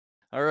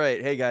All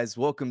right. Hey, guys.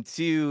 Welcome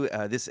to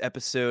this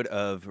episode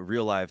of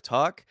Real Live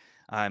Talk.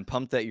 I'm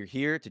pumped that you're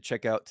here to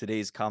check out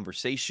today's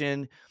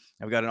conversation.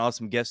 I've got an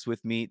awesome guest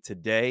with me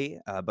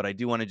today, but I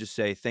do want to just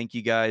say thank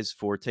you guys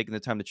for taking the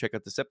time to check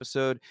out this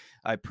episode.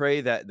 I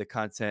pray that the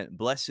content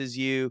blesses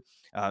you.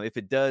 If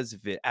it does,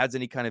 if it adds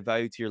any kind of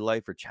value to your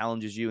life or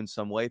challenges you in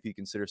some way, if you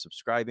consider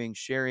subscribing,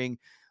 sharing,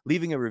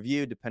 leaving a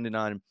review, depending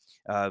on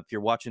if you're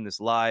watching this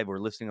live or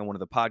listening on one of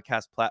the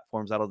podcast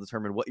platforms, that'll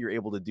determine what you're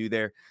able to do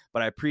there.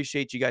 But I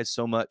appreciate you guys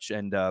so much,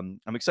 and I'm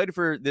excited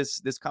for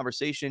this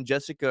conversation.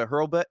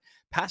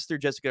 Pastor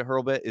Jessica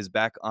Hurlbut, is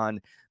back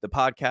on the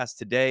podcast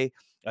today.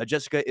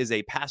 Jessica is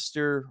a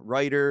pastor,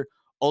 writer,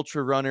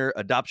 ultra runner,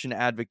 adoption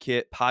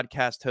advocate,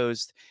 podcast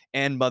host,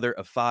 and mother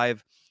of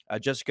five.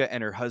 Jessica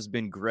and her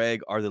husband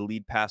Greg are the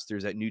lead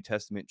pastors at New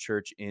Testament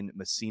Church in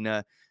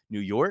Messina,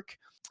 New York.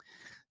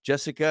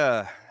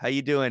 Jessica, how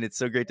you doing? It's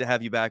so great to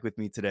have you back with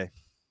me today.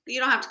 You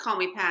don't have to call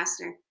me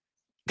pastor.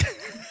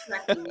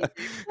 Correcting you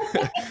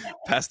there.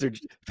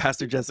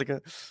 Pastor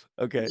Jessica.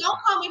 Okay. Don't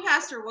call me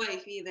pastor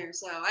wife either.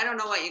 So I don't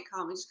know what you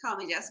call me. Just call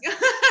me Jessica.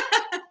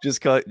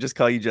 Just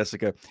call you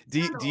Jessica.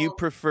 Do Sound you old.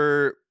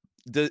 prefer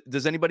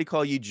does anybody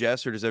call you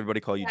Jess, or does everybody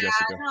call you Yeah,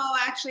 Jessica? no,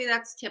 actually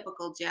that's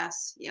typical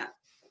Jess. Yeah.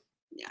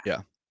 Yeah. Yeah.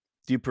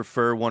 Do you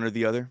prefer one or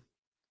the other?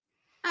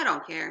 I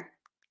don't care.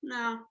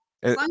 No.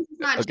 Uh, As long as it's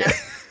not okay.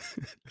 Jess.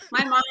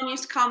 My mom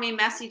used to call me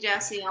Messy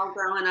Jessie all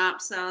growing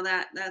up. So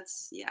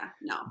that's yeah,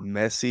 no.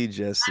 Messy I'm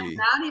Jessie.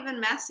 not even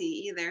messy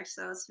either.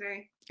 So it's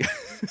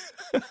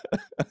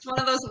one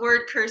of those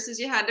word curses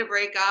you had to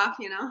break off.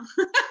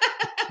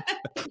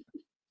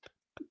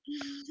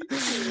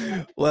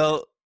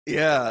 Well,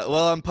 yeah.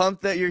 Well, I'm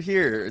pumped that you're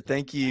here.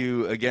 Thank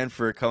you again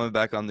for coming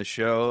back on the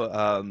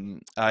show.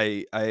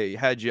 I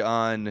had you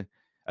on,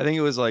 I think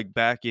it was like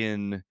back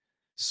in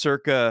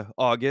circa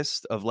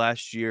August of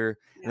last year,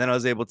 and Yeah. then I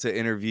was able to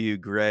interview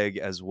Greg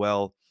as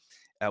well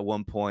at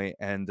one point.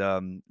 And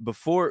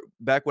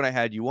back when I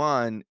had you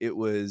on, it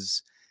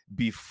was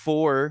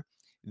before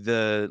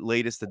the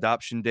latest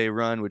Adoption Day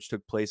run, which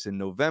took place in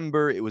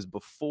November. It was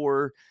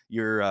before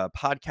your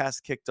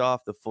podcast kicked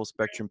off, the Full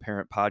Spectrum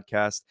Parent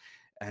Podcast.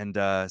 And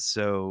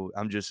so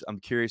I'm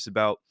curious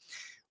about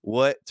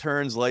what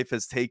turns life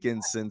has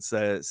taken since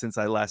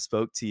I last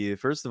spoke to you.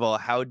 First of all,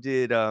 how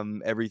did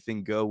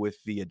everything go with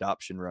the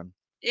adoption run?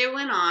 It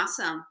went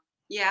awesome.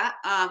 Yeah,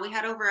 we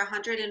had over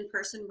 100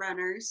 in-person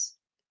runners,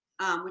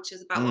 which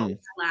is about what we Mm,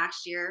 had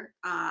last year.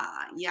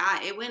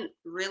 Yeah, it went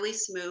really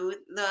smooth.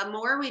 The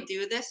more we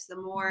do this, the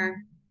more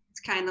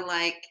it's kind of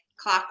like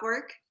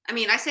clockwork. I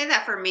mean, I say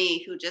that for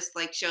me, who just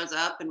like shows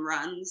up and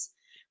runs,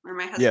 where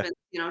my yeah. husband,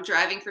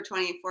 driving for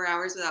 24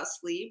 hours without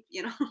sleep.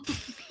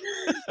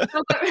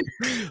 So, but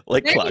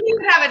Like maybe you clockwork.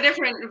 would have a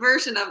different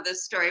version of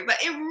this story, but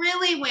it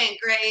really went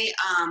great.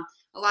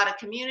 A lot of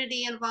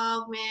community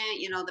involvement.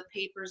 The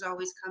papers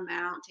always come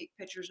out, take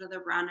pictures of the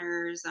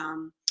runners.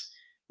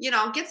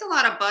 Gets a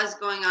lot of buzz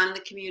going on in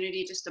the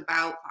community just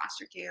about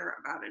foster care,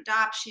 about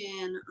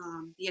adoption.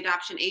 The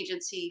adoption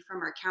agency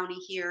from our county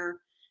here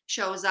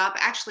shows up.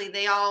 Actually,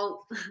 they're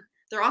all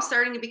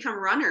starting to become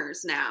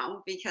runners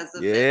now because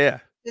of this. Yeah.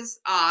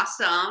 Is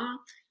awesome,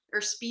 or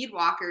speed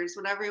walkers,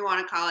 whatever you want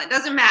to call it.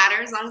 Doesn't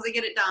matter as long as they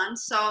get it done.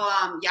 So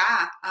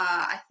yeah,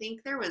 I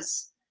think there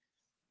was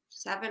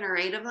 7 or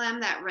 8 of them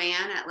that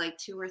ran at like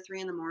 2 or 3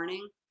 in the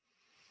morning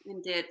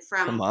and did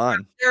Come from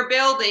on. their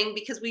building,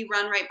 because we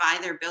run right by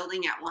their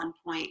building at one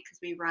point, because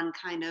we run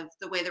kind of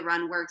the way the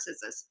run works is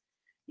this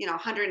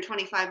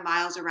 125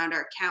 miles around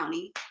our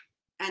county.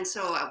 And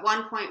so at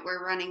one point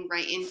we're running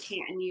right in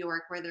Canton, New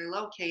York, where they're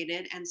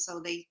located, and so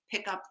they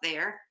pick up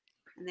there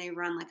and they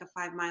run like a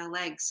 5 mile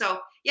leg. So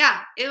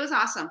yeah, it was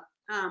awesome.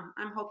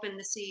 I'm hoping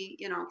to see,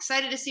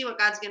 excited to see what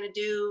God's going to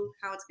do,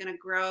 how it's going to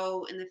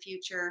grow in the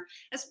future,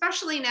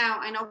 especially now.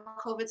 I know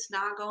COVID's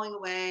not going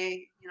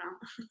away,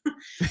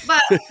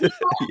 but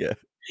Yeah.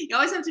 you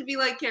always have to be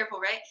like careful,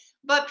 right?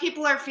 But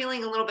people are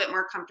feeling a little bit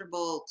more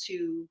comfortable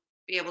to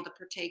be able to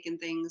partake in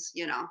things.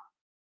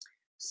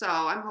 So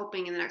I'm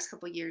hoping in the next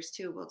couple of years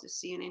too, we'll just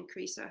see an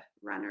increase of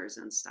runners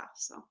and stuff.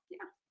 So yeah,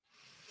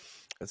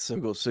 That's so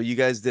cool. So you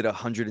guys did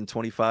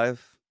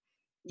 125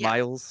 yes,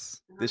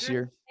 miles this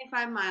year?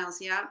 125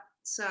 miles. Yeah.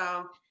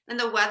 So, and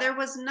the weather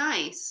was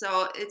nice.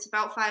 So it's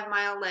about 5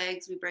 mile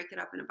legs. We break it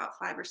up in about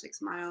 5 or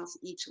 6 miles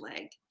each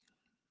leg.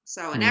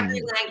 So, and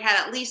every Mm, leg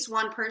had at least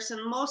one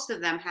person. Most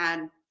of them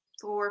had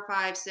 4,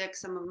 5,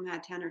 6. Some of them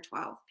had 10 or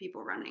 12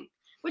 people running,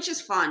 which is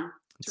fun to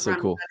it's so run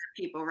with cool. other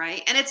people,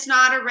 right? And it's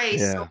not a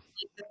race. So Yeah. like,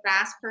 the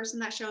fast person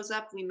that shows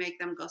up, we make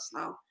them go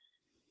slow,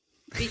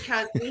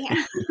 because we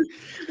have,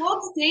 well,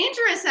 it's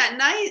dangerous at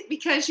night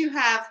because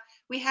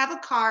we have a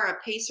car, a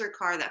pacer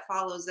car that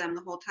follows them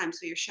the whole time.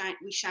 So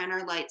we shine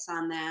our lights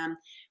on them.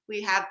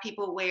 We have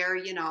people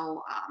wear,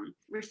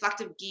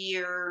 reflective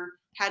gear,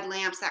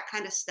 headlamps, that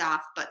kind of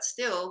stuff. But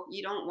still,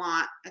 you don't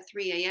want a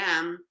 3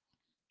 a.m.,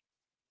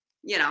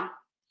 you know,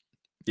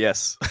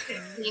 Yes.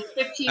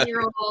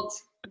 15-year-old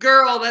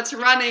girl that's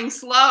running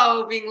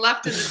slow being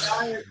left in the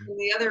dark and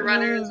the other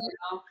runners,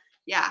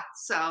 Yeah,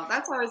 so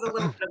that's always a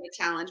little bit of a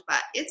challenge,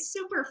 but it's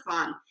super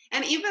fun.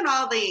 And even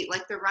all the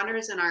like the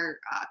runners in our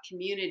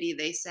community,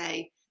 they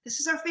say this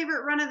is our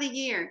favorite run of the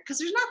year because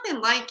there's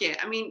nothing like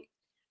it. I mean,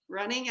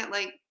 running at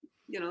like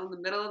the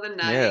middle of the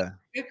night Yeah,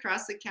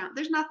 across the count,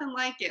 there's nothing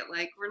like it.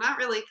 Like we're not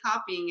really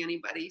copying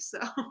anybody, so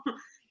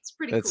it's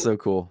pretty that's cool. so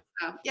cool.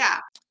 So, yeah,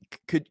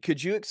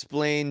 Could you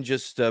explain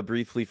just,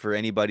 briefly for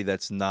anybody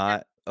that's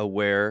not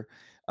aware,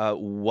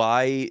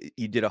 why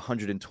you did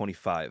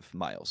 125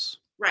 miles?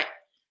 right.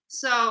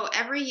 So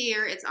every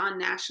year it's on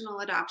National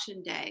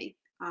Adoption Day,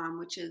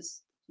 which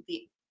is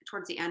the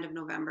towards the end of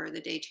November. The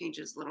day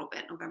changes a little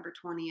bit, November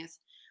 20th.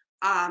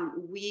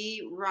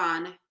 We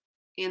run,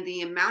 and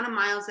the amount of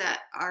miles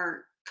that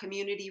our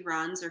community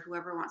runs or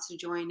whoever wants to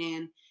join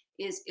in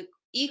is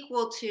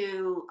equal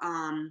to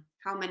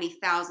how many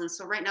thousands.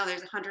 So right now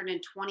there's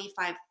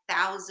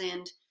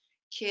 125,000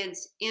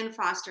 kids in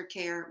foster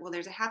care. Well,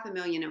 there's a half a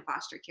million in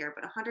foster care,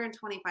 but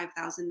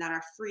 125,000 that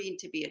are freed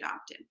to be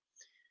adopted.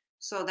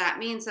 So that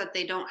means that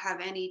they don't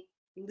have any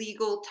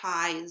legal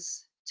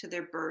ties to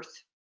their birth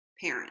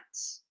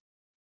parents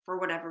for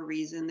whatever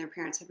reason. Their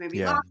parents have maybe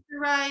Yeah. lost their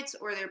rights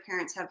or their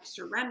parents have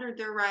surrendered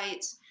their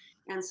rights.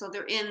 And so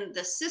they're in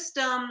the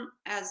system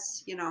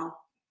as,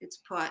 it's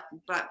put,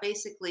 but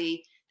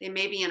basically they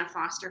may be in a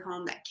foster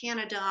home that can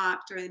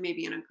adopt or they may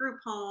be in a group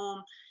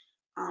home.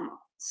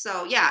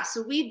 So yeah,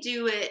 so we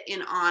do it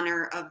in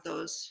honor of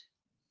those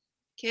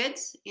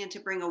kids and to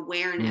bring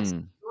awareness.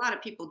 Mm. A lot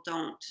of people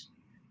don't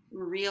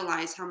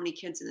realize how many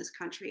kids in this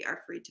country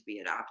are free to be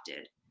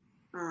adopted.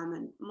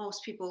 And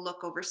most people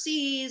look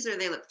overseas or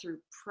they look through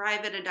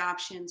private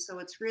adoption. So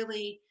it's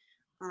really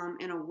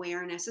an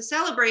awareness, a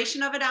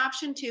celebration of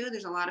adoption too.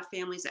 There's a lot of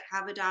families that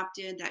have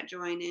adopted that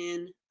join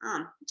in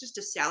just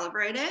to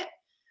celebrate it.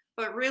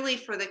 But really,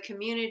 for the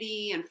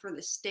community and for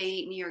the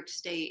state, New York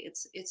State,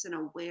 it's an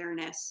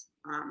awareness,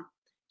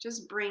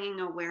 just bringing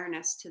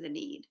awareness to the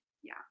need.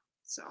 Yeah.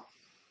 So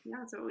yeah,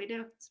 that's what we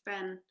do. It's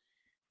been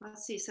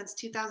let's see since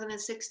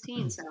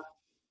 2016. So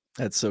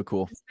That's so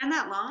cool. it's been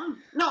that long?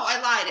 No, I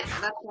lied.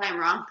 That's why I'm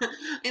wrong.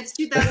 It's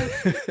 2000. I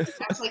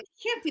was like, it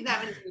can't be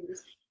that many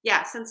years.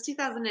 Yeah, since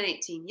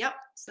 2018. Yep.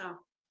 So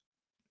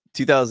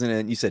 2000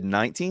 and you said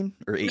 19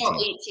 or no,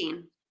 18?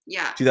 18.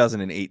 Yeah,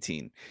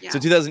 2018. So yeah.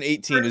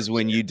 2018 First is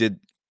when year. you did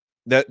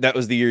that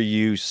was the year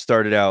you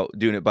started out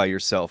doing it by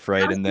yourself, That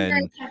right? was And the year I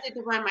then attempted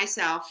to run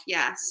myself.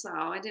 Yeah, so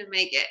I didn't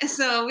make it.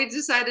 So we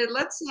decided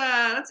let's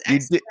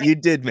expedite. you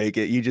did make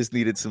it, you just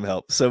needed some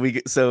help.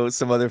 So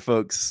some other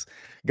folks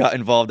got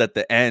involved at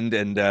the end,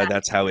 and,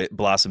 that's how it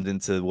blossomed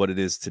into what it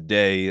is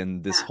today,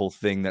 and this Yeah. whole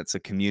thing that's a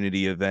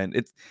community event.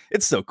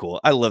 It's so cool.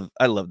 I love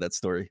that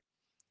story.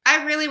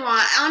 I really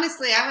want,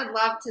 honestly, I would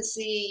love to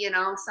see,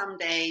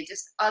 someday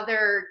just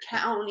other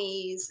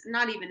counties,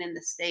 not even in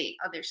the state,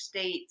 other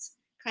states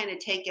kind of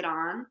take it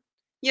on.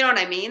 You know what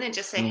I mean? And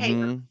just say, hey,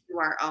 we're Mhm. gonna do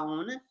our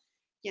own,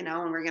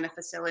 and we're going to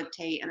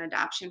facilitate an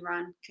adoption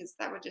run because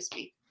that would just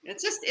be,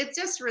 it's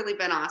just really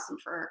been awesome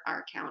for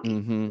our county.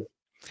 Mhm.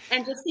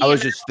 And just I the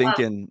was amount just of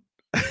thinking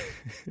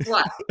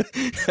what?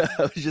 I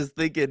was just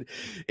thinking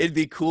it'd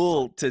be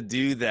cool to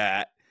do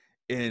that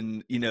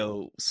in,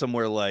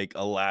 somewhere like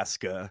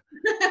Alaska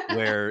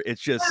where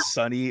it's just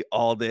sunny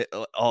all day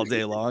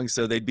long,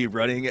 so they'd be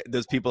running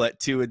those people at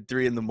 2 and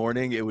 3 in the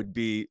morning. It would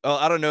be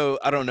I don't know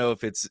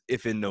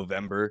if in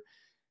November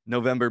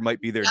might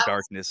be their That's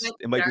darkness. like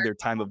It might be dark. their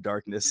time of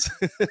darkness.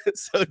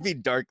 So it'd be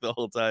dark the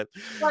whole time.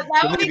 But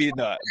that So would be maybe fun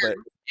not, for but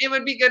them. It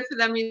would be good for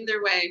them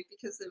either way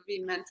because it'd be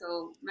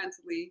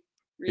mentally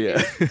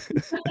yeah. renewed.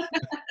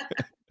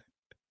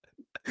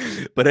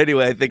 But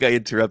anyway, I think I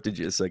interrupted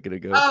you a second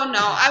ago. Oh, no,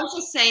 I was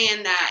just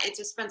saying that it's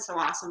just been so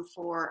awesome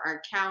for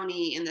our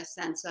county in the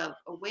sense of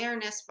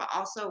awareness, but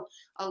also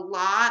a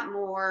lot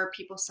more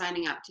people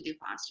signing up to do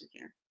foster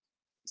care.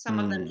 Some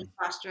of them just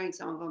Mm. fostering,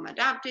 some of them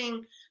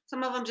adopting,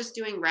 some of them just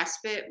doing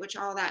respite, which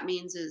all that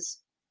means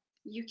is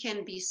you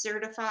can be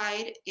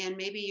certified and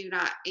maybe you're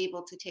not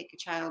able to take a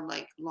child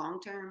like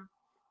long term,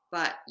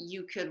 but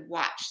you could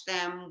watch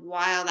them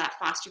while that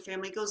foster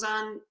family goes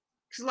on.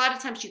 Because a lot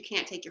of times you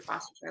can't take your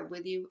foster child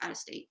with you out of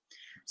state.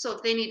 So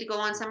if they need to go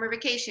on summer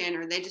vacation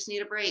or they just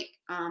need a break,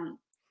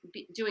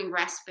 doing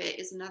respite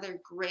is another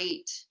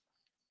great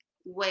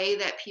way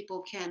that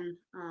people can,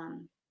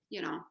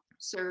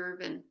 serve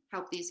and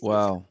help these kids.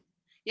 Wow.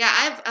 Yeah,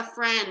 I have a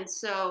friend,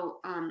 so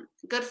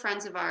good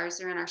friends of ours,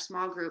 they're in our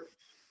small group.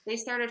 They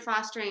started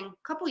fostering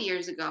a couple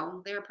years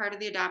ago. They were part of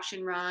the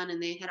adoption run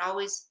and they had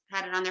always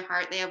had it on their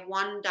heart. They have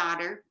one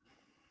daughter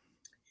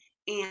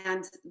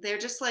and they're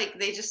just like,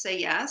 they just say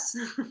yes.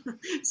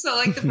 So,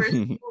 like, the first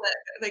people that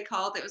they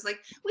called, it was like,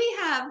 we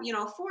have,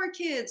 four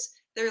kids.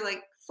 They're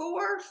like,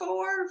 four,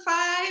 four,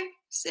 five,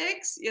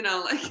 six,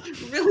 like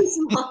really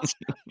small.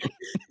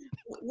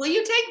 Will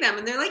you take them?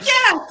 And they're like,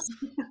 yes.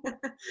 And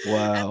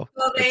Wow,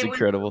 so that's they went from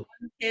incredible.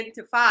 one kid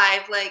to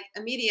five, like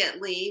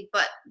immediately.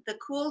 But the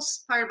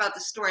coolest part about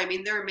the story, I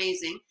mean, they're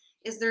amazing,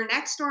 is their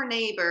next door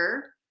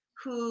neighbor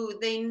who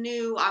they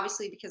knew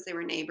obviously because they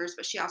were neighbors,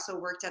 but she also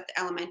worked at the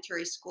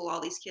elementary school all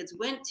these kids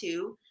went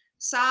to.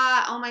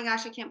 saw, oh my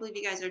gosh, I can't believe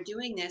you guys are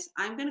doing this.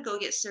 I'm going to go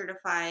get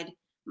certified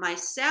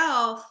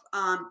myself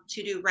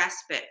to do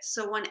respite.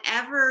 So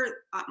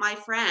whenever my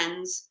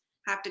friends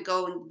have to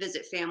go and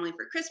visit family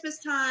for Christmas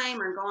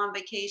time or go on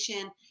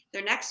vacation,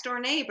 their next door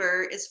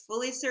neighbor is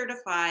fully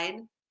certified.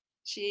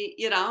 She,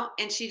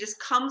 and she just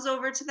comes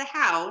over to the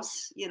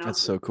house,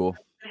 That's so so cool.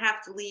 they don't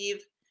have to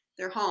leave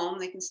their home.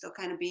 They can still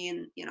kind of be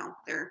in,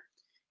 their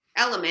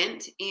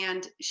element,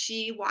 and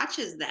she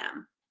watches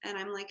them. And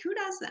I'm like, who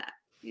does that?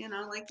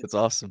 Like That's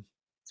awesome.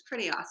 it's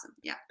pretty awesome.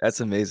 Yeah. That's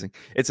amazing.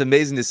 It's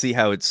amazing to see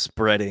how it's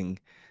spreading,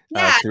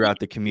 Yeah, like, throughout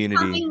the it's community.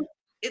 something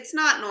it's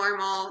not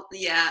normal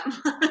yet,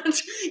 but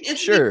it's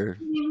Sure.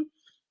 becoming.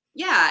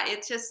 Yeah,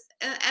 it's just,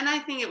 and I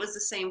think it was the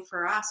same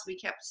for us. We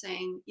kept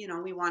saying,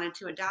 we wanted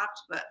to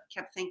adopt, but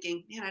kept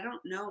thinking, man, I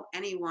don't know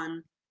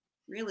anyone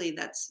really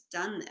that's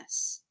done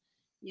this,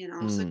 so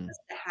Mm.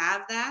 just to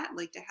have that,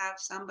 like to have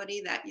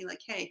somebody that you're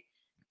like, hey,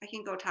 I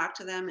can go talk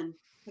to them and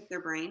pick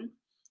their brain.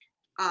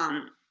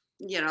 Um,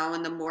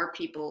 and the more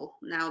people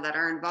now that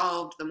are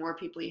involved, the more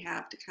people you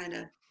have to kind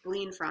of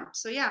glean from.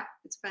 So yeah,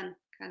 it's been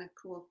kind of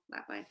cool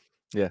that way.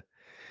 Yeah.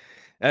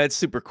 It's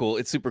super cool.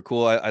 It's super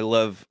cool. I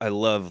love,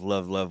 love,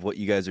 love what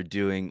you guys are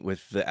doing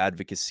with the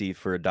advocacy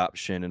for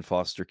adoption and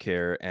foster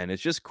care. And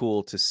it's just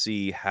cool to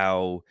see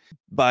how,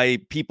 by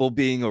people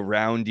being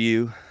around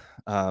you,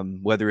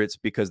 whether it's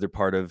because they're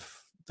part of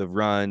the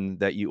run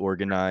that you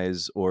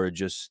organize or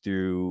just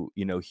through,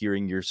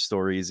 hearing your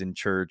stories in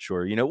church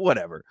or,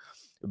 whatever.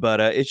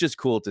 But it's just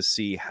cool to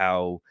see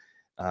how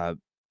uh,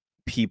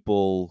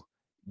 people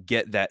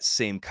get that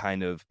same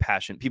kind of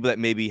passion. People that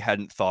maybe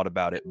hadn't thought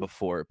about it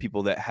before,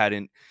 people that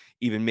hadn't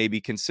even maybe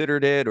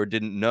considered it or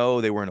didn't know,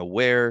 they weren't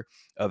aware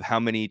of how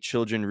many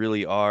children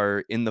really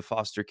are in the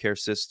foster care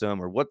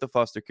system or what the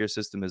foster care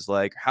system is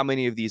like. How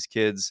many of these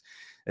kids,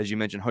 as you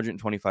mentioned,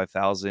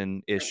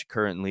 125,000 ish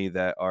currently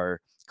that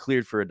are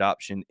cleared for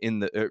adoption in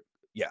the,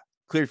 yeah,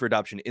 cleared for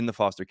adoption in the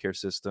foster care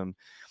system.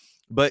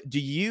 But do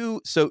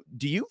you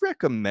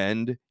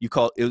recommend,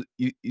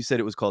 you said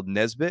it was called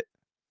Nesbit?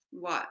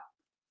 What?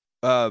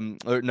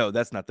 Or no,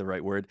 that's not the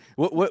right word.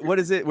 What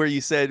is it where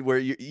you said where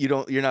you're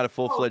not a Oh,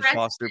 full-fledged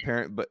foster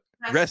parent, but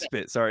respite.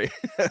 respite, sorry.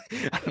 I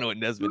don't know what I'm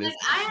Nesbit like, is.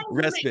 I am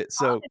really Respite.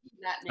 So, excited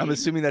for that I'm name.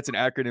 assuming that's an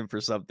acronym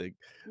for something.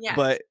 Yes.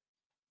 But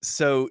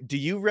so do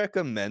you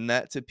recommend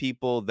that to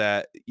people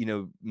that,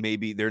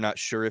 maybe they're not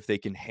sure if they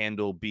can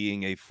handle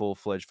being a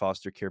full-fledged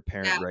foster care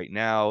parent Yeah. right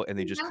now and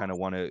they just kinda That's,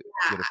 wanna yeah.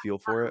 get a feel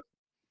for it?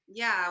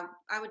 Yeah,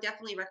 I would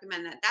definitely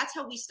recommend that. That's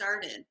how we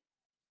started.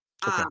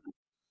 Okay. Um,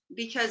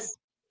 because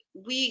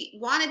we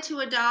wanted to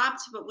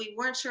adopt, but we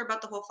weren't sure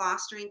about the whole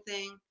fostering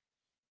thing.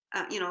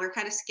 We're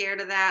kind of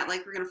scared of that.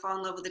 Like we're going to fall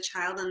in love with a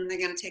child and they're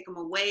going to take them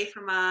away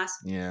from us.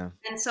 Yeah.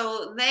 And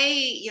so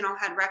they,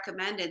 had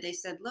recommended, they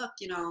said, look,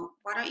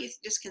 why don't you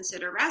just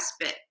consider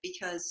respite?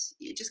 Because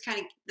you just kind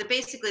of,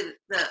 basically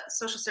the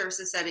social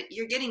services said it,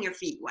 you're getting your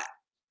feet wet.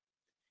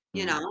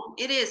 Mm.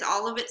 It is,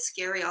 all of it's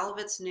scary, all of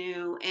it's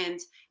new, and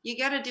you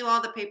got to do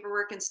all the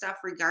paperwork and stuff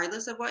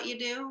regardless of what you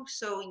do.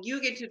 So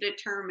you get to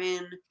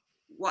determine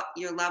what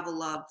your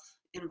level of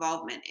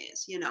involvement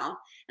is.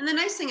 And the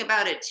nice thing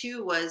about it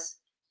too was,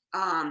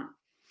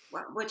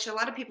 which a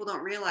lot of people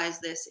don't realize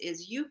this,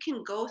 is you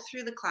can go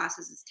through the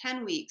classes. It's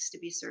 10 weeks to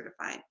be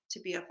certified to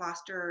be a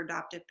foster or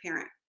adoptive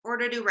parent or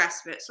to do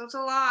respite. So it's a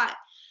lot.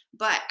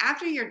 But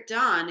after you're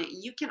done,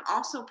 you can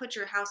also put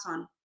your house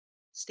on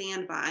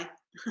standby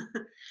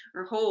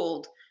or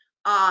hold.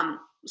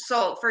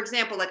 So for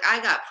example, like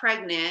I got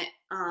pregnant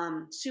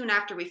soon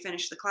after we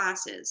finished the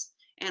classes,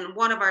 and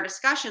one of our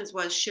discussions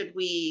was, should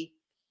we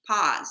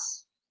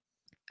pause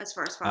as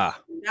far as foster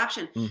Ah.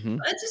 adoption? Mhm.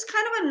 It's just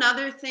kind of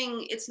another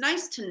thing. It's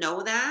nice to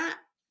know that,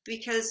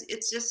 because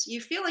it's just,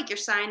 you feel like you're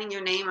signing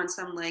your name on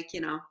some, like,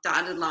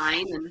 dotted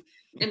line and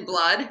in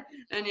blood,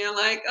 and you're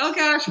like, oh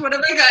gosh, what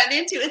have I gotten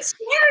into? It's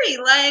scary.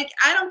 Like,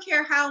 I don't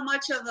care how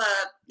much of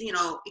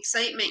a,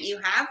 excitement you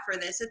have for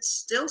this, it's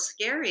still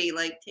scary,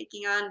 like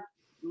taking on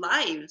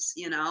lives,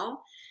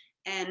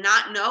 and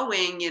not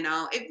knowing.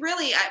 It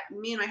really,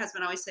 me and my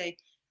husband always say,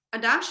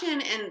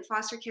 adoption and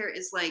foster care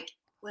is like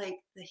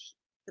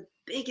the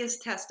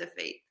biggest test of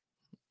faith,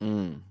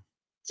 Mm.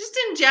 just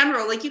in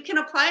general. Like, you can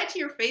apply it to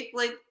your faith,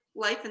 like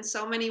life, in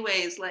so many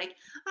ways. Like,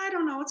 I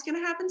don't know what's going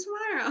to happen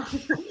tomorrow.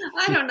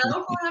 I don't know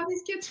if we'll have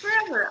these kids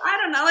forever. I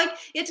don't know. Like,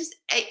 it just,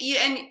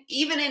 and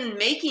even in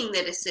making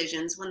the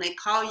decisions, when they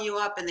call you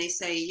up and they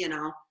say,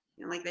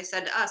 like they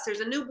said to us, there's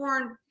a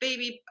newborn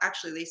baby.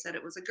 Actually, they said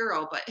it was a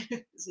girl, but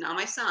it's now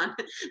my son.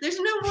 There's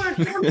a newborn.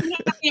 You don't even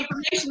have the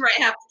information right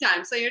half the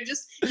time. So you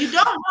don't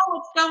know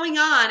what's going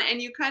on,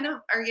 and you kind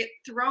of are get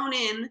thrown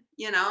in.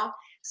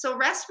 So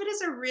respite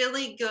is a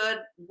really good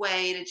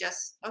way to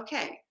just,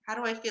 okay, how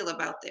do I feel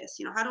about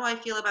this? How do I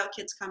feel about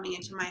kids coming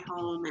into my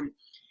home? And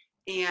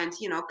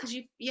because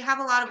you have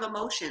a lot of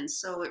emotions,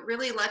 so it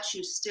really lets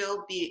you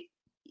still be,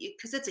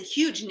 because it's a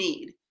huge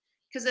need.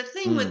 Because the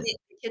thing with Mm. the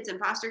kids in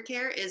foster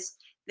care is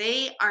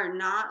they are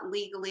not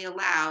legally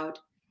allowed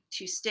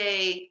to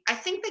stay. I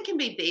think they can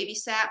be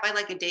babysat by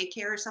like a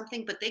daycare or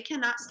something, but they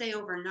cannot stay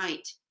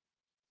overnight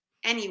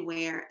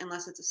anywhere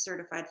unless it's a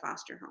certified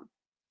foster home.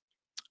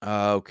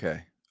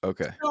 Okay.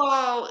 Okay.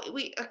 So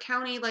a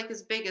county like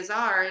as big as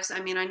ours,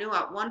 I mean, I knew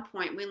at one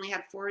point we only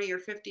had 40 or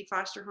 50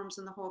 foster homes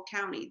in the whole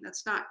county.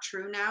 That's not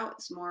true now.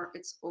 It's more,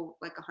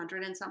 like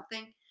 100 and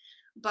something.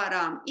 But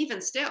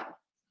even still,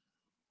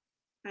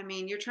 I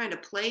mean, you're trying to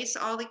place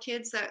all the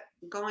kids that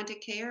go into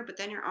care, but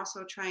then you're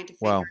also trying to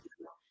figure Wow. out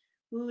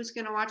who's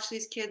going to watch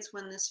these kids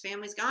when this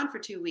family's gone for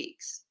 2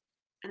 weeks.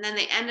 And then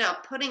they end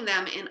up putting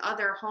them in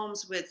other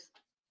homes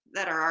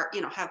that are,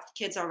 have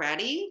kids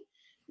already,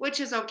 which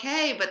is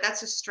okay, but that's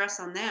just stress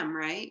on them,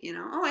 right?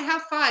 Oh, I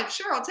have five.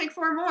 Sure, I'll take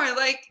four more.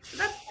 Like,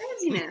 that's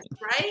craziness,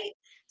 right?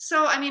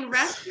 So, I mean,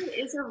 rescue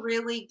is a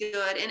really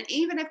good, and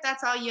even if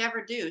that's all you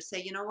ever do,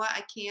 say, you know what,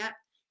 I can't.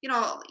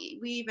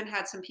 We even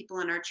had some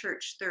people in our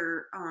church.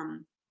 They're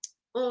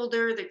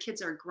older, their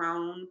kids are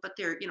grown, but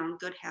they're in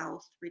good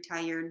health,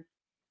 retired.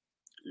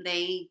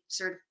 They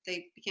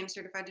became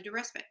certified to do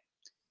respite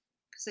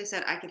because they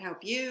said I could help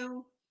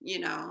you.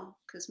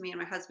 Because me and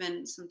my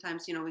husband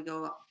sometimes we don't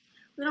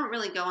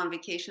really go on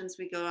vacations.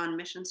 We go on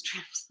missions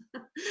trips.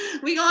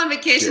 We go on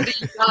vacation Yeah.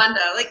 to Uganda,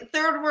 like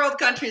third world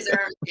countries are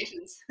our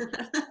vacations.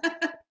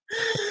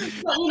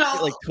 But,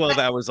 Get like 12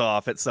 hours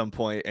off at some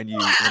point and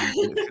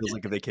it feels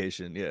like a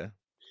vacation. Yeah.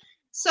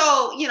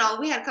 so,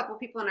 we had a couple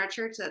people in our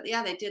church that,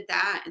 yeah, they did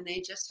that and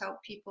they just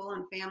help people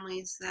and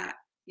families that,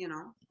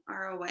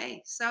 are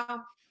away. So,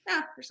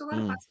 yeah, there's a lot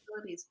of Mm.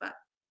 possibilities, but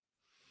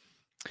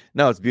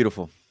No, it's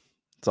beautiful.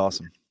 It's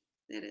awesome.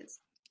 it is.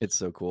 It's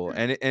so cool.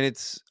 And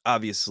it's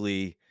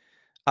obviously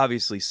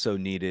so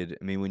needed.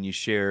 I mean, when you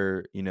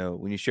share,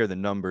 when you share the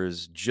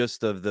numbers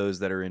just of those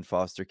that are in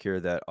foster care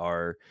that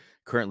are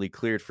currently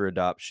cleared for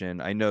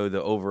adoption, I know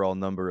the overall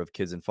number of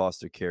kids in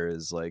foster care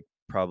is like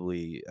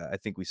probably, I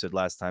think we said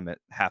last time at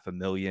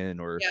 500,000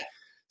 or Yeah.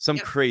 some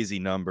Yep. crazy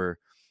number.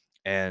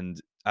 And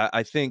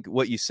I think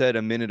what you said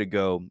a minute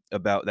ago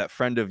about that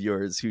friend of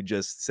yours who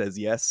just says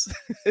yes,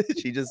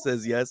 she just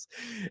says yes.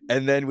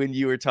 And then when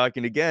you were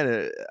talking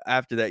again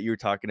after that, you were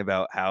talking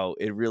about how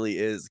it really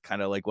is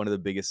kind of like one of the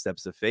biggest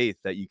steps of faith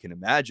that you can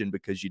imagine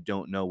because you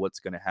don't know what's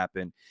going to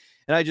happen.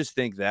 And I just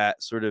think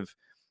that sort of,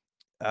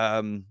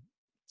 um,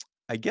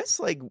 I guess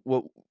like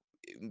what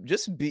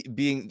just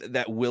being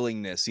that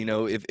willingness,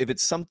 if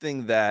it's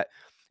something that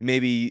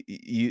maybe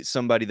you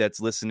somebody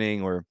that's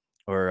listening or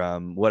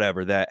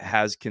whatever that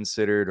has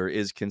considered or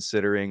is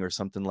considering or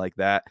something like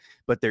that,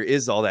 but there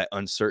is all that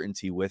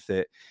uncertainty with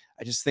it.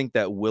 I just think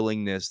that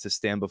willingness to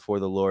stand before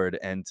the Lord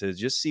and to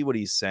just see what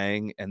he's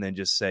saying and then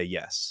just say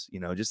yes,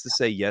 just to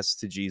say yes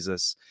to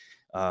Jesus.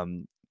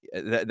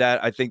 That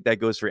I think that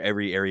goes for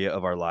every area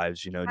of our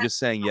lives, just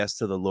saying yes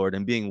to the Lord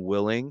and being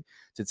willing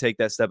to take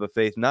that step of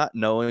faith, not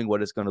knowing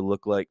what it's going to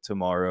look like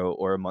tomorrow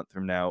or a month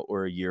from now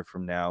or a year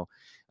from now.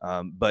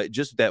 But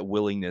just that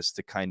willingness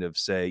to kind of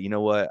say, you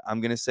know what, I'm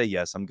going to say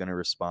yes, I'm going to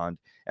respond.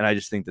 And I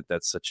just think that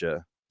that's such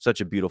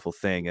a beautiful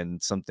thing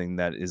and something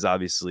that is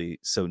obviously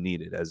so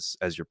needed as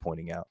you're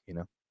pointing out.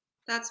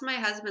 That's my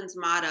husband's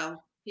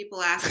motto.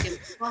 People ask him,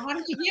 "Well, how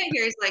did you get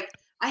here?" He's like,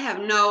 "I have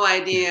no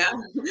idea."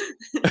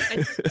 I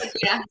just said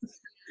yes,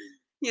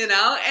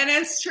 and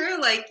it's true.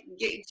 Like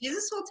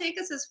Jesus will take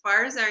us as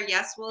far as our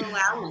yes will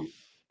allow him.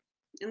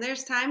 And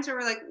there's times where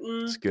we're like,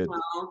 It's good.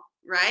 no,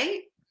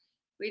 right?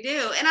 We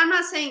do. And I'm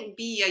not saying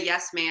be a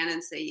yes man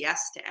and say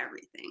yes to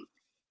everything.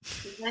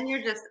 'Cause then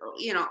you're just,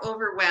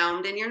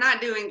 overwhelmed and you're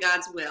not doing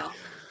God's will.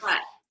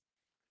 But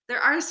there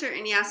are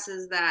certain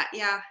yeses that,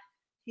 yeah,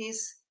 he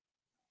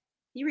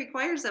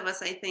requires of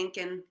us, I think,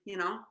 and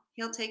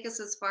he'll take us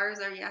as far as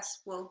our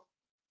yes will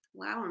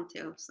allow him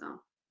to.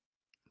 So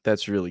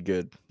That's really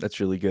good. That's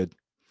really good.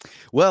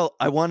 Well,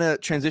 I want to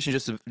transition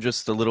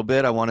just a little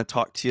bit. I want to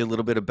talk to you a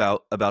little bit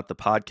about the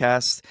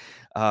podcast,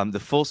 the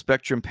Full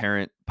Spectrum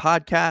Parent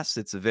podcast.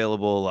 It's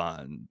available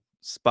on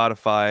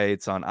Spotify.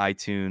 It's on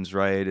iTunes,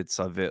 right? It's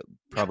yep.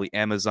 probably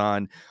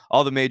Amazon,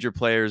 all the major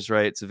players,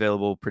 right? It's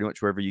available pretty much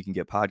wherever you can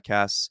get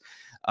podcasts.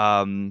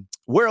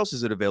 Where else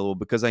is it available?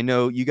 Because I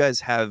know you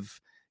guys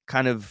have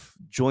kind of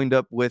joined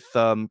up with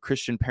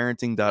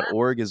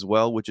christianparenting.org as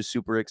well, which is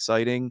super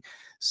exciting.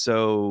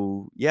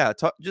 So yeah,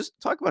 talk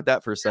about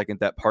that for a second,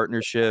 that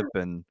partnership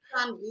and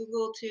It's on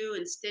Google too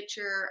and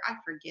Stitcher. I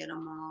forget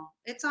them all.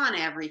 It's on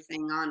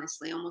everything,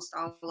 honestly, almost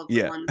all of the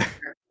yeah. ones that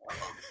are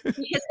available.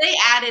 Because they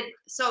added,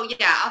 so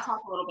yeah, I'll talk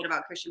a little bit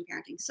about Christian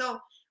parenting. So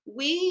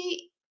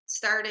we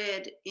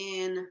started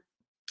in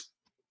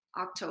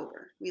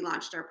October. We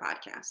launched our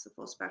podcast, the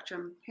Full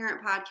Spectrum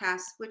Parent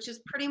Podcast, which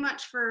is pretty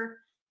much for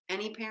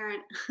any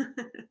parent.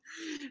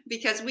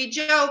 Because we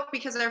joke,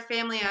 because our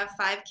family, I have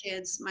 5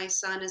 kids. My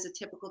son is a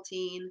typical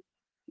teen,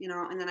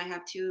 and then I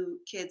have 2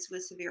 kids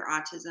with severe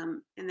autism.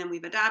 And then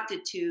we've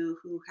adopted 2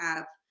 who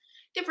have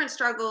different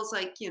struggles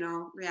like,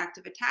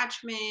 reactive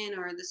attachment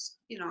or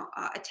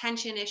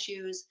attention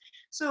issues.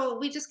 So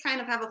we just kind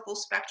of have a full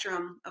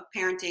spectrum of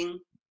parenting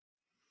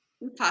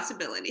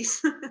possibilities.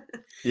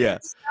 Yeah.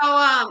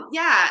 So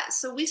yeah,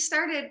 so we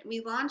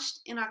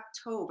launched in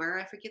October.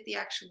 I forget the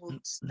actual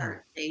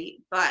start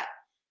date, but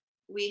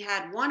we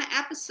had one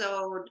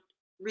episode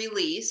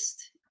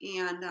released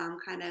and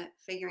kind of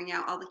figuring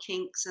out all the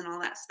kinks and all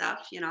that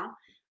stuff.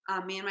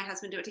 Me and my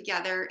husband do it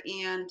together,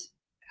 and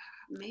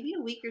maybe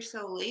a week or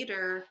so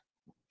later,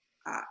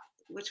 uh,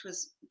 which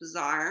was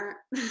bizarre,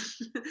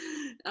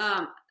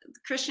 the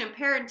Christian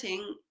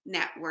Parenting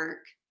Network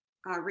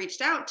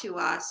reached out to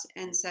us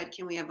and said,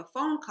 "Can we have a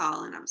phone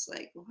call?" And I was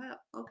like, "Well,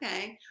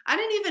 okay." I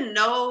didn't even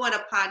know what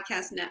a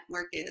podcast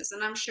network is,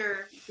 and I'm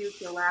sure Duke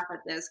will laugh at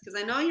this because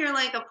I know you're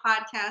like a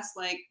podcast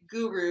like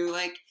guru.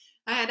 Like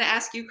I had to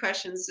ask you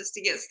questions just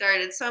to get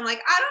started, so I'm like,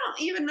 I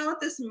don't even know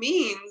what this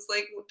means.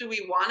 Like, do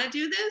we want to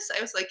do this?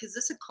 I was like, "Is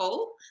this a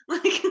cult?"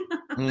 Like.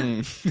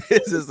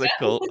 This is a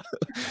cult,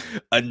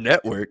 a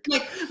network.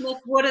 Like,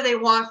 what do they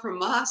want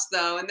from us,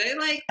 though? And they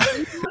like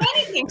didn't want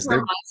anything Is from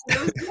there us.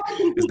 And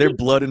it was is there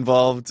blood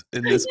involved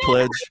in this yeah.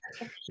 pledge?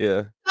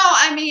 Yeah. So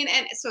I mean,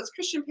 and so it's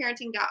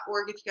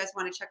ChristianParenting.org if you guys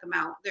want to check them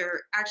out. They're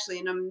actually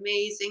an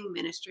amazing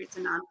ministry. It's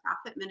a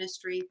nonprofit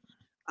ministry.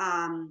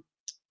 Um,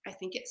 I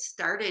think it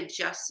started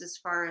just as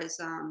far as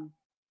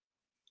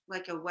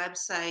like a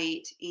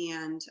website,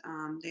 and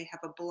they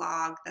have a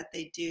blog that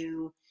they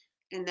do,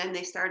 and then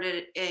they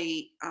started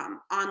a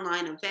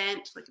online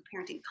event like a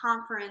parenting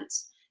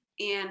conference,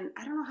 and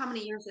I don't know how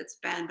many years it's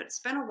been, but it's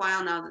been a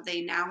while now that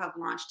they now have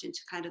launched into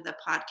kind of the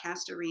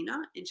podcast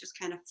arena and just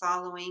kind of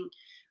following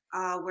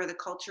where the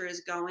culture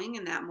is going,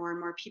 and that more and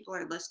more people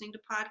are listening to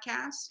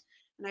podcasts.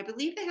 And I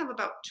believe they have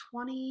about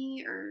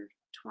 20 or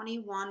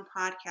 21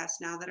 podcasts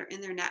now that are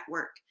in their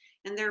network,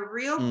 and their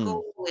real Mm.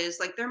 goal is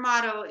like their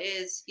motto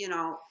is,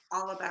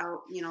 all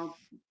about,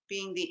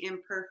 being the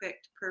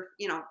imperfect,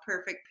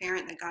 perfect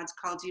parent that God's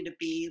called you to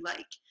be.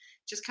 Like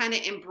just kind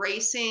of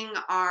embracing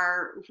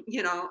our,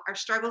 our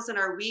struggles and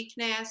our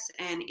weakness.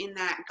 And in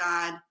that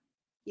God,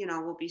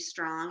 will be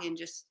strong, and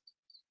just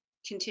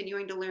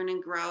continuing to learn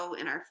and grow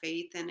in our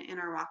faith and in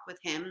our walk with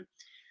him.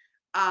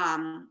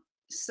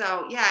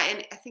 So yeah,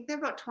 and I think they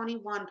have about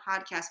 21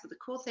 podcasts, but the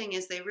cool thing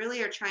is they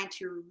really are trying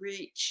to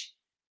reach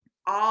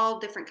all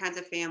different kinds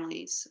of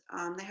families.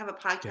 They have a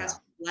podcast Yeah.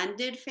 for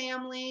blended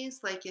families,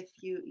 like if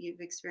you've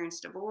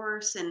experienced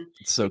divorce, and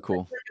It's so it's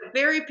cool. like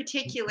very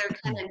particular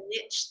kind of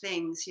niche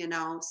things,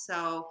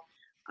 So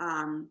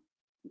um,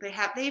 they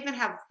even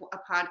have a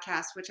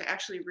podcast which I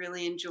actually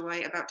really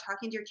enjoy about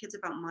talking to your kids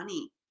about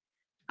money.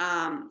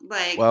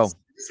 Like Wow.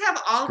 just have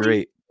It's all these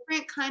great.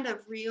 different kind of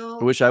I real,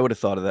 wish I would have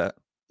thought of that.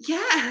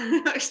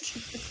 yeah.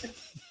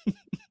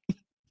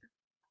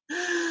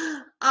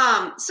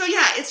 So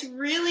yeah, it's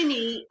really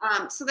neat.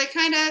 So they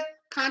kind of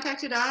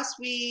contacted us.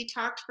 We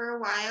talked for a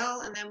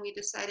while, and then we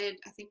decided,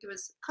 I think it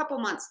was a couple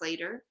months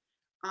later,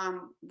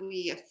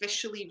 we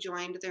officially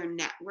joined their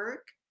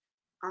network.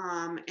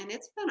 And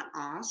it's been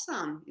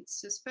awesome.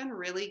 It's just been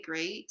really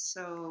great.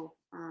 So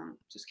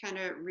just kind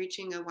of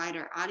reaching a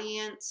wider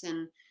audience,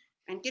 and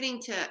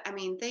getting to, I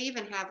mean, they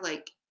even have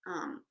like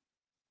I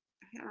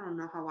don't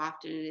know how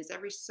often it is.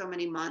 Every so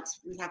many months,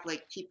 we have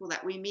like people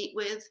that we meet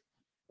with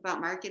about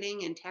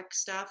marketing and tech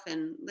stuff,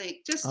 and like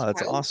Oh, just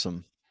that's help,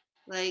 awesome.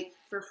 like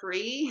for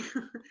free.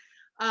 So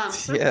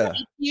it's Yeah.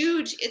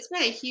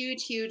 been a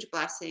huge, huge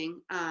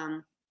blessing.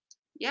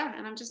 Yeah,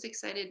 and I'm just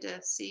excited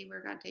to see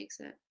where God takes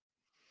it.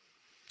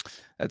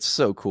 That's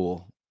so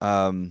cool.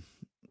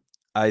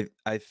 I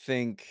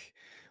think,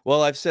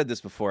 well, I've said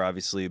this before,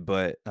 obviously,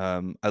 but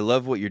I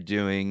love what you're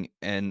doing,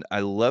 and I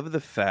love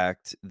the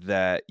fact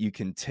that you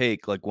can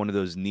take like one of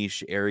those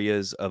niche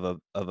areas of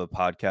a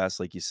podcast,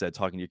 like you said,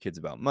 talking to your kids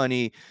about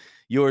money.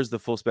 Yours, the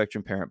Full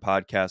Spectrum Parent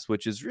Podcast,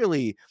 which is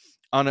really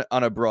on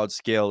a broad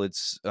scale.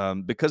 It's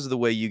because of the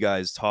way you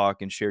guys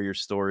talk and share your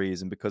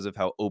stories, and because of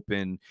how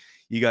open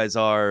you guys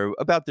are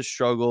about the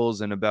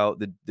struggles and about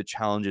the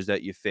challenges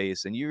that you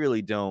face, and you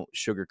really don't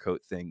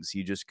sugarcoat things.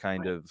 You just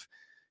kind of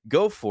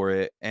go for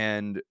it,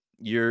 and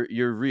you're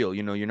real.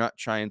 You're not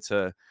trying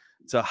to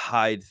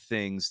hide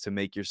things to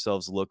make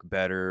yourselves look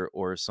better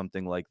or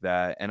something like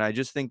that. And I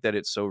just think that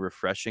it's so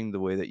refreshing the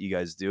way that you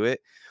guys do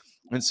it.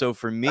 And so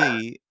for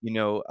me,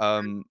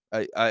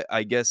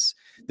 I guess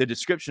the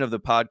description of the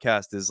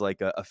podcast is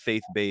like a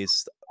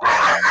faith-based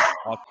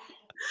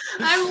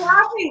I'm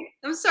laughing.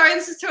 I'm sorry,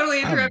 this is totally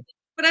interrupting,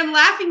 but I'm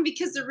laughing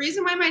because the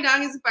reason why my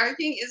dog is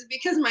barking is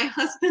because my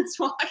husband's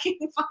walking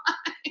by,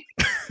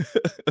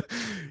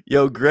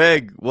 Yo,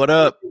 Greg, what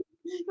up?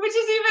 which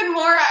is even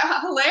more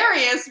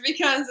hilarious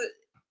because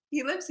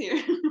he lives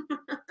here.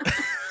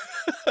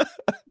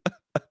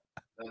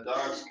 The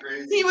dog's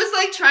crazy. He was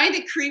like trying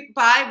to creep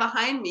by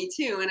behind me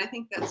too, and I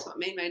think that's what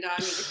made my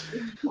dog.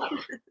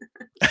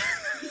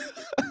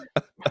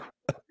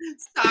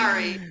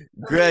 Sorry.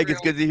 Greg,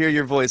 it's good to hear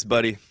your voice,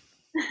 buddy.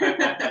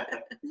 I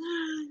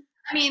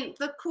mean,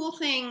 the cool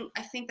thing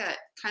I think that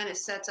kind of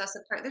sets us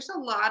apart. There's a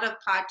lot of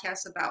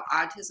podcasts about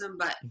autism,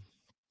 but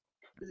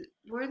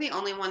we're the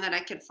only one that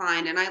I could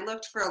find, and I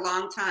looked for a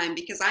long time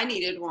because I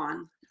needed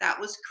one that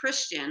was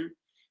Christian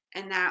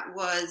and that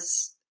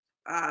was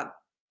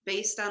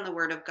based on the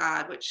Word of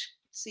God, which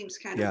seems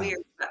kind of Yeah.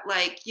 weird. But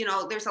like,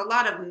 there's a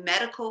lot of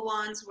medical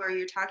ones where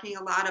you're talking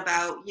a lot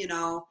about,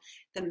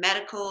 the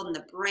medical and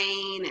the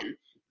brain, and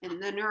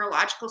and the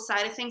neurological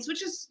side of things,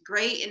 which is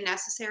great and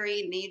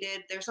necessary and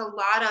needed. There's a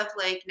lot of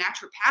like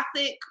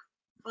naturopathic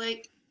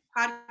like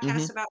Hmm.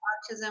 podcasts about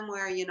autism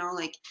where,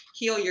 like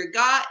heal your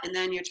gut and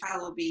then your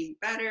child will be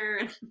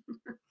better.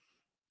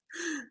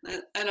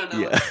 I don't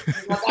know Yeah.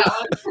 about that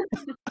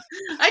one.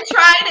 I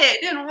tried it.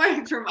 It didn't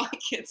work for my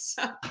kids.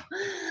 So.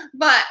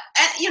 But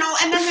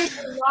and then there's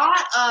a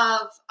lot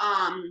of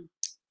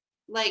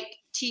like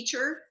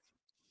teacher,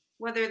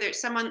 whether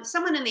there's someone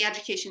in the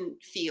education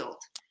field,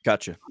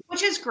 Gotcha.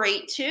 which is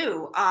great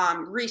too.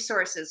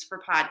 Resources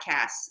for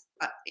podcasts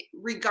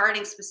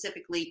regarding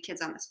specifically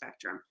kids on the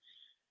spectrum.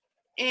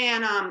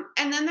 And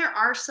then there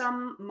are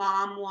some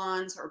mom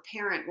ones or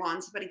parent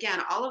ones, but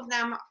again, all of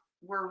them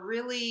were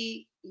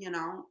really,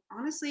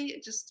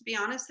 honestly, just to be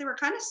honest, they were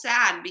kind of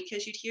sad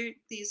because you'd hear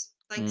these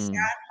like Mm.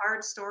 sad,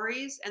 hard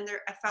stories, and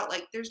I felt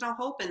like there's no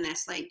hope in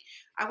this. Like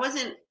I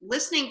wasn't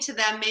listening to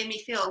them made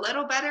me feel a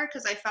little better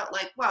because I felt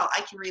like, well,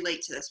 I can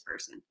relate to this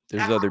person.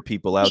 There's That other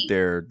people out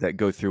there that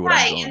go through what I'm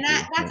right, going and through.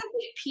 that's Yeah. a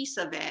big piece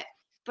of it.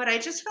 But I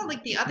just felt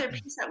like the other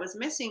piece that was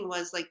missing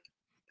was like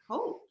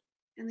hope.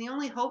 And the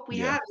only hope we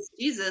Yeah. have is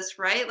Jesus,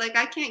 right? Like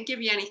I can't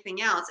give you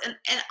anything else. And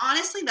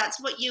honestly,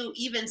 that's what you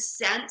even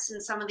sense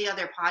in some of the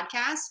other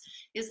podcasts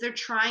is they're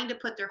trying to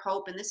put their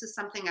hope, and this is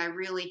something I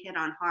really hit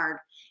on hard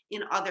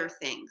in other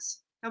things.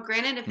 Now,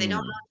 granted, if they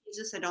don't Mm. know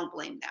Jesus, I don't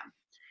blame them.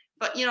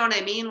 But you know what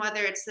I mean?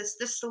 Whether it's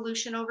this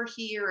solution over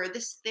here, or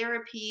this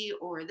therapy,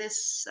 or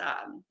this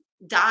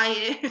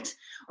diet,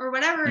 or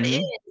whatever it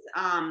is,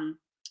 Hmm. um,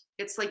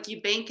 it's like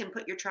you bank and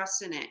put your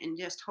trust in it, and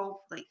just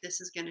hope like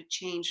this is going to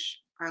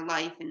change our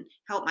life and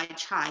help my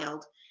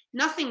child.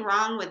 Nothing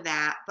wrong with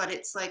that, but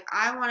it's like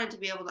I wanted to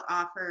be able to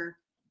offer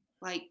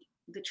like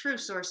the true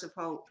source of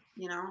hope.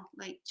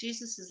 Like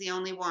Jesus is the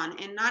only one,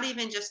 and not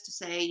even just to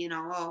say,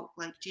 oh,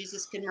 like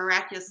Jesus can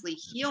miraculously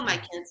heal my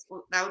kids.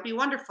 Well, that would be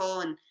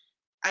wonderful, and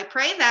I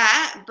pray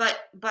that,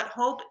 but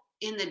hope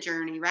in the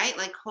journey, right?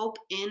 Like hope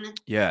in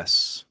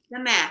Yes. the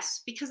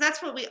mess, because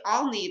that's what we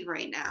all need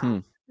right now, Hmm.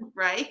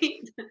 right?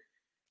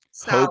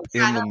 So Hope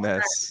yeah, in the that was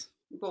mess.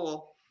 our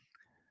goal.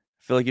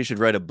 I feel like you should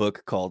write a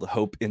book called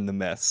Hope in the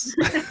Mess.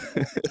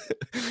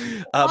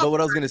 Well, But what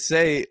I was gonna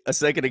say a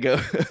second ago,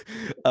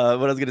 what I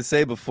was gonna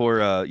say before,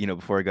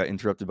 before I got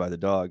interrupted by the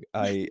dog,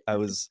 I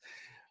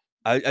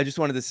just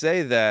wanted to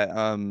say that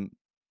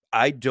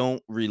I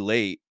don't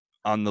relate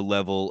on the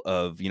level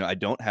of, I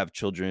don't have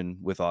children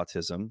with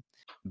autism,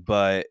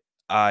 but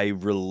I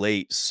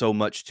relate so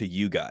much to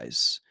you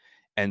guys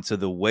and to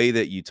the way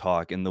that you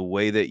talk and the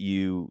way that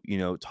you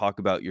talk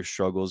about your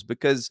struggles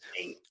because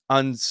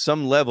on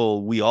some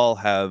level we all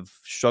have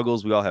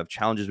struggles, we all have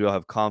challenges, we all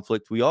have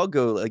conflict. We all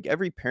go like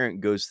every parent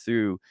goes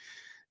through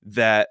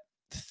that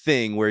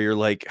thing where you're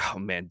like, "Oh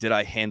man, did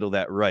I handle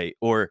that right?"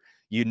 Or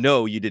you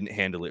didn't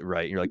handle it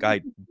right. You're like,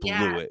 "I yeah,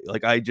 blew it.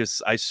 Like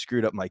I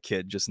screwed up my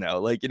kid just now."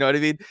 Like, you know what I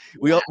mean?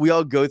 We yeah,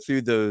 all go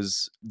through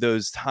those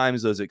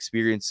times, those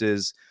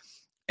experiences,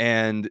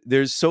 and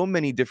there's so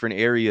many different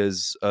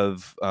areas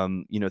of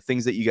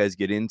things that you guys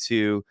get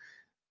into.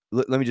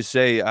 Let me just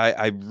say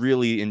I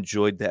really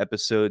enjoyed the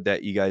episode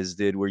that you guys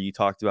did where you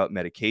talked about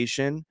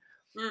medication,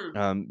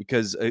 mm,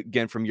 because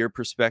again, from your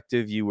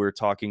perspective, you were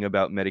talking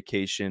about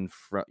medication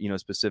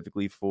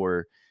specifically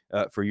for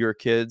your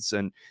kids,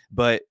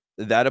 but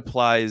that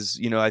applies.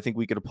 I think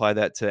we could apply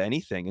that to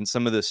anything. And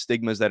some of the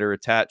stigmas that are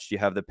attached, you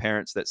have the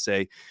parents that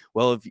say,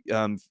 well,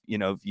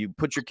 if you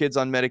put your kids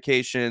on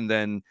medication,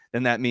 then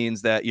that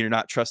means that you're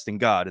not trusting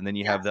God. And then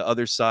you yeah, have the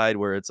other side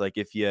where it's like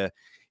if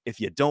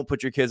you don't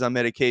put your kids on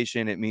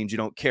medication, it means you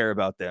don't care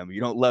about them,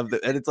 you don't love them.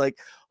 And it's like,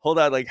 hold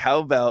on, like how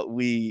about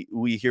we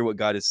hear what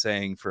God is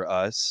saying for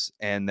us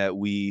and that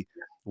we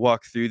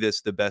walk through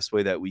this the best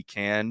way that we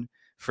can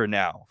for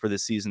now, for the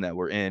season that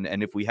we're in.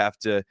 And if we have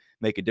to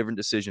make a different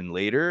decision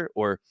later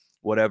or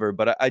whatever,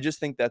 but I just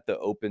think that the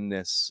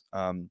openness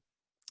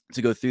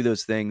to go through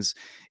those things,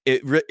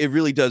 it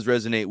really does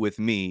resonate with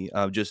me,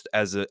 just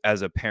as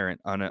a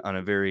parent on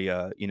a very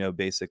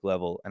basic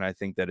level, and I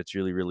think that it's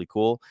really really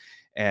cool.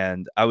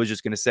 And I was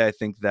just going to say, I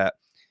think that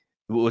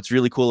what's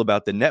really cool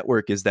about the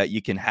network is that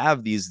you can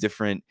have these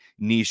different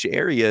niche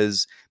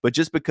areas, but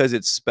just because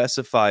it's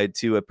specified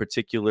to a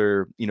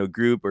particular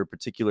group or a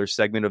particular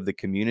segment of the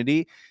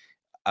community,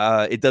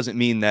 it doesn't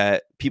mean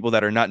that people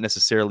that are not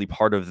necessarily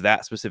part of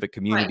that specific right.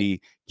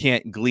 community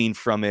can't glean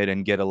from it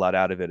and get a lot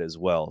out of it as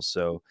well.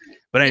 So,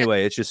 but Yeah,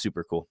 anyway, it's just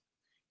super cool.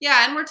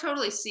 yeah, and we're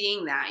totally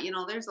seeing that.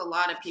 There's a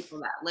lot of people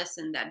that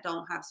listen that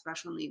don't have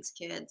special needs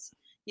kids.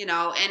 And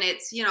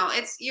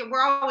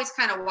we're always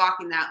kind of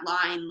walking that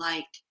line,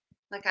 like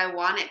I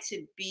want it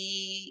to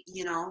be,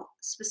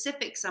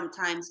 specific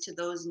sometimes to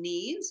those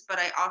needs, but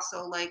I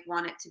also like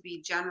want it to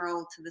be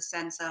general to the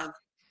sense of,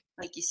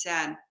 like you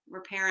said,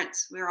 we're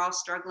parents, we're all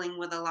struggling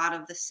with a lot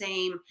of the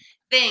same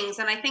things,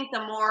 and I think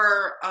the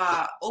more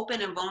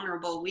open and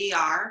vulnerable we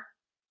are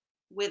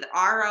with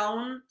our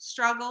own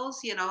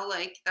struggles,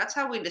 like that's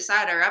how we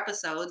decide our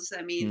episodes.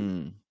 I mean,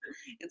 Hmm.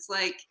 it's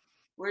like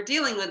we're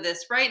dealing with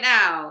this right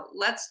now.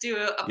 Let's do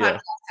a Yeah.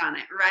 podcast on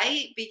it,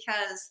 right?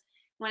 Because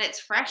when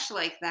it's fresh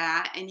like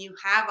that and you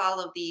have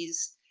all of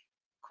these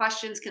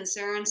questions,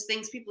 concerns,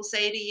 things people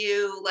say to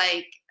you,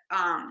 like,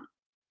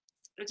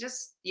 it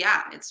just,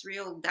 yeah, it's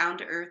real down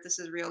to earth. This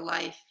is real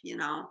life,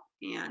 and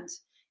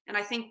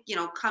I think,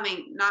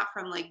 coming not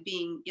from like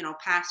being,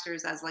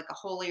 pastors as like a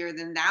holier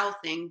than thou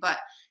thing, but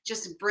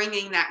just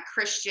bringing that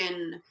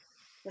Christian,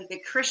 like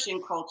the Christian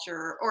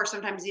culture, or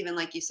sometimes even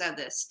like you said,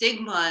 the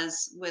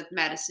stigmas with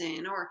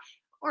medicine, or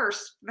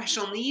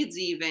special needs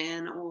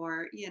even,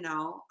 or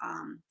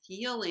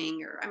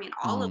healing, or I mean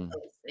all of Mm,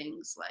 those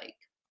things, like,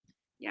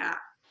 yeah,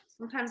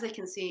 sometimes they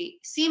can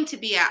seem to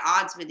be at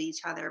odds with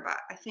each other, but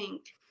I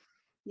think,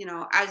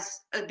 as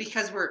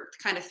because we're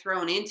kind of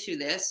thrown into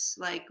this,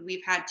 like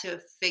we've had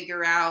to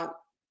figure out,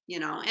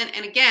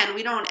 and again,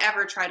 we don't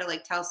ever try to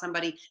like tell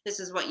somebody this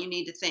is what you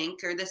need to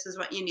think or this is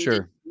what you need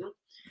to sure. do.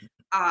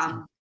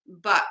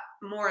 But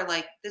more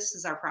like this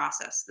is our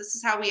process. This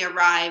is how we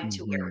arrive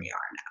to where Hmm. we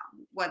are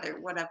now,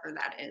 whatever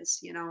that is,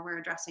 we're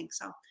addressing.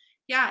 So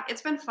yeah,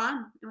 it's been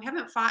fun. And we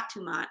haven't fought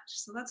too much,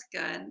 so that's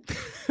good.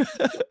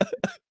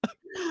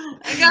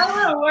 I got a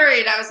little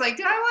worried. I was like,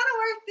 do I want to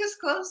work this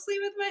closely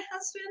with my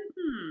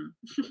husband?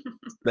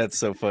 That's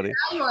so funny.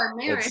 Now you are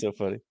That's married. so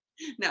funny.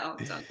 No,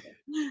 it's okay.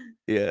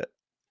 Yeah.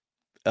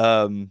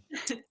 Um,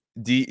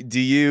 do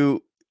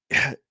you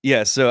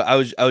yeah, so I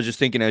was just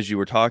thinking as you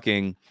were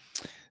talking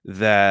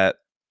that,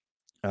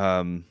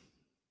 um,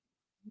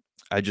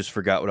 I just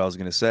forgot what I was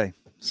gonna say.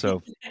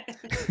 So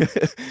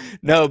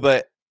no,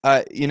 but,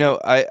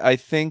 I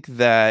think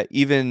that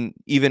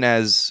even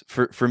as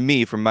for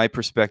me, from my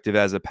perspective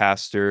as a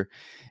pastor,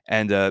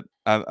 and,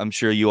 I'm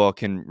sure you all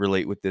can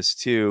relate with this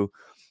too,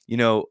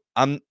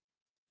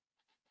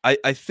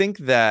 I think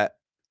that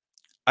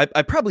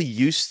I probably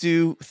used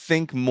to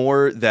think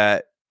more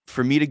that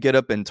for me to get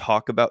up and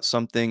talk about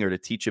something or to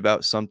teach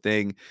about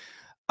something,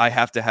 I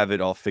have to have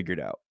it all figured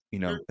out, you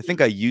know? I think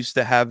Mhm. I used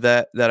to have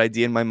that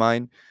idea in my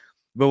mind,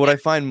 but what Yeah, I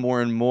find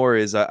more and more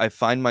is I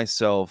find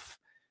myself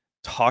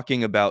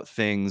talking about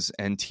things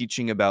and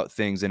teaching about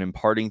things and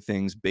imparting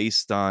things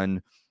based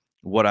on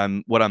what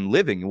I'm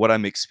living, what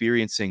I'm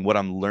experiencing, what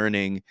I'm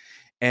learning,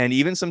 and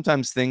even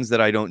sometimes things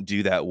that I don't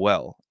do that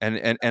well.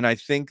 And I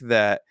think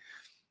that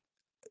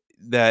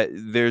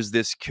there's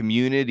this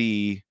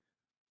community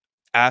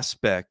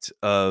aspect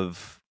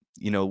of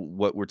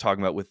what we're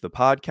talking about with the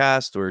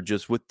podcast or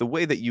just with the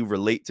way that you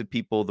relate to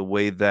people, the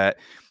way that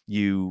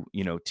you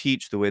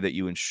teach, the way that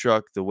you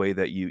instruct, the way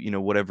that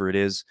whatever it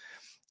is.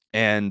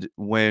 And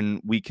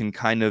when we can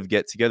kind of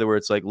get together where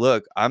it's like,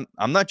 look, I'm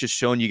not just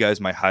showing you guys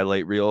my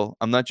highlight reel,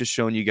 I'm not just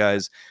showing you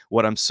guys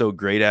what I'm so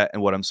great at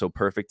and what I'm so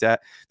perfect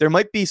at. There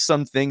might be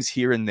some things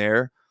here and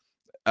there,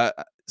 uh,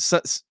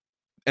 so,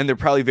 and they're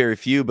probably very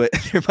few, but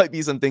there might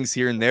be some things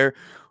here and there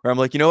where I'm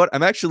like, you know what?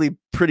 I'm actually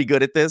pretty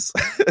good at this.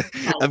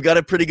 right. I've got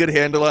a pretty good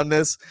handle on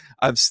this.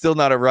 I've still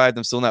not arrived.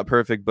 I'm still not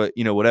perfect, but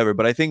whatever.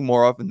 But I think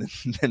more often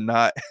than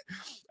not,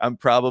 I'm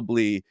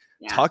probably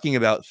Yeah, talking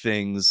about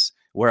things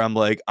where I'm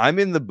like, I'm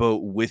in the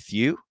boat with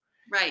you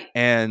right.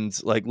 and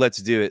like,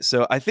 let's do it.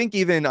 So I think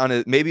even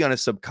maybe on a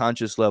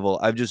subconscious level,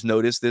 I've just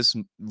noticed this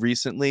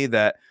recently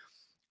that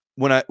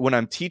when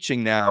I'm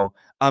teaching now,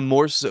 I'm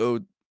more so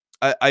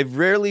I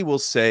rarely will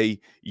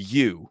say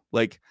you.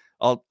 Like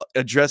I'll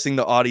addressing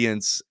the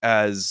audience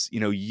as,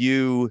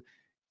 you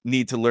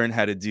need to learn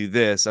how to do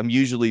this. I'm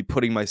usually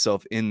putting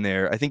myself in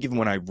there. I think even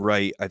when I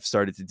write, I've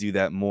started to do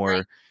that Right. more.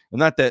 And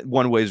not that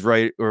one way is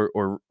right or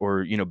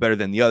better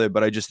than the other,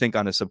 but I just think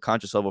on a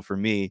subconscious level for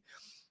me,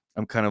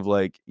 I'm kind of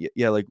like,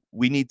 yeah, like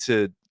we need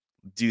to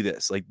do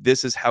this. Like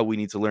this is how we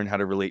need to learn how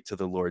to relate to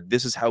the Lord.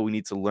 This is how we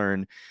need to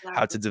learn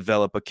how Exactly. to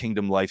develop a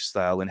kingdom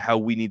lifestyle and how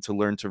we need to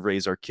learn to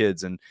raise our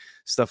kids and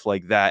stuff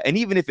like that. And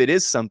even if it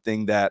is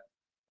something that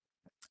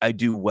I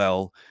do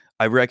well,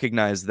 I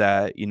recognize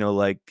that,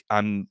 like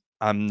I'm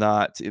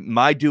not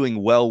my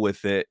doing well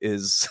with it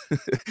is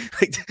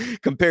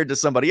like, compared to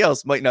somebody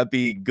else might not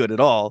be good at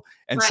all.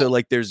 And so Right.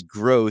 like there's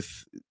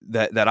growth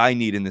that I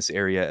need in this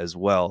area as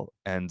well.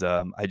 And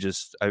I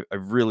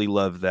really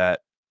love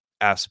that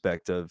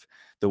aspect of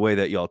the way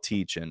that y'all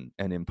teach and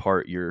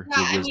impart your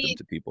Yeah, I wisdom mean,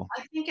 to people.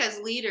 I think as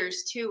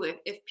leaders too,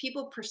 if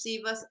people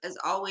perceive us as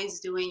always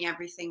doing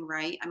everything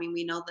right, I mean,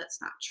 we know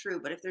that's not true,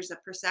 but if there's a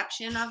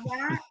perception of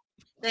that,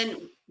 then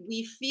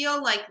we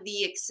feel like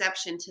the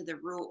exception to the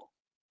rule.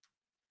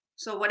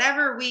 So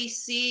whatever we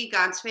see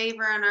God's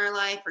favor in our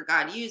life, or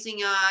God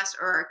using us,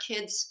 or our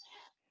kids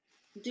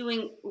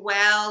doing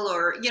well,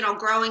 or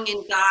growing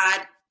in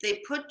God,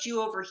 they put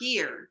you over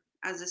here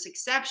as this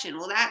exception.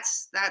 Well,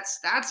 that's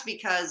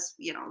because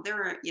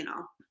they're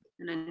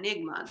an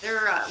enigma.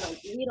 They're like,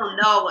 we don't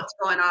know what's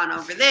going on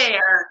over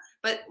there,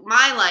 but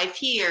my life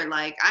here,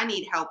 like I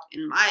need help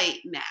in my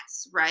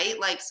mess, right?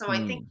 Like, so I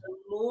think Mm, the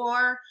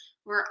more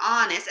we're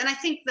honest, and I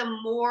think the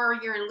more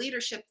you're in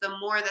leadership, the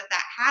more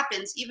that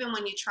happens, even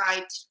when you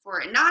try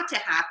for it not to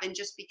happen,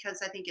 just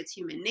because I think it's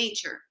human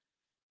nature,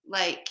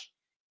 like,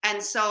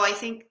 and so I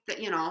think that,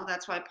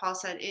 that's why Paul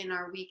said, in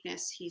our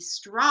weakness, he's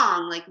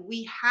strong. Like,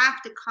 we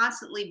have to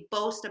constantly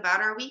boast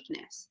about our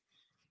weakness.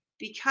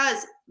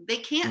 because they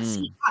can't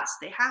see Mm. us.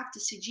 They have to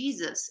see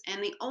Jesus.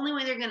 And the only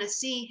way they're going to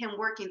see him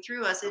working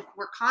through us if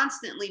we're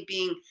constantly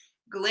being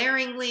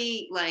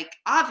glaringly like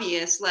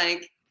obvious,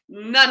 like,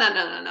 no, no,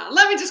 no, no, no.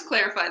 Let me just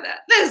clarify that.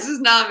 This is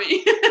not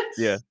me.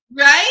 Yeah.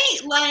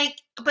 Right? Like,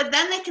 but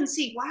then they can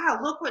see, wow,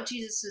 look what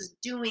Jesus is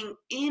doing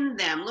in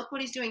them. Look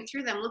what he's doing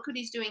through them. Look what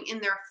he's doing in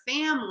their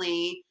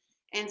family.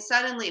 And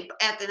suddenly,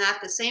 at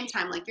the same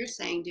time, like you're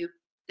saying, dude,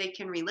 they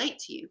can relate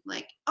to you.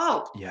 Like,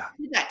 oh, Yeah.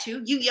 you did that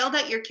too. You yelled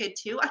at your kid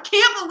too. I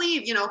can't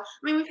believe, I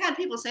mean, we've had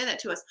people say that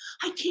to us.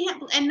 I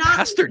can't, and not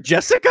Pastor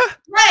Jessica,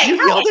 right, you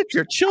yelled at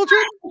your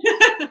children?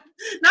 right.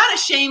 Not a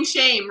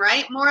shame,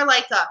 right? More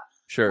like a, oh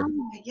Sure.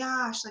 my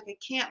gosh, like I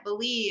can't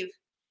believe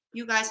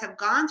you guys have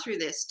gone through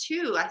this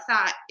too. I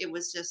thought it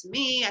was just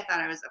me. I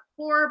thought I was a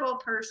horrible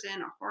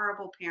person, a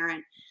horrible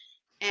parent.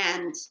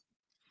 And,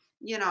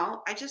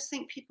 I just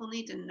think people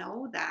need to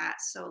know that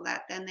so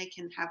that then they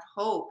can have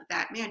hope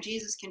that, man,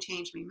 Jesus can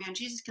change me. Man,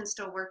 Jesus can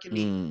still work in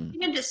me. Mm.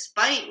 Even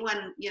despite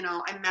when,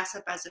 I mess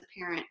up as a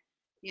parent,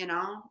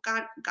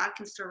 God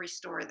can still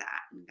restore that.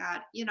 And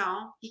God,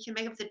 he can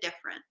make up the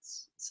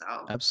difference. So,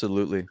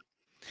 Absolutely.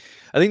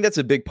 I think that's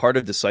a big part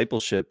of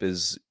discipleship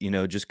is,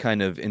 just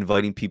kind of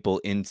inviting people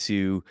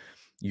into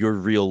your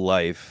real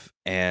life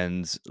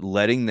and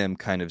letting them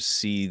kind of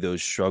see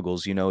those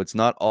struggles. It's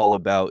not all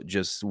about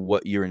just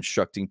what you're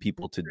instructing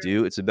people to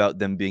do. It's about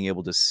them being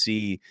able to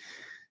see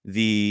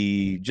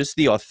the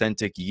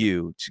authentic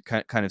you, to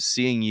kind of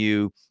seeing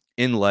you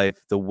in life,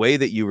 the way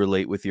that you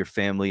relate with your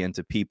family and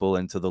to people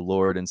and to the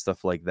Lord and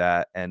stuff like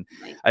that. And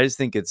like, I just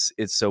think it's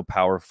so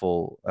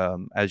powerful,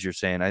 as you're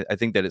saying. I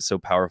think that it's so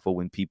powerful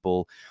when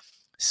people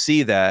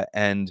see that.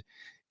 And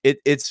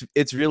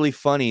it's really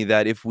funny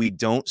that if we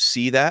don't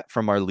see that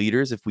from our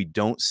leaders, if we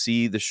don't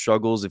see the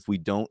struggles, if we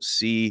don't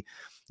see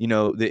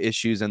the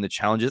issues and the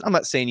challenges. I'm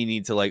not saying you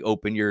need to like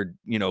open your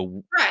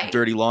right.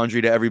 dirty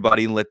laundry to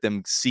everybody and let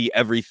them see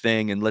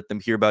everything and let them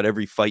hear about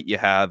every fight you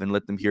have and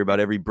let them hear about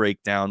every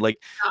breakdown. Like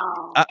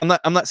Oh,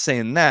 I'm not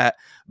saying that,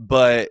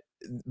 but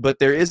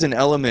there is an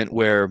element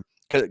where,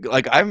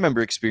 like, I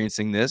remember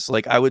experiencing this.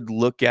 Like, I would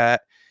look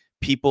at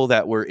people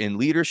that were in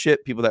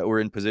leadership, people that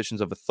were in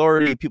positions of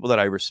authority, people that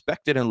I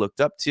respected and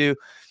looked up to,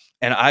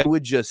 and I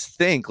would just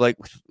think, like,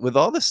 with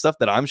all the stuff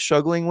that I'm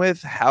struggling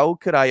with, how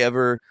could I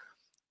ever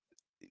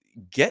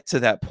get to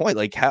that point?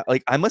 Like, how,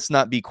 like, I must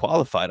not be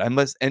qualified. I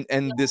must,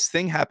 and this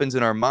thing happens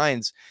in our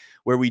minds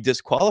where we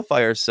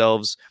disqualify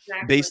ourselves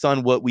exactly. based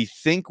on what we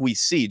think we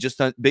see,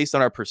 just based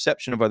on our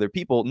perception of other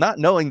people, not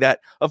knowing that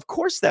of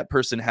course that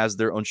person has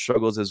their own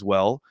struggles as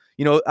well.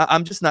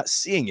 I'm just not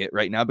seeing it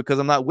right now because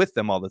I'm not with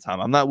them all the time.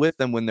 I'm not with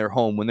them when they're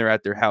home, when they're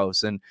at their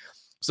house. And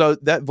so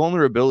that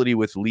vulnerability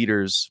with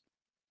leaders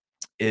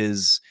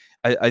is,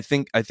 I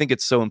think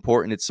it's so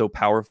important. It's so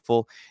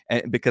powerful.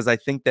 And because I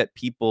think that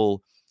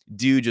people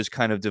do just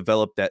kind of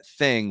develop that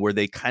thing where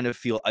they kind of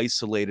feel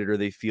isolated or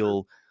they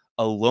feel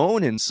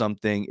alone in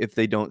something if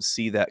they don't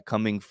see that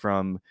coming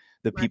from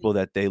the Right. people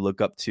that they look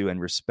up to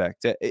and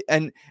respect.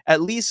 And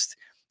at least,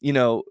 you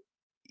know,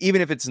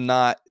 even if it's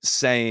not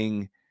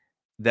saying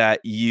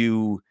that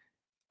you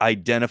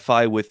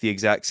identify with the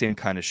exact same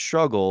kind of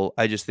struggle,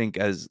 I just think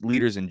as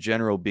leaders in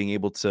general, being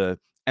able to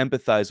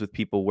empathize with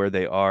people where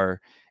they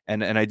are.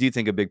 And I do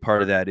think a big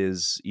part of that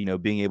is,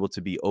 being able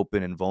to be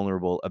open and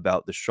vulnerable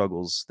about the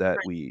struggles that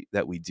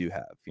Right. we do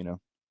have.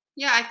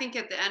 Yeah, I think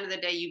at the end of the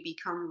day, you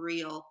become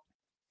real,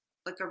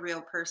 like a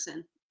real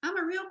person. I'm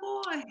a real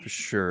boy. For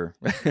sure.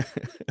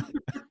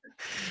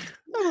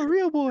 I'm a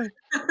real boy.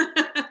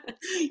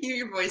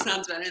 Your voice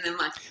sounds better than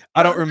mine.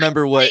 I But don't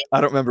remember what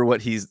I don't remember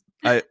what he's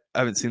I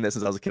haven't seen that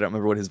since I was a kid. I don't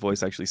remember what his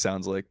voice actually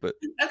sounds like, but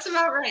that's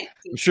about right.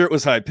 I'm sure it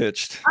was high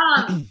pitched.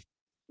 Um,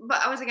 but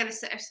I was gonna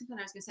say or something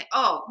I was gonna say.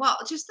 Oh, well,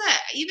 just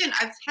that even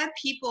I've had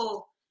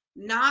people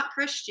not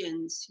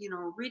Christians,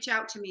 reach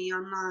out to me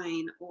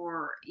online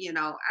or,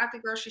 at the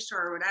grocery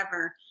store or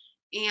whatever,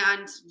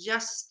 and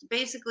just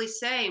basically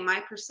say,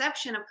 my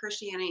perception of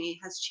Christianity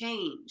has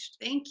changed.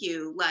 Thank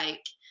you.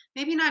 Like,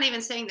 maybe not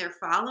even saying they're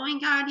following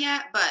God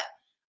yet, but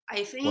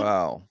I think,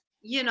 Wow.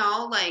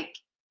 like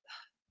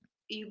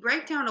you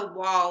break down a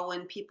wall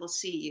when people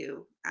see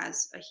you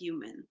as a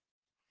human,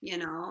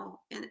 and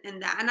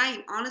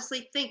I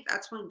honestly think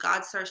that's when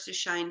God starts to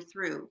shine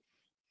through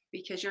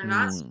because you're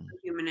not Mm.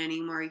 superhuman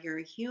anymore. You're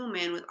a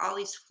human with all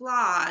these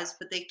flaws,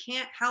 but they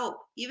can't help.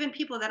 Even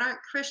people that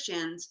aren't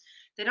Christians,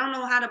 they don't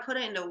know how to put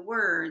it into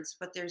words,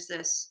 but there's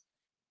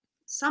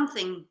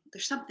something,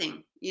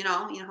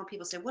 how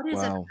people say, what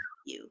is it Wow. about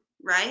you?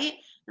 Right.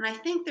 And I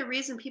think the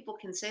reason people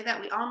can say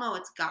that, we all know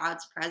it's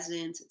God's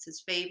presence, it's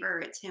his favor,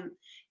 it's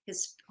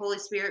his Holy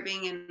Spirit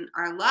being in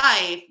our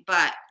life.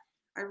 But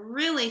I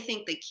really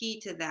think the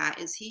key to that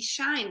is he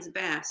shines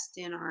best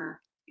in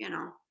our, in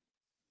our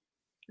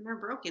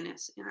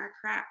brokenness, in our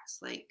cracks.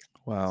 Like,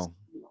 Wow.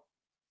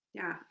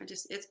 yeah,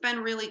 it's been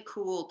really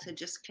cool to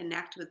just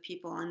connect with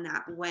people in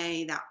that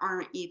way that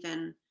aren't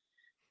even,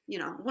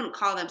 wouldn't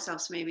call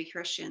themselves maybe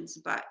Christians,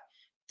 but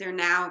they're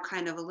now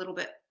kind of a little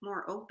bit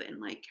more open,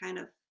 like kind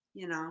of,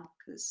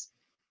 because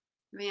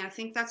I mean, I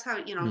think that's how,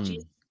 Hmm.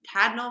 Jesus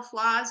had no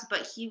flaws,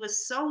 but he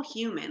was so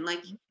human.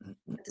 Like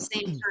at the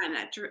same time,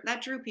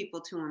 that drew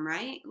people to him,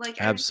 right? Like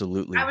I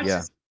Absolutely. was Yeah.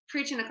 just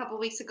preaching a couple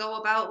weeks ago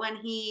about when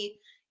he,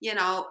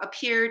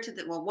 appeared to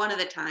the well, one of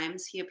the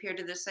times he appeared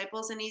to the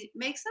disciples and he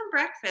makes them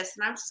breakfast,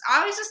 and I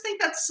always just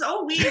think that's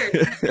so weird.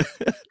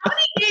 How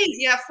many days?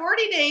 Yeah,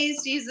 40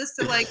 days, Jesus,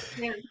 to like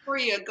before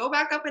you go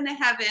back up into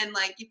heaven.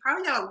 Like you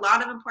probably got a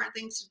lot of important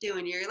things to do,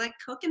 and you're like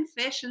cooking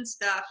fish and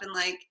stuff, and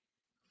like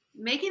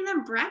making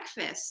them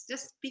breakfast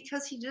just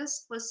because he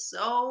just was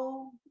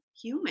so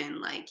human.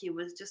 Like he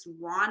was just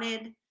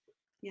wanted,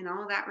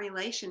 that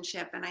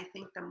relationship. And I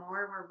think the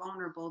more we're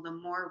vulnerable, the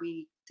more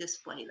we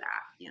display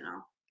that.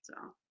 So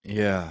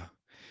Yeah.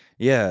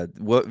 Yeah,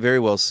 what very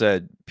well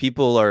said.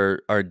 People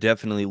are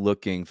definitely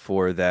looking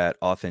for that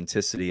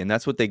authenticity, and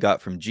that's what they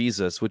got from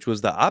Jesus, which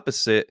was the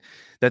opposite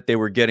that they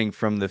were getting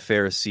from the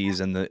Pharisees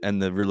and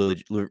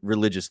the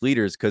religious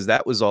leaders, because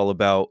that was all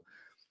about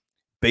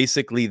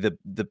basically the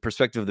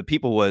perspective of the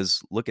people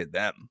was, look at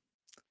them,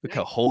 look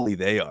how right, holy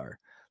they are,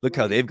 look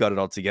how right, they've got it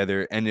all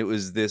together, and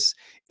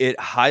it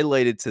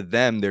highlighted to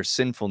them their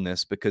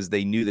sinfulness because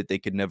they knew that they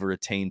could never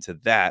attain to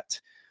that,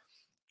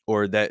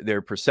 or that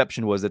their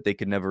perception was that they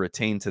could never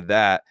attain to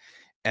that.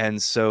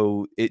 And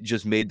so it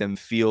just made them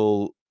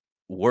feel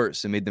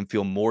worse. It made them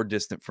feel more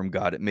distant from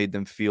God. It made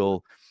them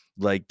feel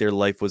like their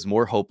life was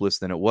more hopeless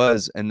than it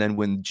was. And then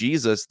when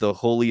Jesus, the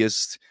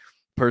holiest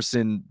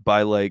person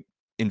by like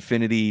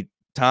infinity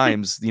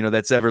times,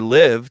 that's ever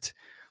lived,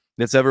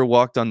 that's ever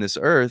walked on this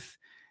earth,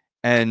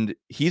 and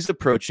he's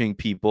approaching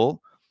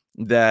people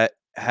that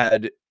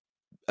had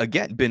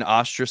again been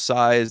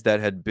ostracized, that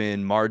had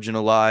been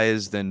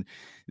marginalized, and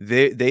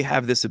they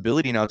have this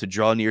ability now to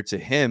draw near to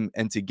him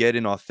and to get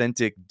an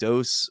authentic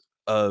dose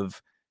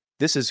of,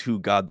 this is who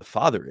God the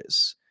Father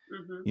is,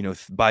 hmm,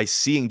 by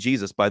seeing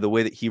Jesus, by the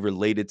way that he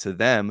related to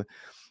them.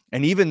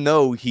 And even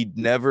though he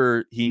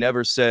never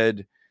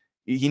said,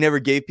 he never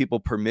gave people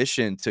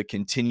permission to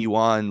continue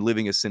on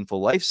living a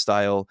sinful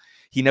lifestyle,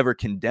 he never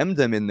condemned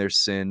them in their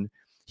sin.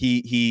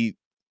 He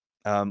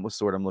what's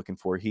the word I'm looking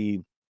for,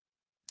 he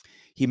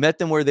met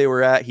them where they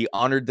were at, he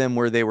honored them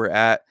where they were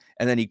at,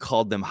 and then he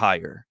called them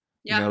higher.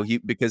 yeah,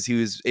 Because he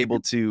was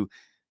able to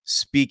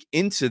speak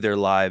into their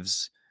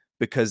lives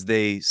because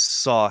they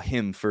saw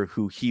him for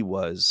who he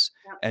was,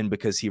 yeah, and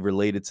because he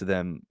related to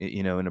them,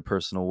 in a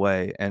personal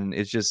way. And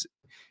it's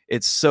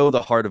so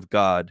the heart of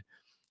God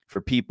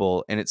for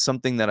people, and it's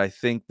something that I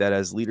think that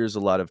as leaders a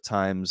lot of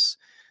times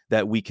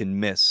that we can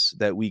miss,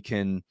 that we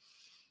can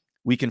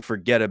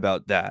forget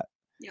about that.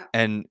 yeah,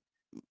 And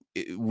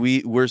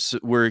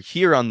we're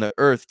here on the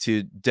earth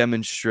to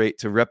demonstrate,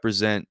 to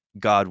represent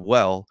God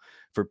well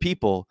for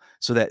people,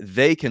 so that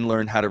they can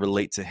learn how to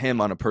relate to him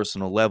on a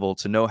personal level,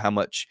 to know how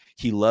much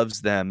he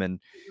loves them.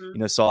 And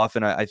hmm, so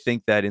often I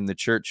think that in the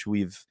church,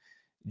 we've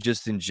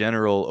just in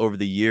general over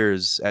the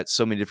years at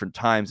so many different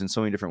times in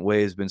so many different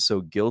ways been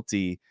so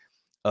guilty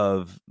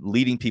of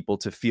leading people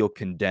to feel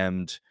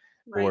condemned,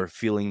 right, or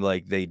feeling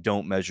like they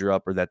don't measure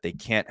up, or that they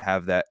can't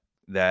have that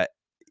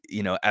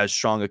as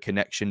strong a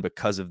connection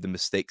because of the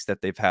mistakes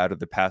that they've had, or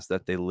the past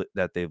that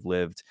they've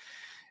lived.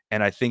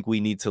 And I think we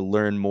need to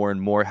learn more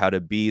and more how to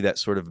be that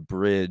sort of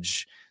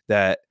bridge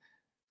that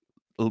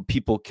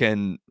people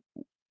can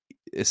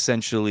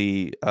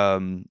essentially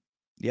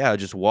yeah,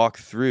 just walk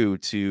through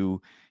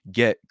to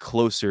get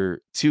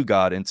closer to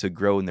God and to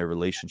grow in their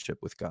relationship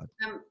with God.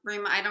 I don't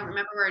Yeah.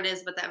 remember where it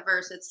is, but that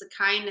verse, it's the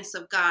kindness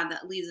of God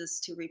that leads us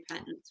to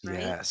repentance, right?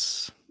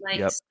 Yes. Like,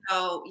 Yep.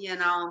 so,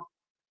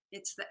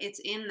 it's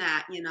in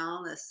that,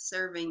 the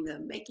serving, the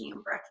making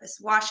them breakfast,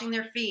 washing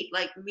their feet,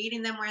 like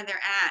meeting them where they're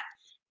at,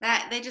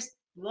 that they just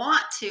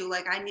want to,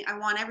 like, I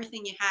want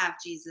everything you have,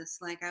 Jesus.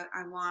 Like,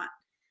 I want,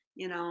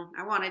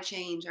 I want to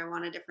change. I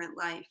want a different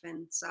life.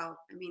 And so,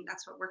 I mean,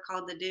 that's what we're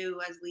called to do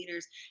as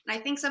leaders. And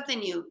I think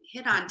something you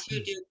hit on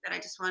too, Duke, that I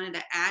just wanted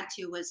to add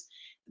to was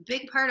a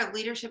big part of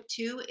leadership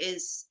too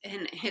is,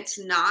 and it's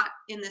not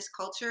in this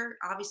culture,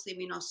 obviously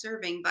we know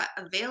serving, but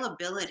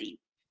availability.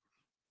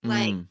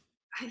 Like, Mm,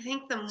 I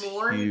think the it's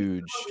more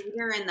you become huge. a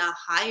leader and the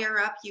higher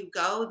up you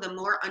go, the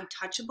more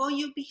untouchable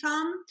you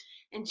become.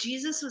 And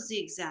Jesus was the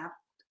exact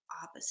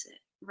opposite,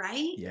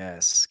 right?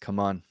 Yes. Come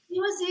on. He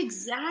was the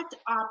exact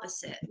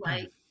opposite.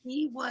 Like,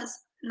 he was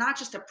not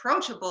just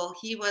approachable,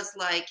 he was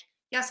like,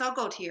 "Yes, I'll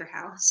go to your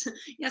house.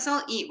 Yes,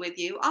 I'll eat with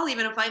you. I'll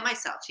even invite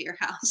myself to your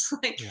house."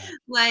 Yeah.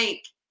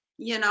 Like,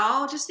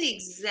 just the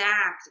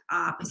exact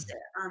opposite.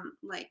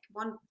 Like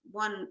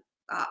one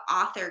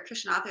author,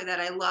 Christian author that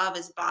I love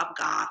is Bob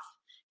Goff.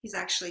 He's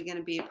actually going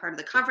to be a part of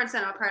the conference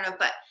that I'm a part of,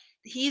 but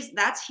he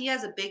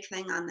has a big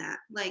thing on that.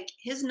 Like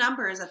his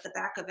number is at the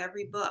back of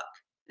every book.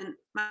 And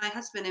my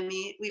husband and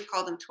me, we've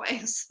called him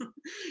twice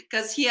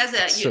because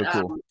That's so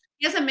cool.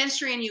 he has a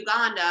ministry in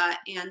Uganda,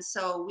 and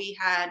so we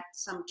had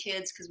some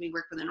kids because we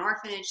work with an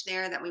orphanage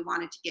there that we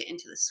wanted to get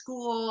into the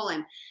school,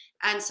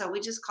 and so we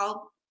just called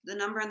the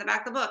number in the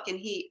back of the book, and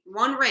he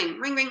one ring,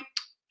 ring, ring.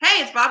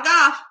 Hey, it's Bob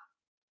Goff.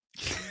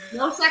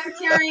 No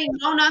secretary,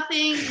 no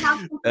nothing.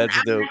 Talked to him for an That's hour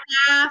and dope.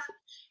 a half.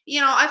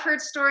 I've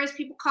heard stories,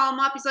 people call him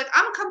up. He's like,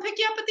 I'm gonna come pick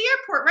you up at the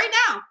airport right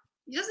now.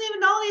 He doesn't even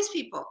know these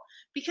people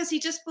because he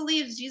just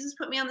believes Jesus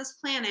put me on this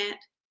planet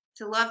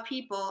to love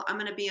people. I'm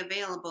gonna be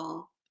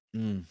available.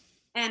 Mm,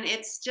 And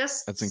it's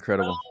that's just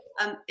incredible.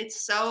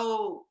 it's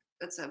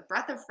a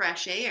breath of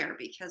fresh air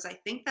because I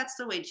think that's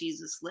the way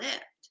Jesus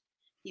lived.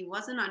 He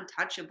wasn't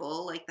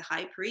untouchable like the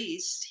high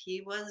priest.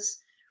 He was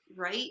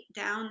right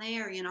down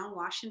there,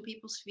 washing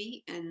people's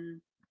feet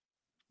and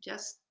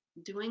just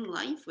doing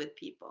life with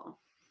people.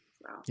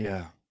 So,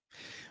 Yeah.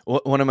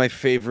 One of my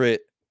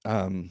favorite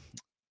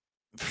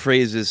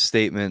phrases,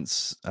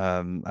 statements,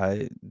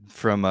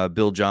 from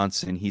Bill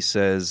Johnson. He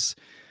says,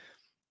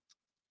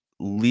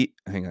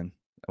 hang on,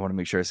 I want to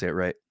make sure I say it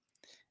right.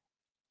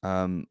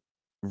 Um,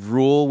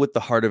 Rule with the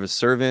heart of a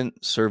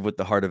servant, serve with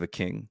the heart of a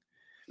king.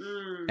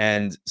 mm,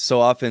 And so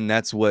often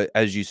that's what,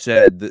 as you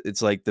said,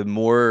 it's like the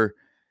more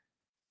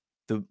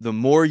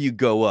you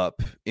go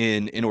up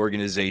in an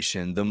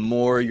organization, the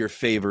more your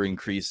favor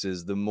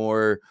increases, the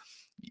more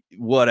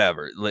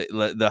whatever,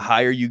 the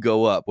higher you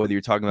go up, whether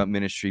you're talking about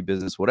ministry,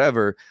 business,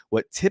 whatever.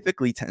 What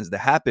typically tends to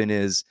happen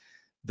is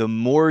the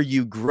more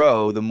you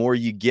grow, the more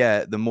you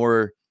get, the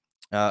more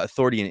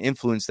authority and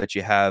influence that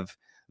you have,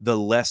 the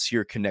less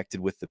you're connected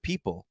with the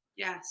people.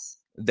 yes.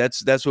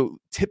 That's what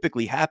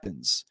typically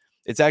happens.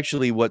 It's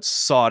actually what's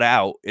sought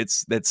out.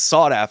 That's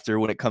sought after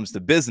when it comes to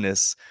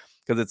business,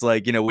 because it's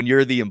like, when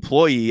you're the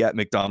employee at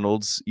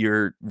McDonald's,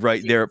 you're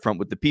right Yeah, there up front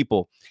with the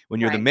people. When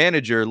you're the right.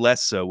 manager,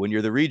 less so. When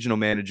you're the regional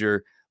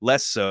manager,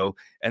 less so.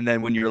 And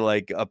then when you're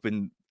like up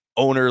in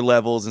owner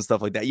levels and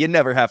stuff like that, you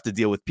never have to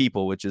deal with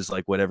people, which is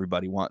like what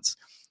everybody wants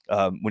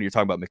when you're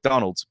talking about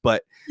McDonald's.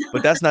 But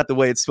that's not the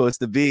way it's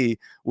supposed to be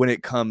when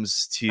it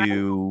comes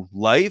to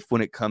life,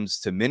 when it comes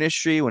to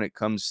ministry, when it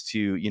comes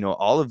to,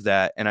 all of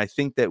that. And I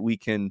think that we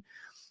can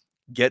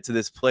get to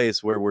this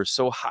place where we're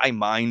so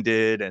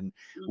high-minded and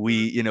Hmm.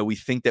 we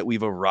think that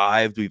we've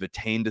arrived, we've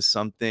attained to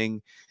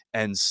something.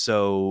 And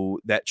so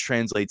that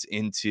translates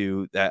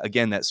into that,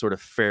 again, that sort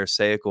of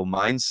pharisaical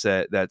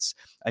mindset. That's,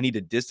 I need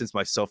to distance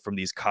myself from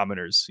these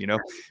commoners. Right.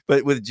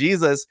 But with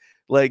Jesus,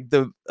 like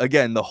the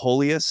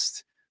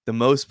holiest, the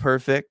most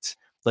perfect,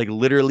 like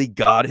literally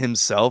God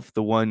himself,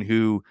 the one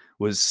who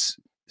was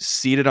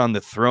seated on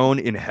the throne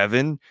in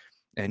heaven,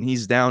 and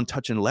he's down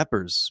touching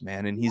lepers,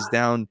 man, and he's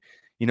down,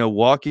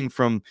 walking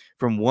from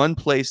one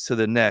place to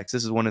the next.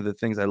 This is one of the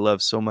things I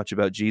love so much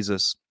about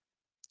Jesus,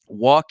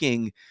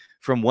 walking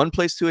from one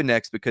place to the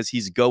next, because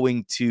he's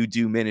going to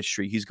do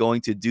ministry. He's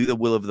going to do the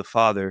will of the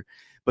Father.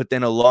 But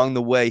then along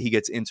the way, he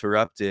gets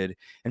interrupted.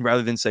 And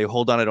rather than say,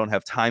 hold on, I don't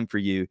have time for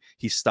you,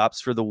 he stops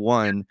for the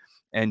one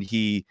and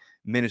he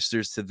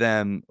ministers to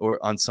them,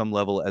 or on some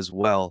level as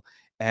well.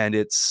 And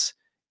it's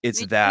Me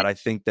too. that, I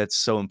think that's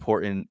so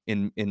important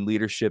in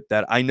leadership,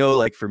 that I know,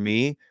 like for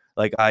me,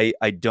 like I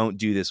don't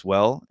do this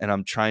well, and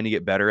I'm trying to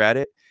get better at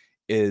it,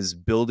 is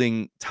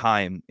building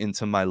time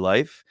into my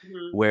life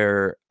Mhm.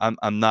 where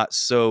I'm not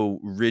so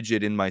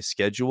rigid in my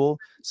schedule,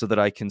 so that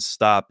I can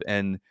stop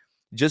and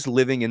just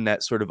living in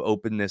that sort of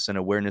openness and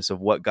awareness of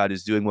what God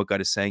is doing, what God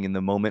is saying in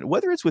the moment,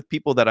 whether it's with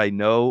people that I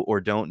know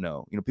or don't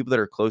know, people that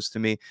are close to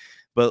me.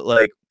 But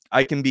like,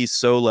 I can be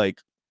so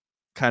like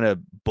kind of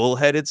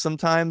bullheaded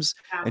sometimes,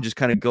 Yeah. and just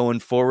kind of going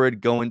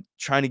forward,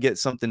 trying to get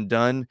something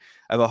done.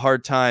 I have a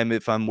hard time,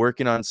 if I'm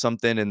working on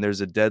something and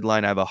there's a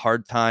deadline, I have a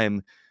hard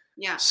time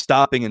Yeah.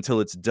 stopping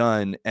until it's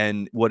done.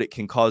 And what it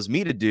can cause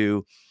me to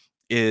do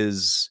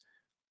is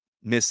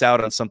miss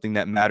out on something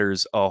that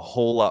matters a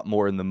whole lot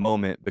more in the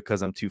moment,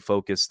 because I'm too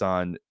focused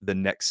on the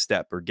next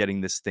step, or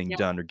getting this thing Yeah.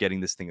 done, or getting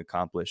this thing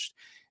accomplished.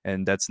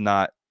 And that's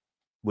not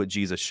what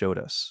Jesus showed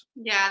us.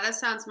 Yeah,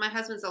 my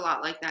husband's a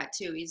lot like that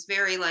too. He's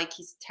very like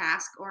he's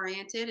task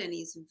oriented and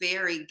he's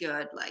very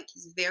good. Like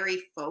he's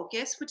very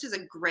focused, which is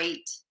a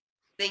great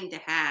thing to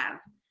have.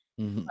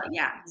 Mhm. But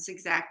yeah, it's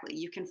exactly.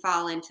 You can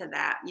fall into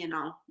that,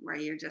 where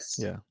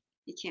Yeah.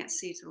 you can't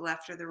see to the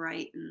left or the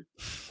right and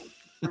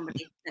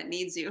somebody that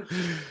needs you.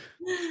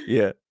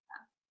 Yeah.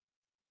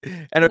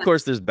 And of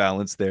course there's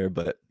balance there,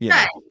 but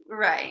Right,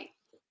 right.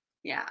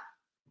 Yeah,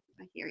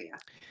 I hear you.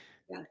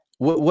 Yeah.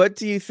 what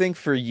do you think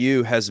for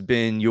you has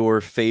been your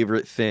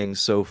favorite thing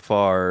so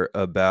far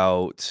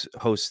about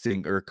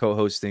hosting or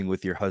co-hosting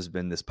with your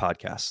husband this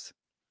podcast?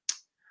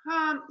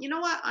 You know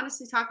what?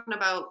 Honestly, talking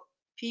about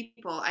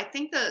people, I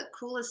think the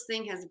coolest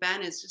thing has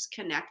been is just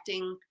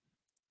connecting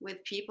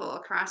with people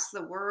across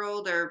the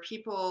world or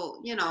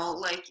people,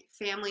 like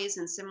families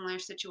in similar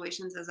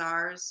situations as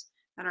ours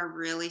that are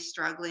really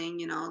struggling.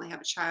 They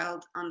have a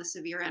child on the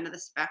severe end of the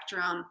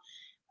spectrum.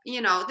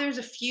 There's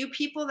a few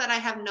people that I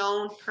have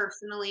known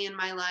personally in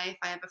my life.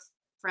 I have a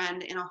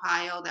friend in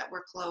Ohio that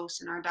we're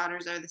close, and our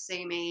daughters are the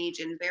same age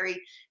and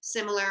very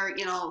similar,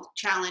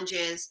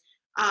 challenges.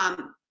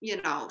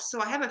 So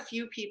I have a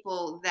few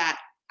people that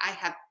I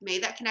have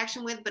made that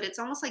connection with, but it's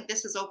almost like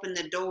this has opened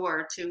the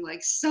door to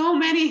like so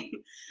many.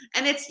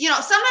 And it's,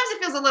 sometimes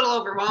it feels a little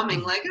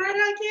overwhelming, like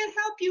I can't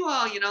help you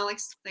all, like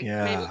maybe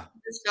Yeah.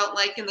 just felt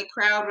like in the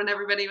crowd when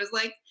everybody was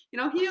like,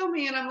 heal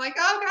me. And I'm like,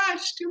 oh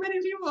gosh, too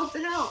many people to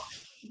help.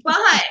 But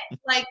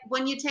like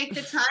when you take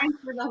the time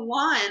for the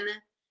one,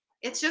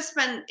 it's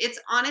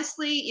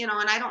honestly, and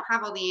I don't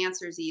have all the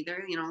answers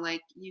either,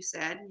 like you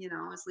said,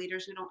 as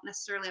leaders, we don't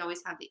necessarily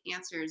always have the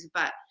answers,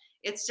 but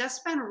it's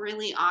just been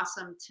really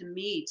awesome to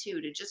me too,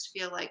 to just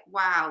feel like,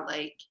 wow,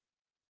 like,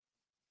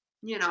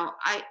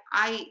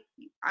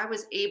 I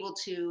was able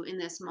to in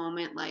this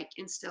moment like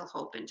instill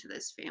hope into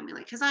this family,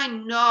 like because I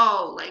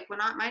know like when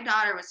my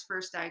daughter was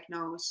first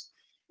diagnosed,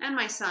 and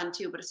my son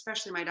too, but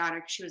especially my daughter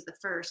 'cause she was the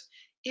first.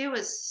 It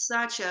was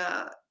such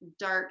a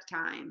dark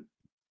time,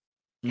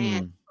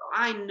 and Mm,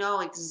 I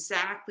know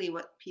exactly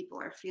what people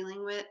are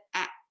feeling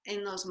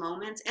in those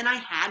moments. And I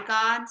had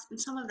gods,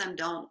 and some of them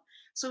don't.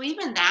 So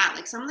even that,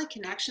 like some of the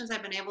connections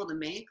I've been able to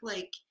make,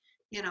 like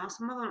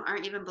some of them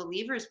aren't even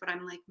believers, but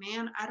I'm like,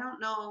 man, I don't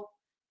know,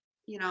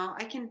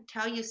 I can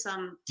tell you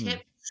some mm.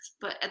 tips,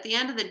 but at the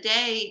end of the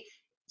day,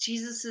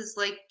 Jesus is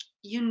like,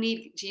 you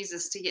need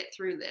Jesus to get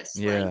through this.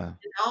 Like, Yeah.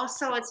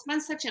 so it's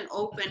been such an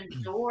open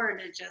door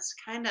to just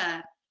kind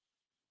of,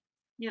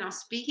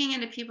 speaking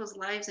into people's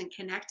lives and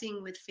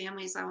connecting with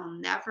families I will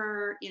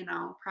never,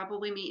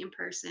 probably meet in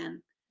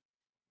person,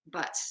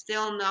 but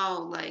still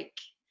know, like,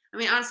 I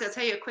mean, honestly, I'll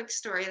tell you a quick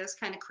story that's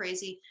kind of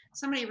crazy.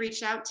 Somebody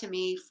reached out to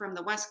me from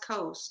the West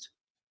Coast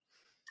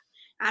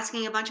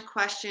asking a bunch of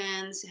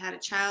questions, had a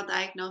child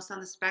diagnosed on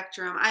the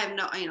spectrum. I have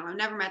no, I've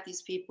never met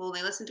these people.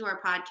 They listened to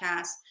our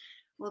podcast.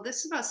 Well,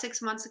 this is about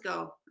 6 months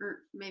ago, or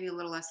maybe a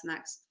little less than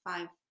that,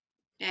 5.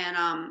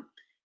 And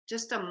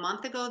just a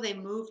month ago, they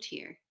moved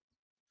here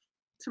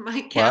to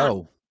my county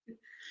Wow.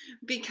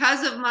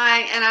 because of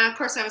and of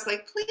course I was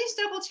like, please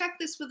double check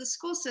this with the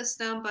school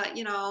system. But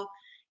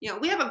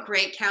we have a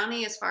great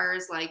county as far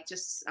as like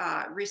just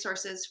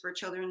resources for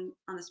children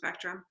on the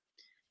spectrum.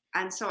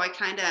 And so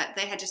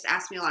they had just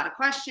asked me a lot of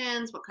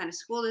questions. What kind of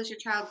school does your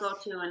child go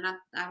to? And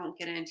I won't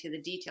get into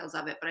the details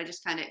of it, but I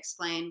just kind of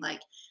explained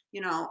like,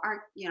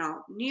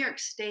 New York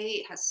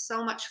State has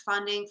so much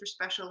funding for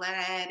special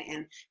ed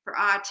and for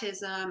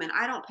autism, and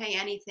I don't pay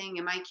anything.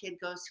 And my kid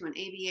goes to an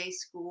ABA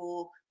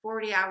school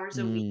 40 hours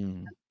a week,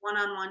 Mm.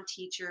 one-on-one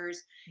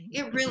teachers.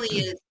 It really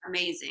is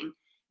amazing.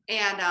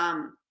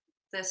 And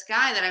this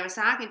guy that I was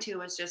talking to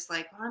was just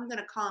like, well, I'm going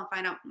to call and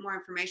find out more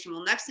information.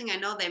 Well, next thing I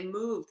know, they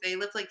moved. They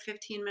live like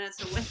 15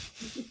 minutes away.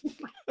 So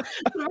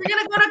we're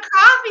going to go to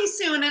coffee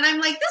soon. And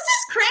I'm like, this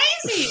is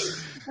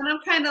crazy. And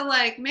I'm kind of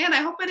like, man, I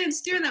hope I didn't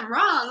steer them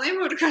wrong. They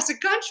moved across the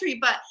country.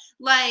 But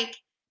like,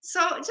 so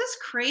just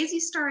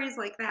crazy stories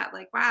like that.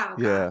 Like, wow,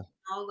 God, Yeah.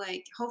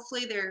 like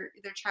hopefully their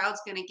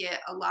child's going to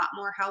get a lot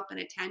more help and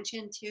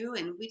attention too.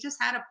 And we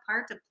just had a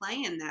part to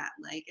play in that.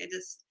 Like,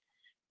 it's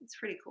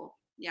pretty cool.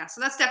 Yeah,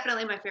 so that's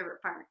definitely my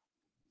favorite part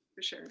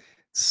for sure.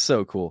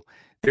 So cool.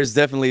 There's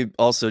definitely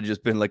also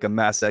just been like a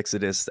mass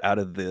exodus out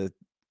of the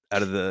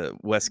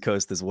West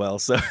Coast as well.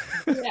 So,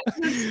 Yeah,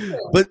 that's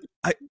cool. but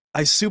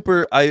I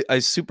super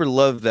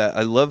love that.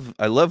 I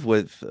love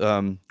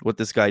what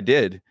this guy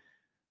did.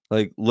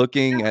 Like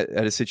looking at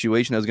a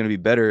situation that was going to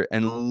be better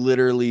and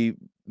literally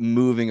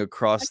moving I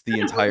across the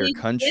couldn't entire believe he did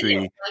it. country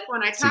Like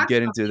when I to talked get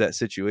to into him, that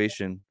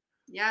situation.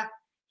 yeah,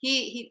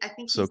 he I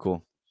think So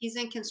cool. he's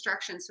in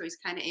construction, so he's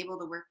kind of able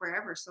to work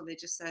wherever. So they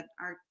just said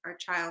our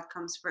child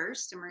comes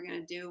first, and we're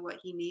gonna do what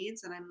he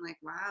needs. And I'm like,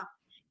 wow,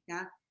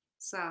 yeah.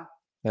 So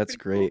That's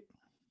pretty cool. great.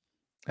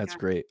 That's Yeah.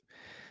 great.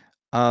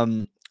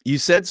 You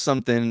said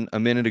something a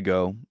minute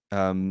ago,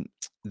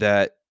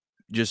 that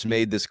just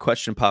made this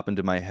question pop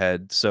into my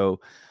head. So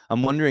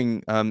I'm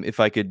wondering, if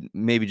I could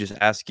maybe just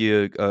ask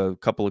you a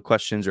couple of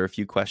questions or a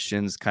few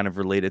questions kind of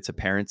related to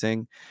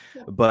parenting.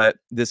 Yeah. But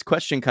this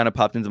question kind of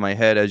popped into my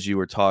head as you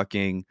were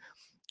talking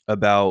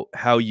about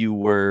how you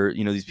were,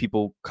 these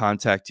people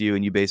contact you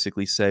and you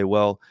basically say,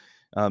 well,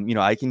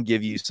 I can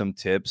give you some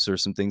tips or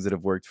some things that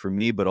have worked for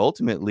me, but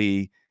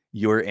ultimately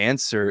your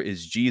answer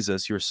is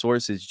Jesus, your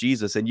source is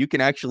Jesus, and you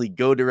can actually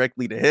go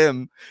directly to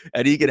him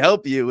and he can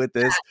help you with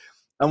this.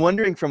 I'm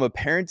wondering from a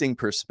parenting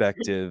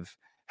perspective,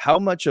 how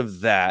much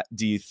of that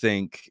do you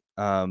think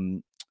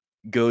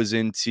goes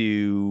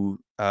into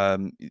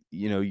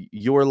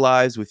your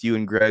lives with you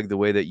and Greg, the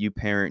way that you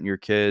parent your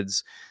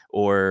kids,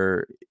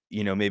 or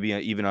maybe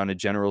even on a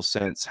general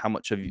sense, how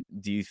much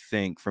do you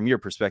think from your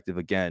perspective,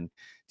 again,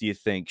 do you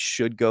think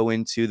should go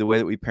into the way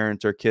that we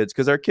parent our kids?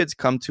 Because our kids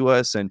come to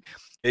us and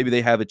maybe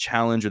they have a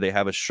challenge or they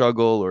have a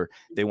struggle or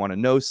they want to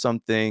know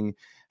something.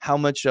 How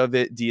much of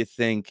it do you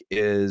think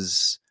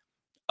is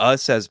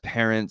us as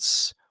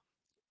parents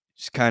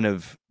just kind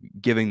of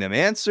giving them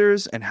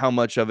answers, and how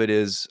much of it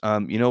is,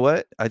 you know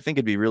what? I think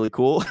it'd be really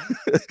cool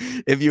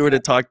if you were to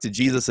talk to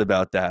Jesus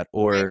about that,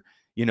 Right. or,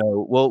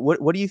 well,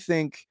 what do you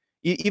think?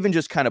 Even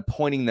just kind of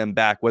pointing them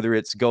back, whether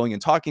it's going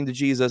and talking to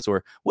Jesus,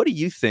 or what do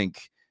you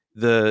think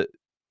the,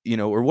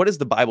 or what does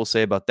the Bible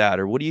say about that,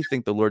 or what do you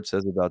think the Lord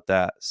says about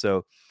that?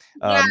 So,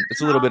 Yeah.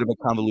 it's a little bit of a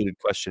convoluted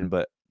question,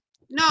 but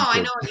No, if you I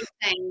could. know what you're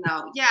saying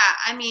though. Yeah,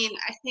 I mean,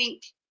 I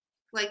think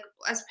like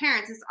as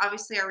parents, it's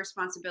obviously our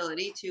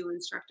responsibility to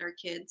instruct our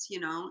kids,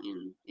 in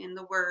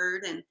the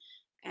word,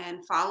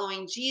 and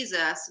following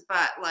Jesus,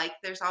 but like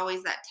there's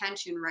always that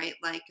tension, right?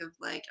 Like of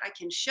like I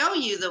can show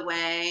you the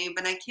way,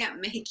 but I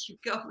can't make you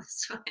go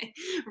this way,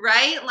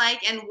 right?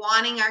 Like and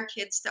wanting our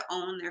kids to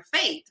own their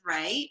faith,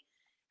 right?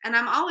 And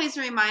I'm always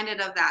reminded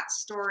of that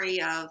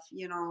story of,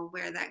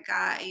 where that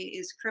guy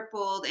is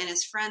crippled and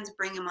his friends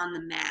bring him on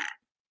the mat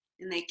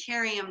and they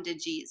carry him to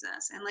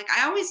Jesus. And like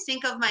I always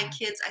think of my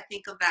kids, I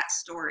think of that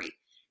story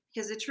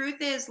because the truth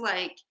is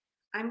like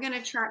I'm going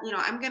to try,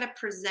 I'm going to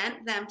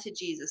present them to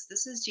Jesus.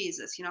 This is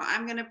Jesus.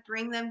 I'm going to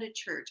bring them to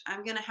church.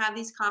 I'm going to have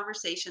these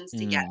conversations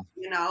together.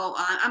 Mm,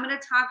 I'm going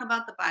to talk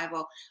about the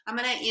Bible. I'm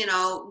going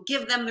to,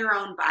 give them their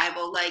own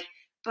Bible. Like,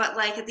 but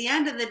like at the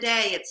end of the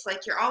day, it's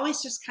like you're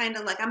always just kind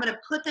of like, I'm going to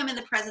put them in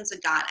the presence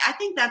of God. I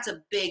think that's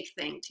a big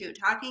thing too.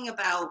 Talking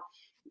about,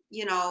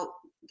 you know,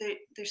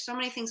 there's so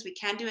many things we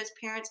can do as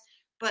parents,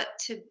 but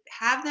to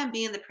have them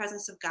be in the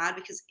presence of God,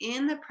 because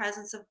in the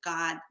presence of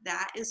God,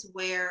 that is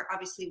where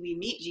obviously we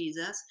meet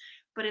Jesus,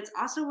 but it's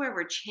also where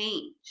we're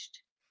changed,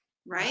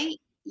 right?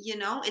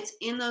 It's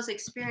in those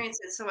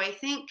experiences. So I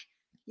think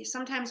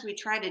sometimes we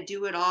try to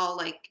do it all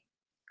like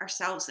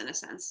ourselves in a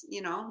sense,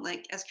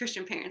 like as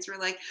Christian parents, we're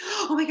like,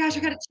 oh my gosh, I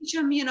got yeah. to teach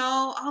them,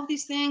 all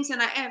these things.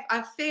 And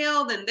I've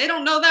failed and they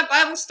don't know that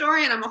Bible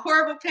story and I'm a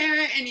horrible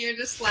parent. And you're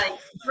just like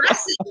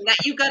stressing that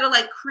you got to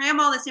like cram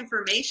all this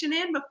information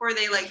in before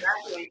they like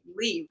graduate and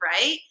leave.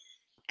 Right.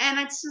 And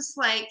it's just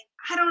like,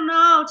 I don't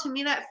know. To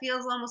me, that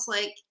feels almost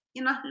like,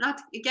 not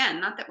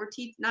again, not that we're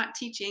not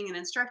teaching and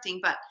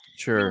instructing, but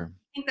Sure.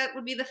 I think that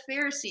would be the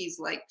Pharisees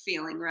like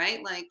feeling,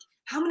 right? Like,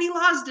 how many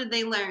laws did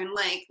they learn?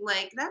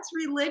 Like that's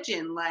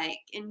religion. Like,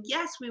 and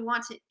yes, we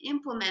want to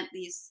implement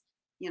these,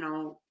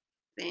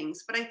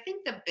 things. But I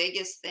think the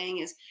biggest thing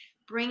is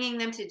bringing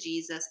them to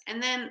Jesus.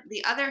 And then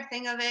the other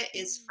thing of it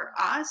is for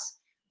us,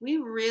 we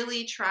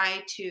really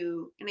try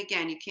to, and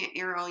again, you can't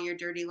air all your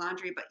dirty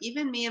laundry, but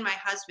even me and my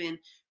husband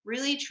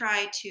really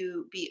try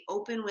to be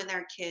open with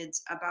our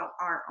kids about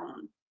our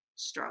own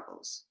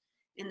struggles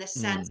in the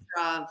sense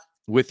Mm. of,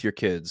 With your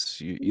kids,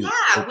 you yeah,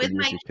 with open with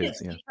my your kids.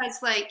 kids, Yeah. because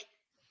like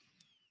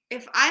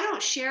if I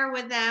don't share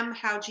with them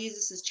how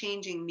Jesus is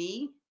changing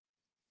me,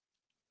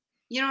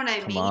 you know what I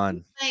Come mean?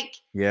 on. Like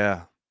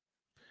Yeah.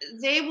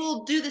 they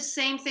will do the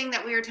same thing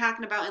that we were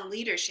talking about in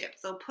leadership.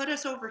 They'll put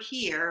us over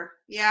here.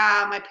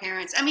 Yeah, my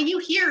parents. I mean, you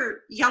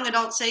hear young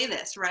adults say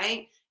this,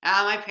 right?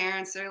 My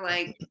parents are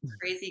like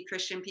crazy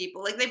Christian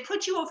people. Like they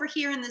put you over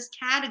here in this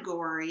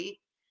category,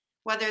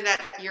 whether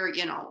that you're,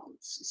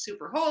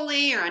 super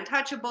holy or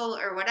untouchable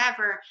or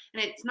whatever.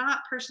 And it's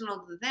not personal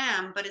to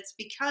them, but it's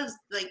because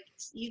like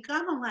you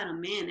gotta let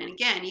them in. And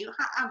again,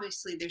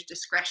 obviously there's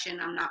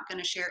discretion. I'm not going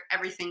to share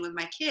everything with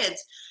my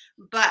kids,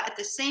 but at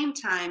the same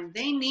time,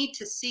 they need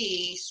to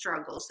see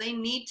struggles. They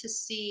need to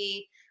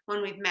see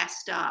when we've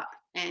messed up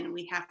and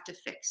we have to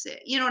fix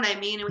it. You know what I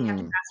mean? And we have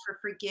to Hmm. ask for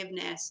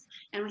forgiveness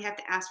and we have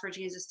to ask for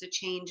Jesus to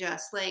change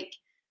us. Like,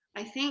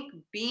 I think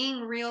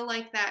being real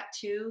like that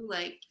too,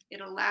 like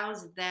it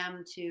allows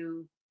them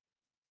to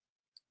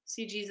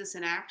see Jesus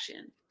in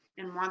action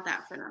and want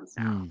that for themselves,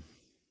 Hmm.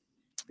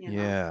 you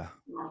know? Yeah.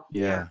 Well,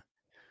 yeah.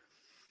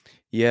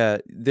 Yeah. Yeah.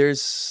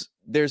 There's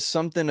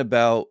something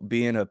about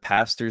being a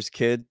pastor's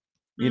kid,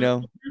 Mhm.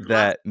 Well,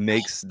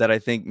 that I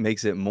think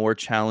makes it more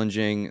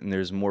challenging and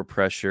there's more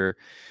pressure.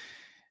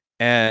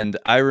 And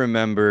I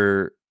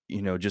remember,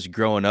 just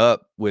growing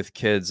up with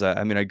kids.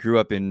 I mean, I grew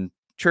up in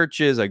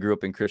churches, I grew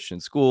up in Christian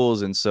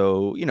schools, and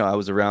so, I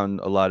was around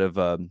a lot of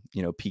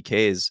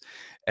PKs,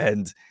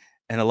 and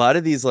a lot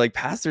of these like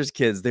pastors'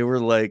 kids, they were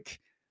like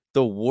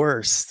the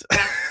worst. yeah.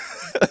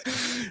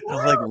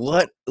 I'm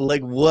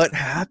like, what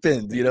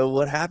happened?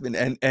 What happened?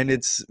 And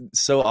it's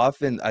so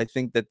often I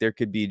think that there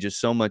could be just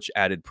so much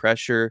added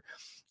pressure.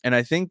 And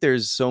I think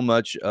there's so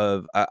much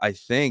of I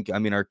think, I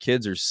mean, our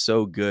kids are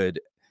so good,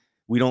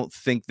 we don't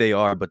think they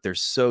are, but they're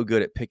so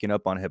good at picking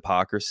up on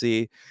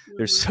hypocrisy.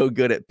 They're Mhm. so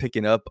good at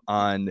picking up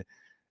on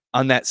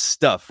that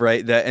stuff,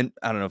 right? That, and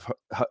I don't know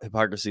if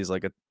hypocrisy is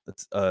like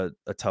a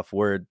tough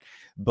word,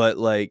 but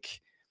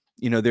like,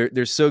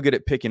 they're so good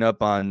at picking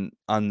up on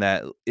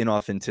that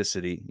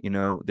inauthenticity.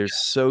 They're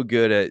so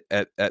good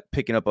at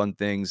picking up on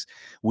things.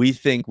 We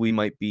think we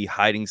might be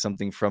hiding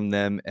something from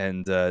them,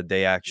 and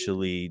they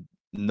actually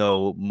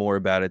know more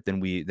about it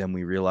than we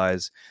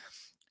realize.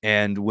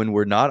 And when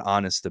we're not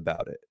honest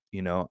about it,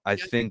 I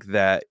Yeah. think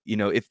that,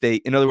 if they,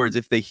 in other words,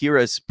 if they hear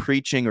us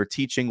preaching or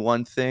teaching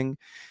one thing,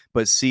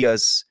 but see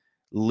us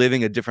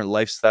living a different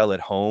lifestyle at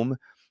home,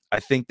 I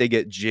think they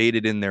get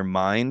jaded in their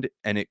mind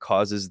and it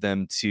causes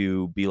them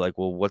to be like,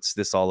 well, what's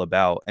this all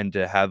about? And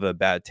to have a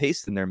bad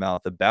taste in their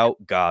mouth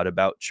about God,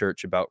 about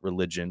church, about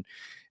religion.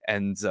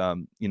 And,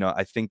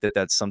 I think that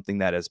that's something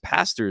that as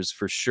pastors,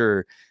 for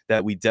sure,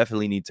 that we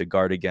definitely need to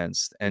guard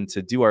against and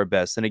to do our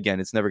best. And again,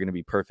 it's never going to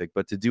be perfect,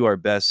 but to do our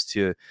best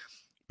to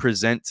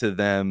present to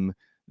them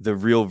the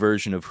real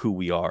version of who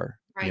we are,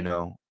 Right.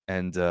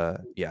 and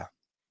yeah.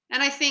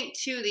 And I think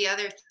too, the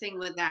other thing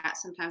with that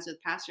sometimes with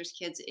pastors'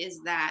 kids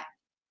is that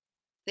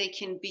they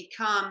can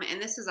become,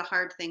 and this is a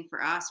hard thing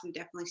for us. We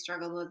definitely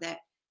struggle with it.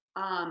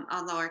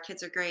 Although our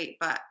kids are great,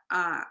 but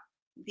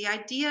the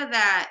idea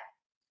that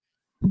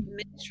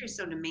ministry is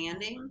so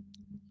demanding,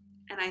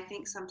 and I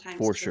think sometimes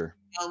For kids sure.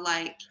 feel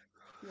like,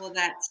 well,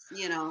 that's,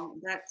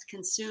 that's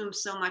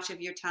consumes so much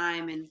of your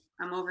time, and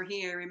I'm over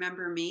here,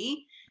 remember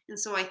me? And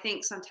so I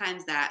think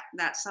sometimes that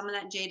some of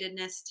that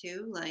jadedness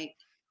too, like,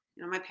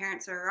 my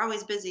parents are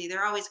always busy,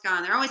 they're always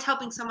gone, they're always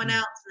helping someone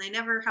else, and they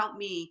never help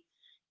me,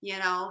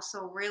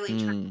 so really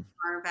trying Mm, to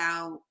carve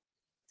out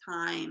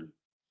time,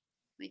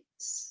 like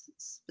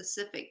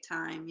specific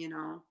time.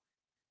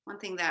 One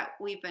thing that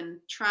we've been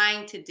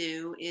trying to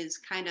do is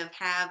kind of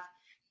have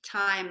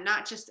time,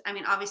 not just, I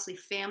mean, obviously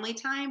family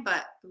time,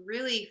 but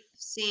really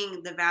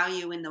seeing the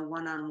value in the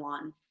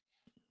one-on-one.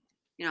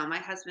 My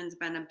husband's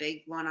been a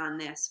big one on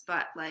this,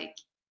 but like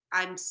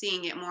I'm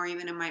seeing it more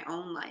even in my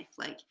own life,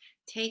 like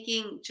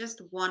taking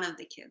just one of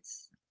the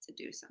kids to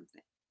do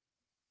something,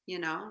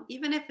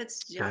 even if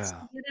it's just yeah.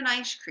 to get an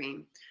ice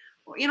cream,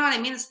 or you know what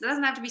I mean? It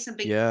doesn't have to be some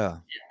big, Yeah.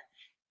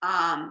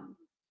 um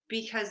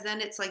because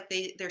then it's like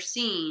they're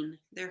seen,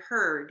 they're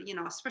heard,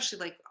 especially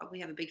like, we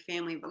have a big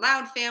family, a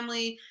loud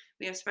family,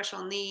 we have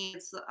special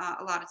needs,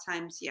 a lot of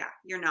times, yeah,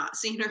 you're not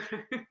seen or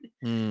heard.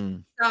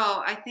 Mm,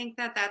 So I think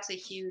that that's a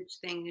huge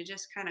thing, to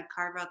just kind of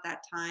carve out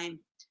that time,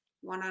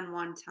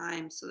 one-on-one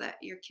time, so that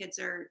your kids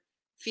are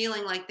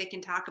feeling like they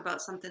can talk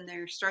about something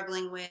they're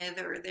struggling with,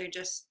 or they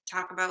just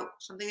talk about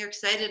something they're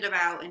excited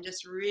about, and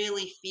just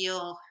really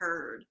feel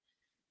heard,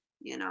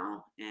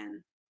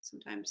 and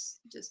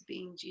sometimes just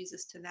being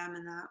Jesus to them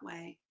in that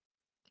way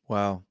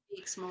wow.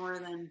 speaks more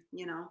than,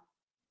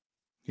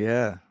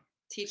 Yeah.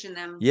 teaching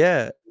them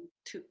Yeah.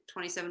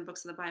 27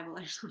 books of the Bible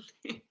or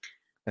something.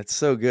 That's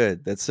so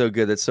good. That's so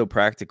good. That's so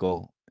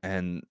practical.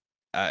 And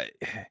I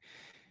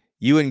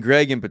you and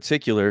Greg in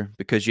particular,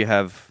 because you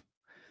have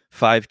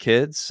 5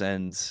 kids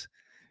and,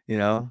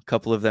 a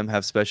couple of them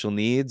have special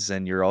needs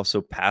and you're also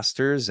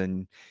pastors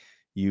and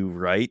you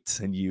write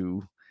and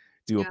you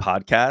do a Yeah.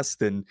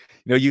 podcast and,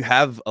 you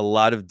have a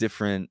lot of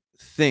different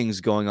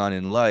things going on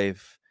in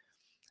life.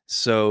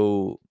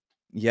 So,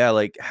 yeah,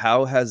 like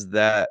how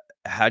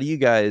do you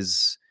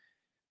guys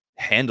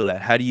handle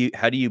that? How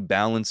do you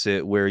balance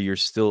it where you're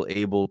still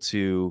able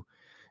to,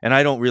 and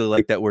I don't really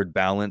like that word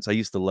balance. I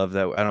used to love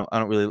that. I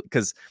don't really,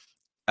 cuz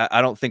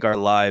I don't think our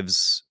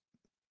lives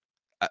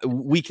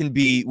we can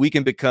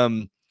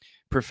become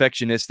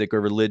perfectionistic or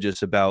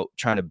religious about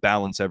trying to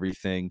balance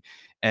everything,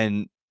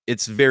 and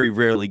it's very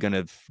rarely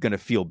gonna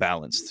feel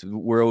balanced.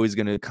 We're always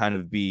gonna kind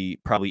of be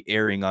probably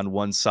erring on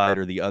one side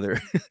or the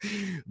other.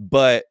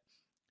 But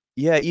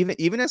yeah,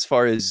 even as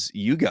far as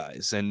you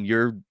guys and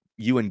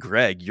you and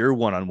Greg, your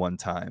one-on-one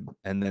time,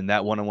 and then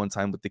that one-on-one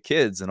time with the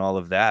kids and all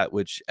of that,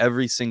 which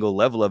every single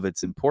level of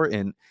it's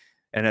important.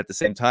 And at the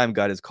same time,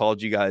 God has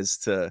called you guys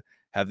to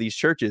have these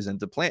churches and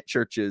to plant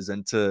churches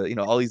and to,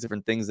 all these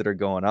different things that are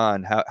going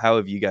on. How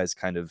have you guys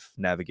kind of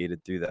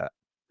navigated through that?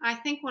 I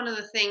think one of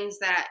the things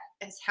that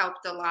has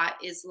helped a lot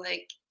is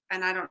like,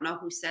 and I don't know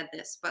who said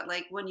this, but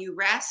like when you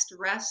rest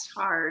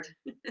hard.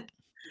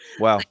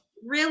 Wow. Like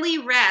really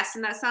rest.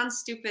 And that sounds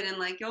stupid and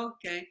like,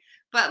 okay.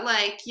 But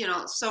like,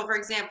 so for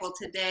example,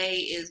 today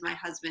is my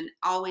husband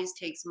always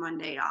takes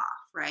Monday off,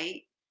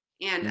 right?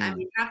 And I Mm,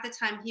 mean, half the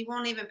time he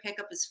won't even pick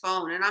up his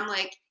phone. And I'm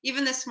like,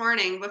 even this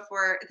morning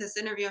before this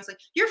interview, I was like,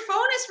 your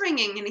phone is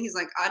ringing. And he's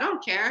like, I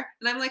don't care.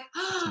 And I'm like, it's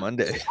oh,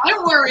 Monday.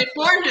 I'm worried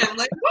for him.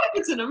 Like, what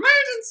if it's an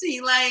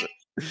emergency? Like,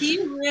 he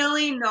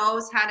really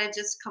knows how to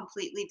just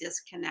completely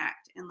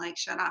disconnect and like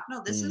shut off.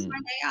 No, this is my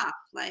Mm, day off.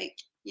 Like,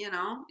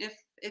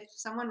 if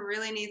someone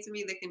really needs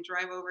me, they can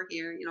drive over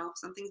here. If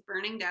something's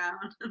burning down,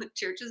 the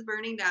church is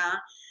burning down.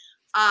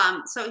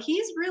 So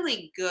he's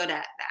really good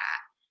at that.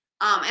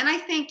 And I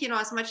think,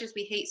 as much as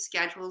we hate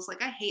schedules,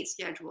 like I hate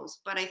schedules,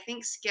 but I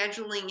think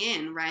scheduling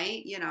in,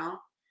 right?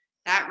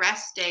 That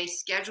rest day,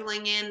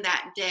 scheduling in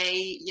that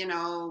day,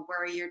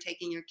 where you're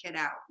taking your kid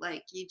out.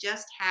 Like you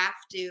just have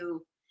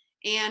to,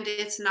 and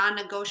it's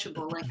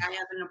non-negotiable. Like I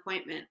have an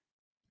appointment,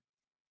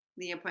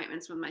 the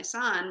appointments with my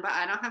son, but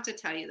I don't have to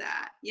tell you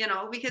that,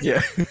 because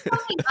yeah.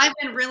 something I've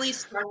been really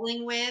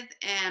struggling with,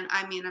 and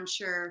I mean, I'm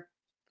sure,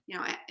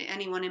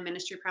 anyone in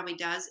ministry probably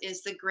does,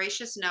 is the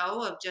gracious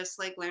no, of just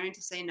like learning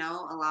to say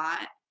no a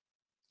lot.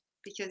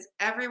 Because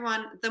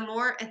everyone, the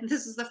more, and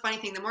this is the funny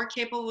thing, the more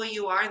capable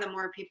you are, the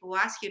more people will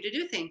ask you to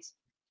do things.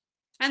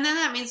 And then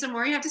that means the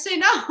more you have to say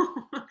no,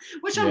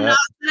 which I'm not Yep.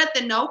 good at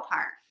the no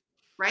part.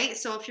 Right.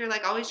 So if you're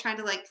like always trying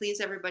to like please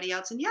everybody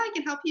else and yeah, I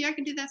can help you, I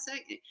can do that.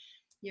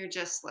 You're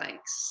just like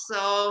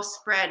so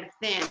spread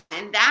thin.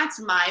 And that's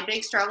my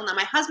big struggle. Now,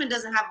 my husband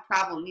doesn't have a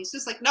problem. He's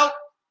just like, nope,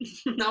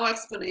 no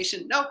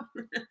explanation. Nope.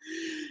 you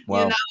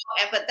know, Wow.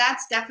 but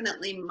that's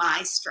definitely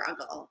my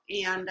struggle.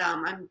 And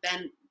I've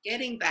been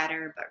getting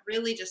better, but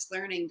really just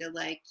learning to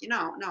like,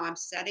 no, I'm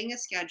setting a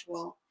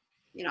schedule,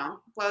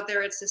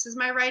 whether it's this is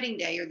my writing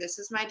day or this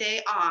is my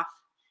day off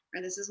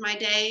or this is my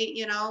day,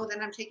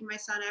 then I'm taking my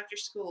son after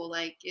school.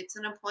 Like it's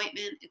an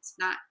appointment. It's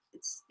not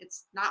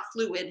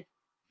fluid,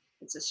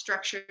 it's a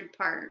structured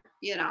part,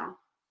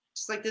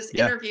 just like this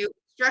Yeah. interview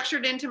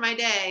structured into my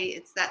day.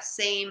 It's that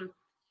same,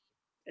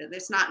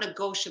 it's not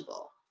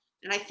negotiable.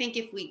 And I think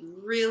if we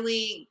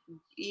really,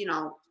 you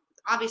know,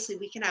 obviously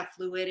we can have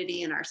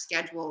fluidity in our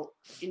schedule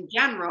in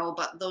general,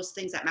 but those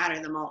things that matter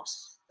the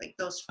most, like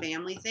those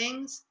family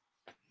things,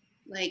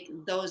 like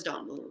those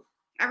don't move.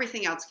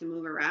 Everything else can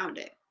move around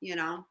it, you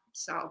know?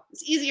 So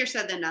it's easier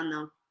said than done,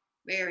 though.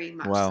 Very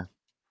much so. Wow.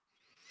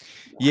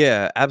 Yeah.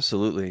 Yeah,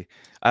 absolutely.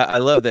 I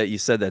love that you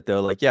said that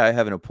though. Like, yeah, I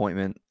have an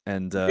appointment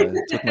and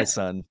it's with my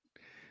son,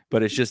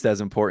 but it's just as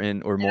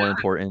important or more Yeah.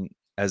 important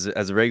as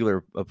a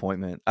regular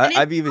appointment. And it's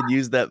I've even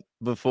used that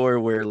before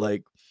where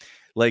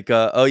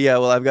oh yeah,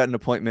 well I've got an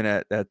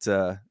appointment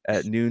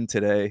at noon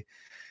today,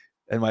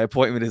 and my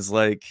appointment is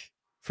like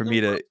for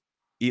me to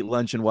eat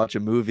lunch and watch a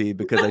movie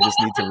because I just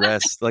need to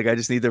rest. Like I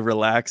just need to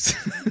relax.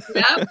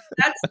 Yep,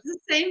 that's the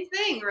same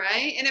thing,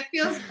 right? And it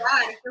feels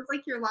bad. It feels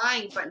like you're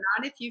lying, but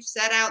not if you've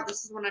set out,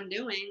 this is what I'm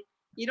doing.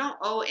 You don't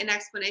owe an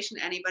explanation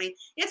to anybody.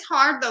 It's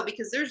hard though,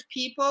 because there's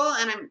people,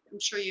 and I'm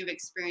sure you've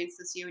experienced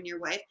this, you and your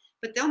wife,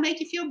 but they'll make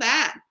you feel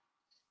bad.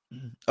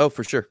 Oh,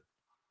 for sure.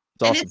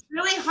 It's And awesome. it's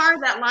really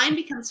hard. That line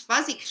becomes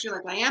fuzzy because you're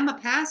like, I am a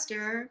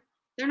pastor.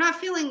 They're not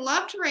feeling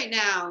loved right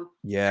now.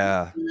 They're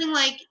Yeah. feeling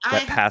like I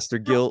That have pastor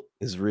guilt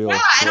is yeah, real.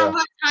 I Yeah. don't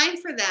have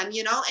time for them,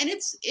 you know? And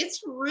it's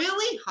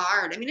really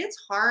hard. I mean, it's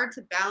hard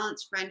to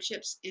balance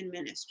friendships in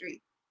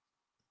ministry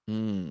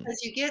Mm, because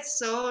you get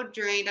so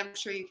drained. I'm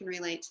sure you can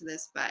relate to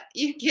this, but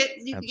you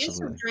get so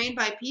absolutely. drained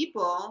by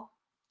people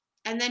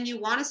and then you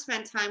want to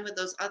spend time with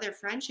those other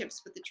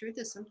friendships, but the truth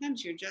is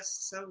sometimes you're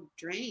just so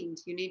drained.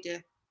 You need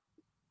to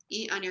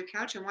eat on your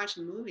couch and watch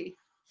a movie.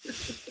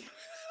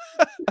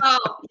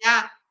 Oh,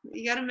 yeah.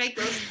 You got to make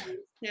those times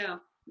too.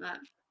 But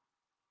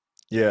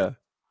Yeah.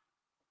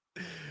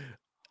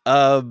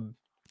 Um,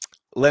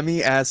 Let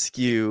me ask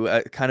you,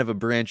 kind of a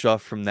branch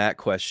off from that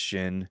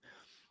question.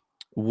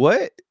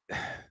 What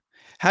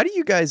how do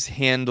you guys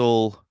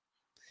handle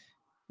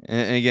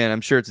and again,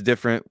 I'm sure it's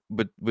different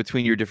but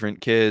between your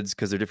different kids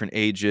because 'cause they're different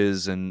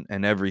ages and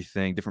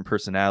everything, different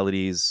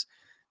personalities,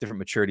 different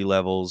maturity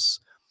levels.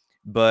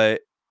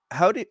 But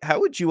how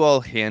would you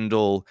all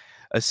handle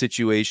a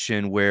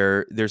situation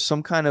where there's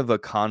some kind of a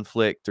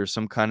conflict or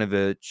some kind of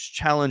a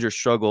challenge or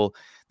struggle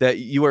that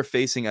you are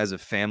facing as a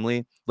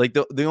family? Like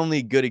the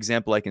only good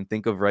example I can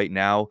think of right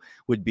now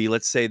would be,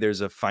 let's say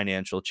there's a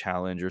financial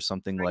challenge or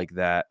something right, like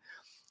that.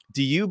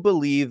 Do you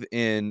believe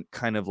in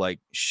kind of like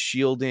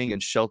shielding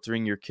and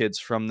sheltering your kids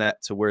from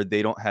that to where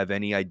they don't have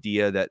any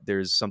idea that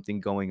there's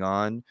something going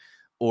on?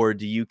 Or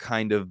do you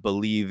kind of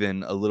believe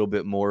in a little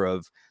bit more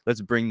of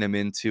let's bring them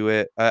into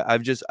it?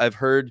 I've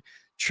heard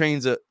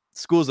trains of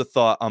schools of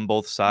thought on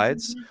both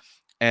sides, mhm,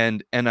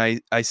 and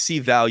I see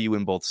value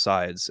in both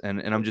sides,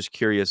 and I'm right, just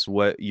curious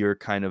what your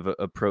kind of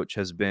approach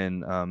has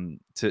been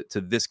to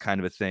this kind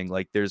of a thing.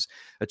 Like, there's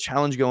a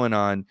challenge going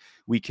on,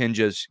 we can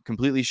just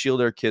completely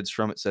shield our kids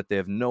from it so that they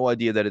have no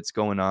idea that it's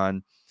going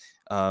on,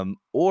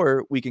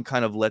 or we can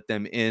kind of let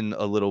them in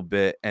a little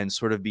bit and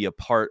sort of be a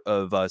part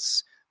of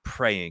us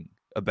praying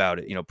about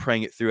it,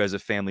 praying it through as a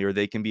family, or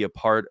they can be a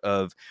part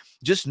of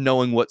just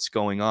knowing what's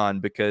going on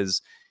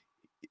because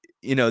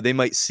they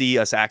might see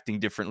us acting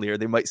differently or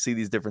they might see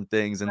these different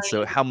things. And so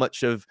right, how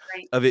much of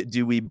right. it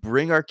do we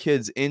bring our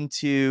kids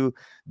into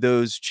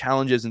those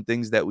challenges and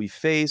things that we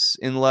face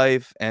in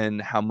life,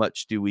 and how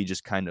much do we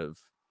just kind of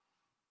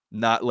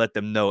not let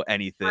them know Right.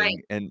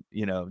 anything? And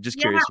just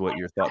Yeah, curious what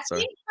your I thoughts are.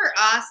 think for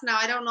us now,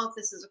 I don't know if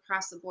this is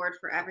across the board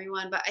for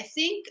everyone, but I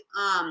think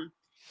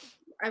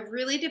it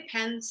really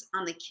depends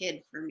on the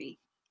kid for me.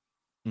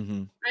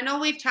 Hmm. I know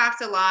we've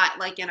talked a lot,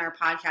 like in our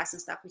podcast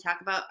and stuff. We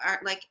talk about our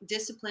like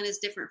discipline is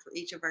different for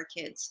each of our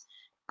kids.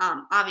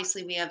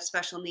 Obviously, we have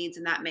special needs,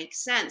 and that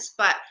makes sense.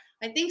 But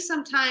I think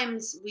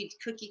sometimes we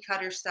cookie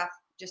cutter stuff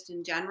just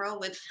in general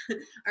with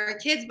our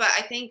kids. But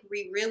I think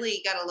we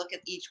really got to look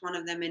at each one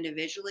of them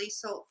individually.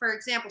 So, for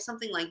example,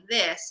 something like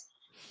this,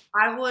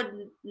 I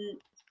would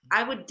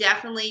I would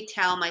definitely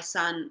tell my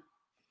son,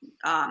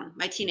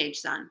 my teenage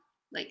son,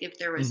 like if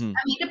there was, Hmm.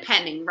 I mean,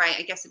 depending, right?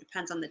 I guess it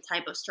depends on the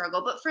type of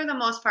struggle, but for the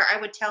most part, I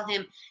would tell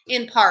him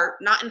in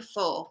part, not in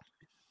full,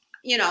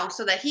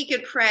 so that he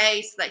could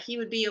pray, so that he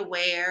would be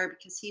aware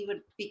because he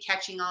would be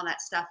catching all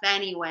that stuff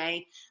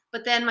anyway.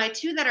 But then my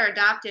two that are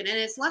adopted, and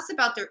it's less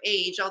about their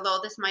age, although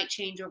this might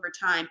change over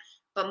time,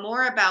 but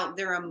more about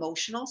their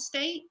emotional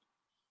state.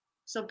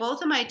 So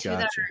both of my two that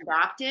Gotcha. are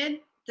adopted,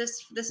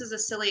 this is a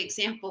silly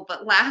example,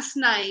 but last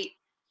night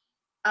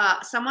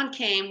someone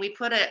came. We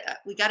got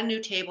a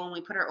new table and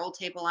we put our old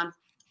table on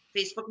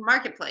Facebook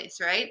Marketplace,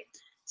 right?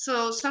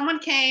 So someone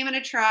came in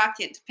a truck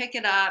to pick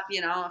it up.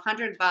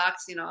 $100.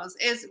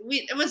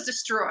 It was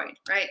destroyed,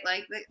 right?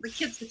 Like the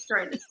kids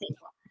destroyed this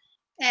table,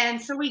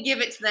 and so we give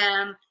it to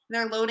them.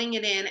 They're loading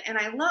it in, and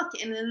I look,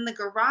 and in the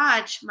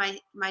garage,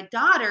 my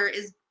daughter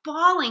is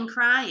bawling,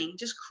 crying,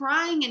 just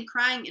crying and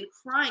crying and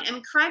crying. I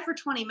mean, cried for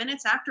 20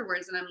 minutes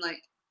afterwards, and I'm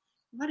like,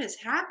 what is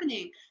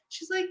happening?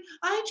 She's like,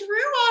 I drew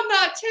on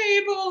that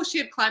table. She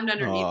had climbed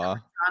underneath it, Aw.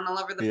 was drawn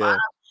all over the bottom.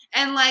 Yeah.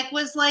 and like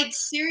was like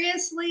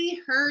seriously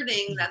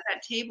hurting that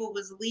that table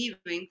was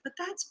leaving, but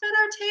that's been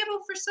our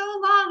table for so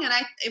long, and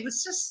it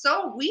was just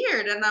so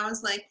weird, and I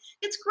was like,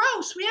 it's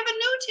gross, we have a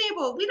new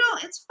table, we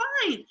don't, it's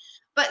fine.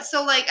 But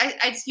so like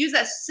I use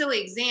that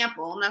silly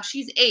example. Now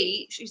she's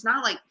 8, she's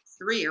not like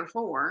 3 or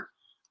 4,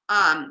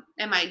 and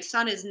my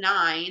son is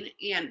 9,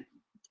 and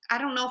I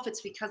don't know if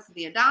it's because of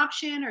the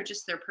adoption or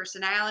just their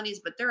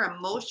personalities, but their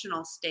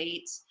emotional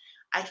states,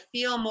 I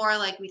feel more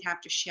like we'd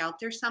have to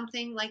shelter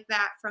something like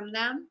that from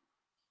them,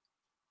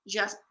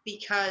 just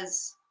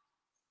because,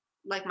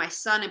 like my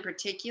son in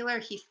particular,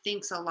 he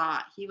thinks a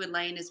lot. He would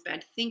lay in his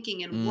bed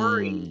thinking and Mm,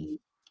 worrying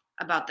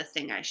about the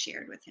thing I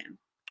shared with him.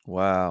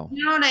 wow.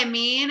 You know what I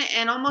mean?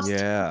 And almost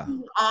Yeah.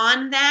 taking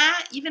on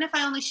that, even if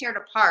I only shared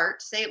a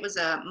part, say it was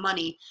a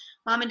money,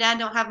 mom and dad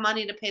don't have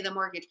money to pay the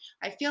mortgage.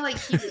 I feel like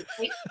he would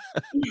take.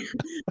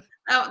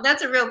 Oh,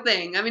 that's a real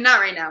thing. I mean,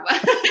 not right now,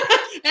 but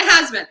it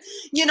has been.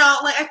 You know,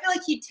 like I feel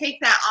like he'd take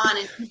that on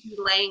and he'd be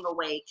laying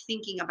awake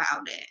thinking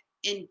about it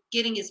and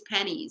getting his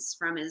pennies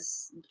from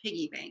his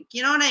piggy bank.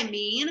 You know what I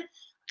mean?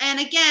 And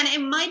again,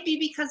 it might be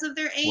because of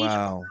their age.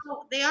 Wow.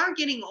 Although they are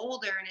getting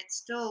older, and it's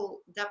still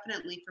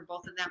definitely for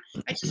both of them.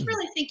 I just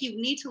really think you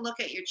need to look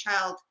at your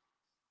child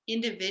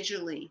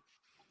individually,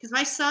 because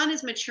my son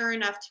is mature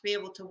enough to be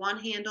able to, one,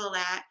 handle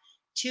that,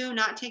 two,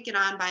 not take it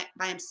on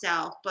by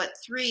himself, but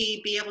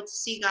three, be able to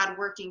see God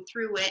working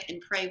through it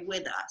and pray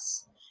with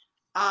us.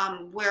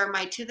 Where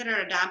my two that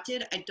are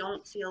adopted, I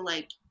don't feel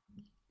like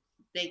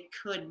they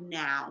could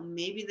now.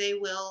 Maybe they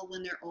will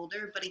when they're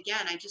older, but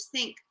again, I just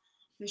think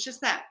there's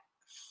just that.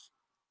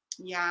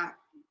 Yeah,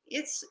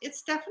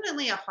 it's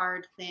definitely a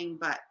hard thing,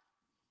 but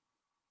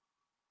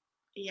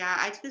yeah,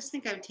 I just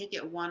think I would take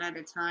it one at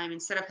a time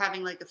instead of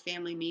having like a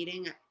family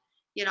meeting,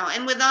 you know.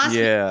 And with us,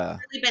 we Yeah.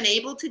 haven't really been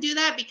able to do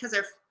that because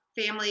our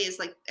family is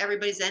like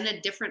everybody's in a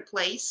different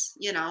place,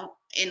 you know,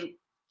 in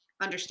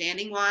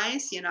understanding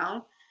wise, you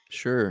know.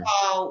 Sure.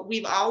 So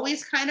we've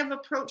always kind of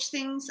approached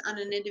things on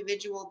an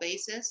individual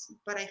basis.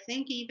 But I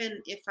think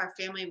even if our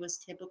family was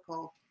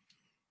typical,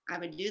 I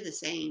would do the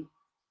same.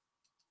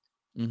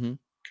 Hmm.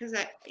 Because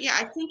yeah,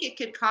 I think it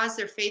could cause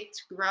their faith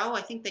to grow.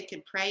 I think they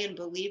could pray and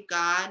believe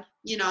God,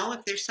 you know,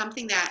 if there's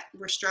something that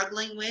we're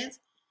struggling with,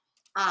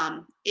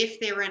 if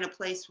they were in a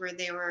place where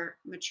they were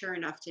mature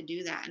enough to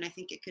do that. And I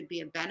think it could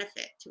be a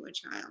benefit to a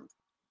child.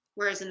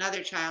 Whereas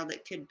another child,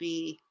 it could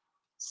be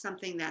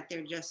something that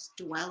they're just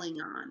dwelling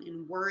on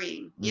and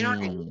worrying. You know what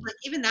I mean? Mm, Like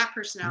even that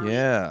personality,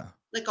 yeah.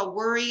 like a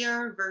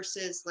worrier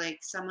versus like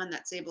someone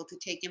that's able to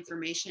take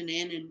information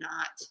in and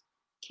not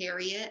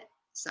carry it.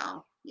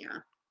 So yeah.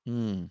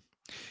 Mm.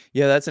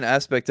 Yeah, that's an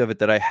aspect of it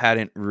that I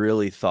hadn't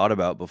really thought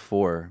about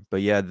before.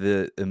 But yeah,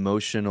 the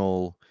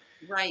emotional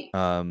Right.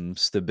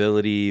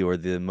 stability or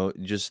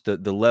just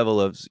the level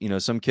of,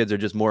 some kids are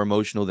just more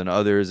emotional than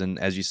others, and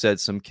as you said,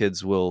 some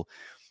kids will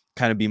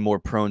kind of be more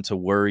prone to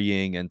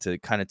worrying and to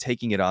kind of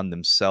taking it on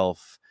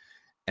themselves,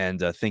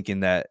 and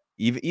thinking that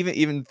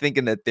even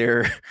thinking that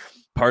they're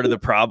part of the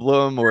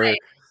problem, or Right.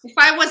 If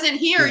I wasn't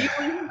here, you yeah.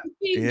 wouldn't have to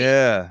feed me.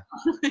 Yeah.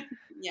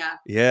 Yeah.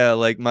 Yeah,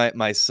 like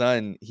my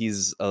son,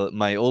 he's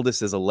my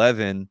oldest is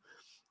 11,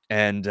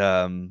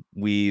 and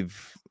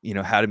we've,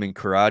 had him in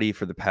karate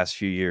for the past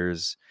few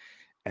years,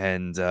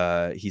 and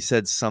he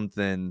said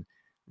something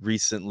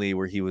recently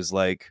where he was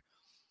like,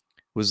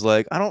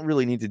 I don't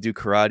really need to do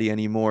karate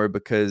anymore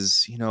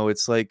because,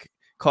 it's like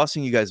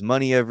costing you guys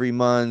money every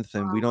month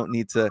and we don't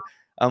need to.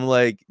 I'm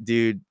like,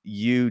 dude,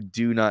 you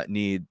do not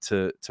need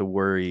to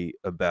worry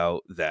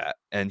about that.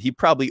 And he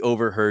probably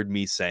overheard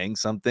me saying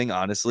something,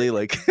 honestly.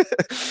 Like,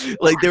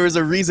 like there was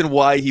a reason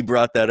why he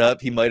brought that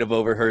up. He might have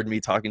overheard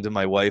me talking to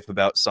my wife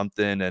about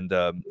something, and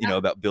Yep.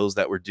 about bills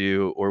that were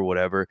due or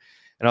whatever.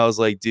 And I was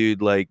like,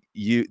 dude, like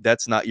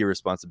that's not your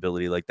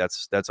responsibility. Like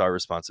that's our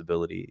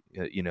responsibility,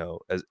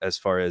 as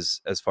far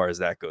as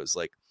that goes.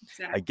 Like, I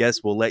Exactly.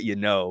 guess we'll let you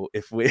know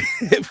if we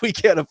if we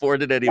can't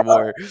afford it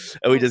anymore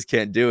and we just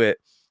can't do it.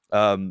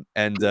 And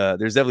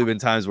there's definitely been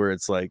times where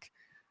it's like,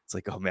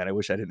 oh man, I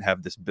wish I didn't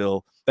have this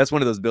bill. That's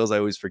one of those bills I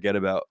always forget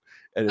about.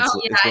 And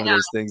Oh yeah, it's I one of know.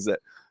 those things that,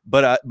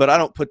 but I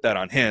don't put that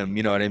on him,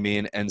 you know what I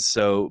mean? And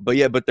so, but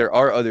yeah, but there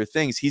are other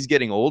things. He's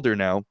getting older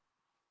now.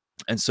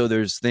 And so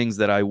there's things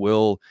that I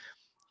will,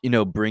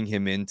 bring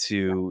him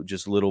into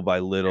just little by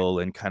little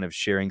and kind of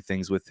sharing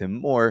things with him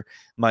more.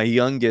 My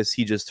youngest,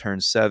 he just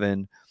turned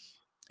 7,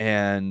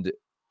 and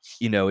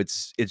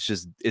it's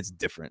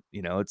different.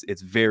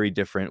 It's very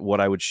different what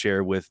I would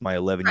share with my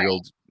 11-year Right.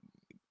 old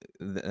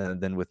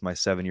than with my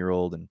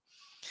 7-year-old. And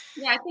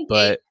Yeah, I think age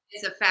but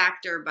is a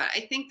factor, but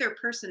I think their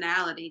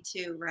personality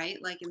too,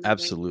 right? Like in the way they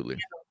absolutely.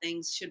 handle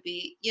things should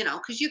be, you know,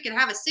 because you can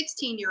have a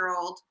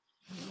 16-year-old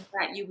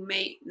that you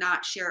may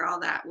not share all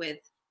that with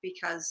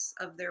because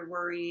of their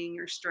worrying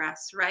or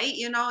stress, right?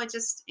 You know, it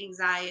just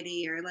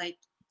anxiety or like,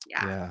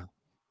 yeah, Yeah.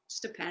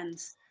 just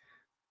depends.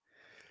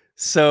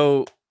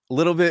 So,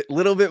 little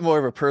bit more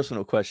of a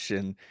personal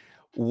question.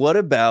 What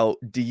about,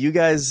 do you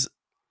guys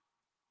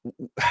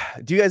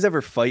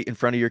ever fight in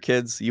front of your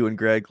kids, you and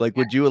Greg? Like,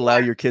 would you allow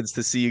your kids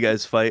to see you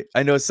guys fight?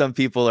 I know some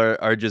people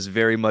are just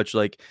very much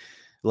like,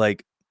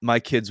 like my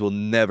kids will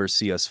never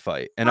see us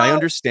fight. And I Oh,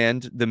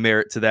 understand the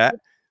merit to that,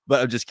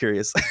 but I'm just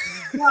curious.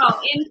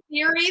 no, in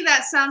theory,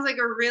 that sounds like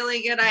a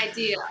really good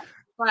idea.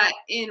 But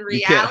in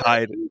You can't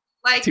hide. reality,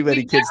 like Too we've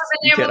many kids,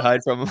 never you been can't able to.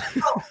 hide from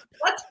them. Oh,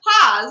 let's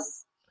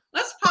pause.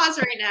 Let's pause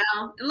right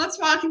now and let's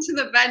walk into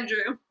the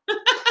bedroom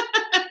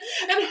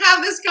and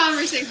have this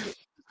conversation.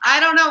 I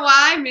don't know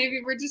why.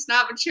 Maybe we're just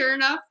not mature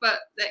enough, but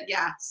that,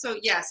 yeah. So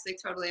yes, they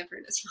totally have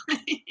heard us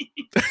fight.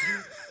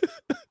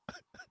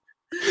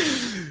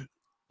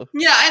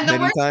 Yeah, and the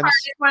Many worst part times.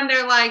 is when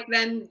they're like,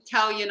 then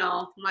tell,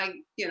 my,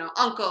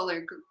 uncle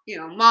or,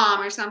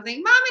 mom or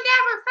something, mom and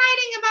dad were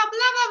fighting about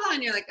blah, blah, blah.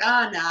 And you're like,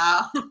 oh,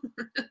 no.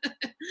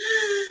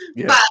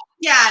 Yeah. But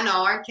yeah,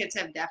 no, our kids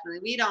have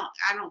definitely,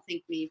 I don't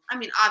think I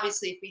mean,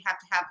 obviously, if we have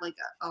to have like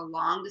a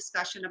long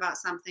discussion about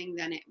something,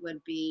 then it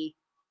would be,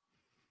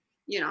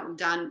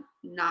 done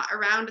not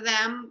around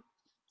them,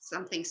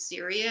 something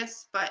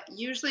serious. But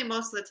usually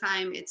most of the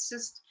time, it's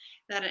just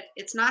that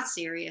it's not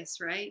serious,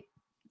 right?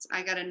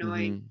 I got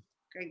annoyed. Mhm.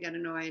 I got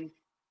annoyed.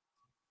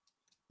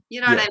 You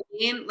know what Yeah. I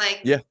mean?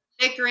 Like Yeah.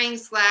 bickering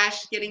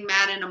 / getting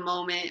mad in a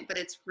moment, but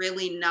it's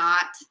really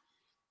not,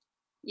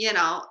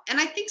 And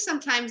I think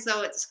sometimes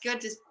though it's good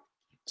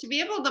to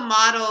be able to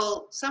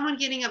model someone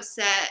getting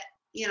upset,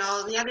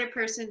 the other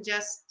person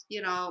just,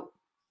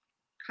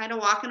 kind of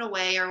walking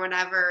away or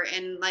whatever,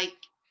 and like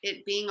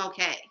it being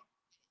okay.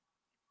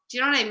 Do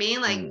you know what I mean?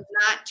 Like Mm.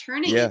 not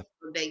turning Yeah.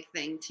 into a big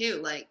thing too.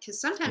 Like,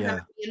 because sometimes I Yeah.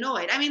 would be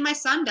annoyed. I mean, my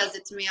son does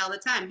it to me all the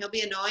time. He'll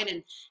be annoyed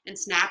and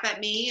snap at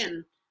me,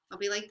 and I'll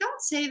be like,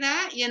 "Don't say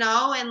that,"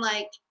 and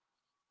like,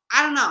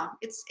 I don't know.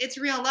 It's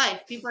real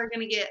life. People are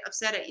gonna get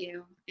upset at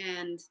you,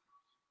 and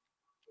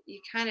you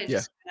kind of Yeah.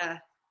 just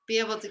gotta be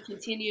able to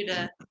continue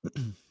to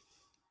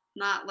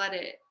not let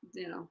it,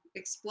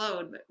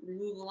 explode, but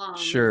move along.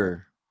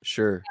 Sure.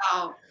 Sure.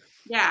 So,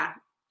 yeah.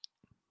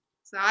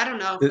 So I don't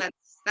know if It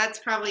that's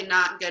probably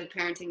not good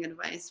parenting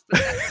advice, but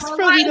that's it's all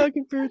probably right. not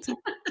compared to.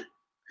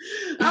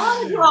 I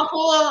want to do a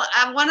whole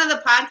one of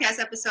the podcast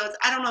episodes.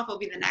 I don't know if it'll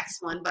be the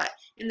next one, but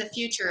in the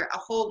future, a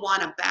whole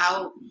one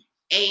about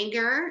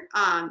anger,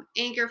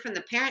 anger from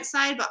the parent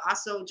side, but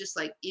also just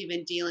like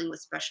even dealing with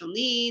special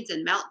needs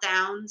and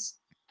meltdowns,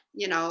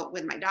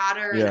 with my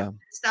daughter and that kind Yeah. of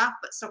stuff.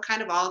 But so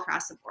kind of all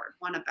across the board,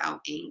 one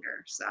about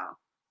anger. So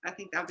I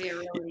think that'll be a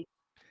really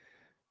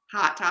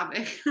hot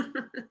topic.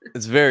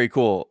 It's very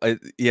cool.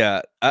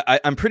 Yeah,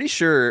 I'm pretty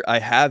sure I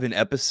have an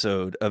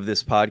episode of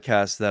this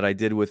podcast that I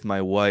did with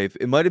my wife.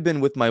 It might have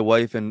been with my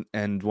wife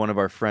and one of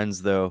our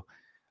friends, though.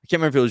 I can't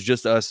remember if it was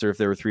just us or if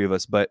there were three of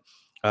us, but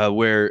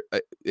where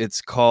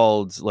it's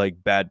called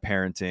like bad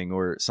parenting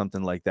or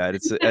something like that.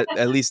 It's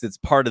at least it's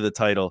part of the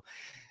title.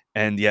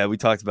 And yeah, we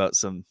talked about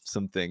some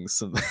things,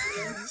 some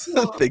some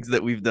Cool. things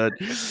that we've done,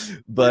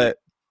 but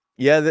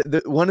yeah,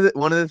 one of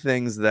the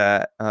things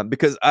that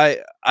because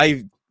I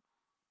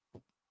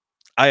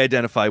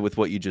identify with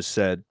what you just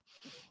said.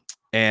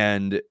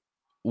 And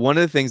one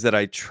of the things that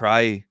I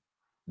try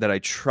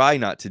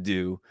not to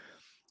do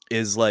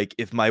is like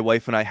if my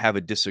wife and I have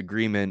a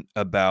disagreement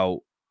about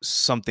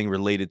something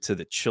related to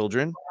the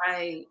children,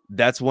 Right.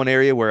 that's one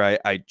area where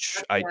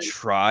That's I good.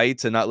 try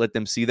to not let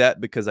them see that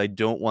because I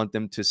don't want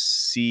them to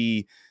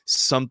see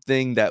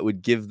something that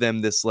would give them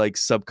this like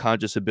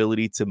subconscious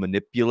ability to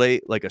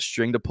manipulate, like a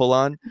string to pull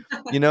on,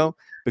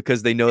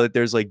 because they know that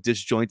there's like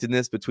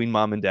disjointedness between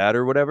mom and dad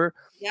or whatever.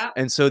 Yep.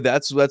 And so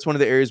that's one of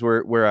the areas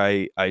where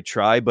I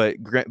try, but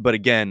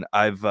again,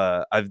 I've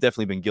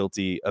definitely been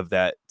guilty of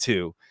that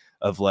too,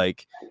 of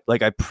like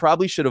I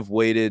probably should have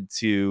waited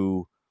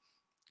to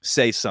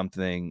say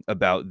something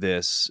about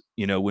this,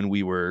 when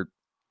we were,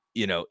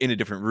 in a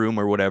different room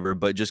or whatever,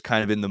 but just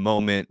kind of in the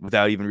moment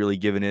without even really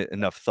giving it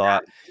enough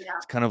thought. Yeah.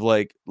 It's kind of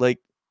like I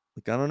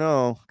don't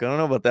know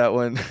about that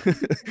one.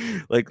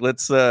 Like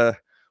let's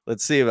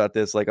see about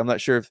this. Like I'm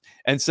not sure if,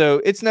 and so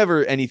it's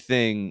never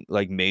anything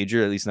like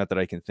major, at least not that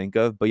I can think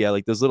of. But yeah,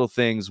 like those little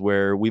things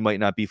where we might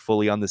not be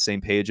fully on the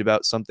same page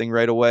about something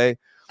right away.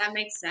 That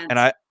makes And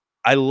sense.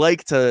 I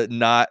like to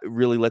not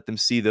really let them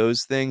see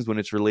those things when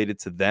it's related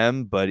to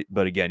them, but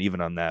again, even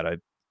on that,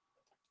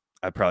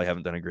 I probably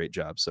haven't done a great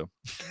job. So,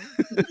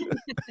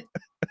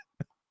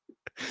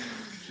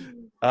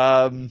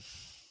 um,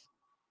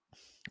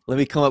 let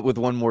me come up with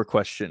one more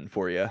question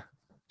for you,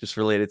 just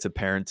related to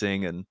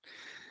parenting and,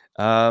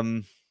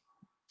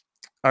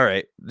 all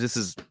right, this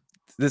is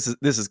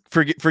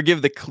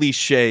forgive the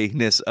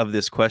cliche-ness of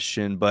this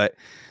question, but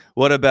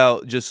what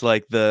about just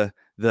like the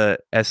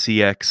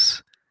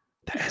sex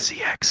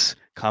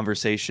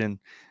conversation,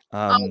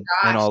 Oh and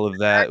gosh. all of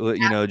that,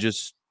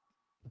 just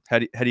how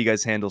do you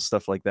guys handle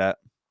stuff like that?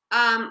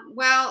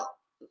 Well,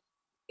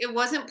 it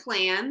wasn't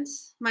planned.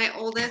 My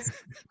oldest,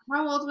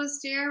 how old was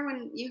dear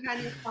when you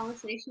had your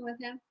conversation with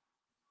him?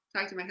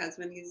 Talk to my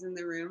husband. He's in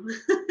the room.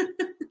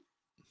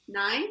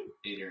 9,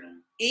 8 or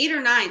 9. 8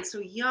 or 9. So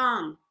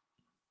young.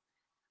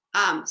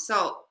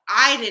 So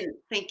I didn't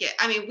think it.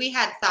 I mean, we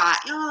had thought,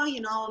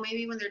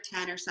 maybe when they're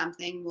 10 or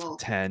something, we'll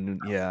 10,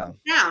 yeah.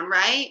 down,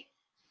 right?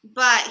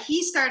 but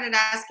he started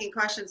asking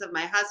questions of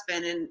my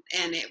husband, and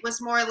it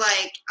was more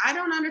like, I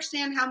don't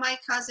understand how my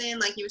cousin,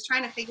 like he was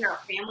trying to figure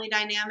out family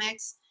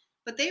dynamics,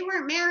 but they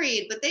weren't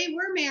married, but they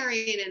were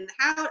married, and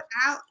how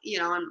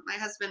and my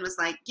husband was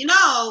like,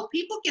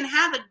 people can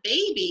have a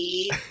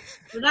baby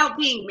without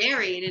being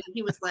married, and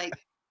he was like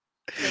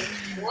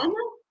what?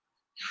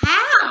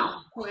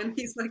 How? And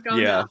he's like, oh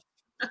no. Yeah.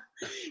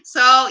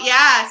 So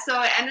yeah,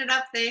 so it ended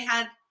up they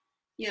had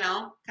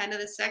kind of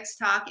the sex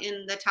talk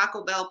in the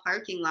Taco Bell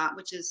parking lot,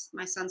 which is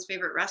my son's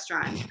favorite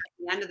restaurant. At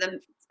the end of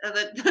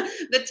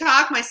the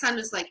talk, my son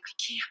was like, I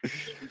can't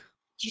believe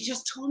you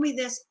just told me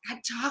this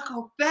at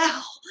Taco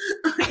Bell.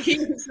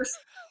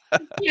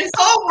 His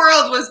whole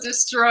world was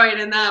destroyed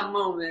in that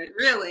moment,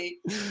 really.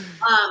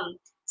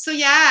 So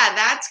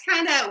yeah,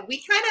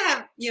 we kind of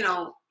have,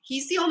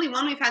 he's the only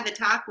one we've had the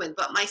talk with,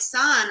 but my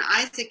son,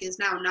 Isaac, is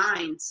now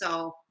 9.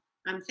 So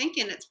I'm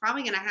thinking it's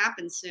probably going to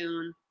happen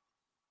soon,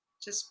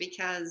 just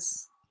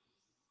because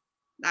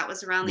that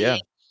was around the Yeah.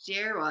 age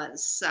Jer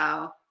was.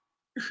 So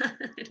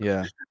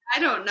Yeah. I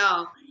don't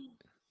know.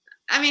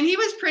 I mean, he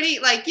was pretty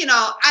and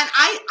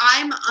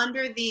I'm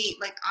under the,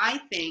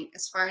 I think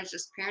as far as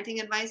just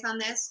parenting advice on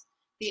this,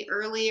 the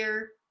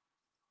earlier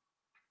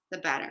the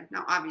better.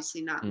 Now,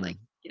 obviously not Mm.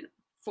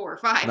 4 or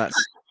 5,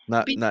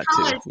 Not 2.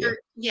 because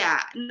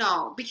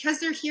because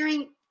they're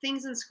hearing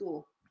things in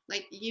school.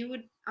 Like you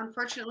would,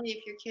 unfortunately,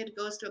 if your kid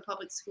goes to a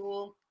public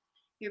school,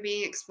 you're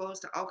being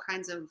exposed to all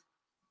kinds of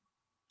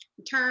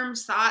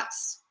terms,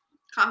 thoughts,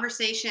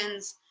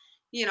 conversations,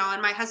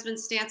 and my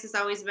husband's stance has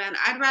always been,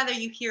 I'd rather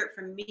you hear it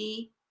from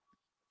me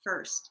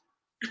first,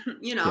 you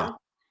Yeah. know,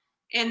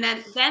 and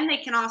then they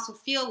can also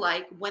feel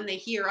like when they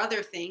hear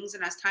other things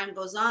and as time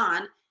goes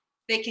on,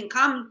 they can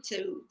come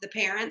to the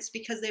parents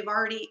because they've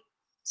already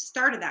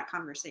started that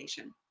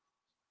conversation.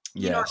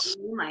 You know what Yes.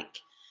 I mean? Like,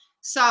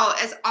 so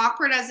as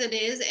awkward as it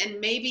is, and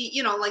maybe,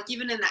 like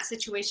even in that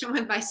situation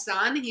with my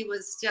son, he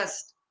was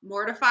just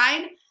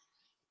mortified,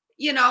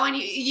 and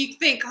you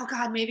think, oh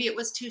God, maybe it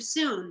was too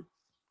soon.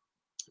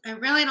 I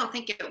really don't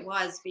think it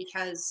was,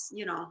 because,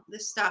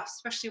 this stuff,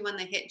 especially when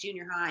they hit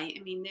junior high,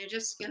 I mean, they're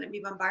just going to be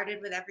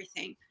bombarded with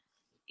everything.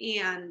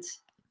 And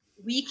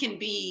we can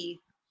be,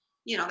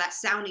 that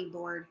sounding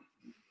board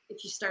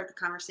if you start the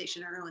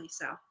conversation early.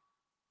 So,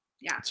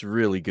 yeah. It's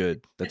really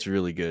good. That's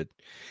really good.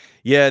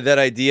 Yeah, that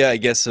idea, I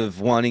guess,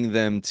 of wanting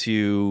them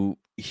to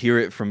hear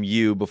it from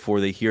you before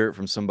they hear it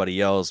from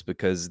somebody else,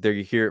 because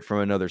they hear it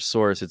from another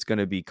source, it's going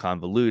to be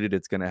convoluted.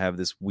 It's going to have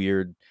this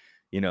weird,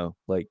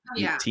 like Oh,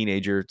 yeah.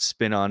 teenager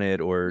spin on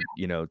it, or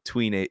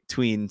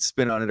tween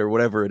spin on it, or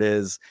whatever it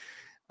is.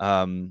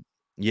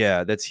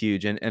 Yeah, that's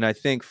huge. And I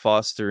think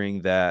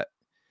fostering that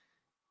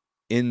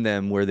in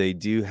them, where they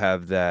do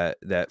have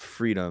that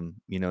freedom,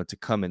 to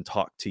come and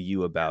talk to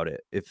you about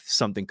it. If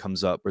something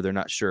comes up, or they're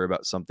not sure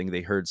about something,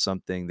 they heard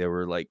something, they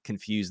were like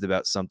confused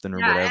about something or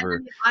Yeah, and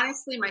whatever.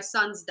 honestly, my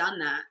son's done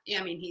that.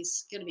 Yeah, I mean,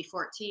 he's going to be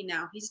 14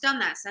 now. He's done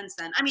that since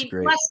then. I It's mean,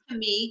 great. less to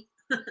me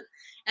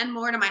and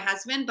more to my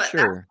husband, but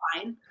that's Sure.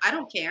 fine. I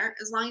don't care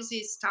as long as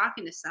he's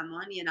talking to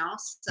someone.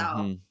 So,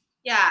 Hmm.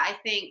 yeah, I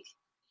think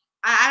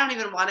I don't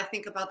even want to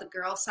think about the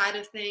girl side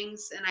of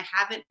things, and I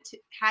haven't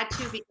had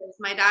to, because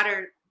my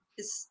daughter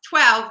is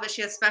 12, but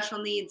she has special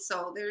needs,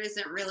 so there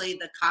isn't really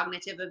the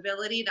cognitive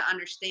ability to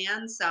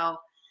understand. So,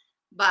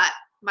 but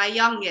my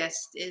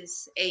youngest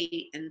is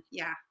 8, and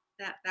yeah,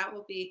 that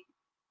will be.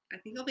 I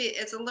think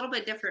it's a little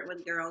bit different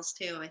with girls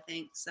too, I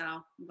think.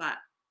 So, but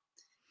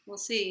we'll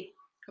see.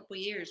 A couple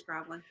years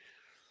probably.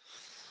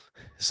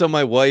 So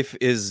my wife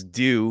is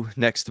due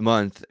next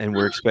month, and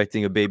we're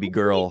expecting a baby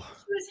girl.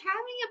 She was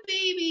having a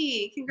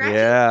baby.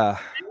 Congratulations. Yeah.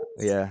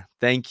 Yeah.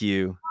 Thank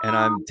you. And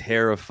I'm Um,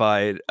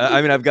 terrified.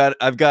 I mean, I've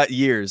got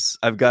years.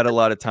 I've got a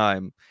lot of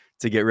time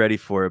to get ready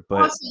for it, oh,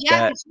 but so yeah,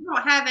 that because you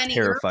don't have any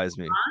girls, terrifies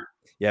me. huh?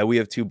 Yeah, we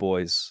have 2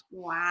 boys.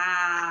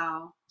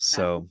 Wow. That's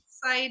So,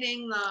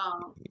 exciting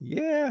though.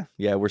 yeah,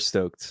 we're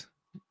stoked.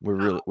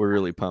 We're Oh,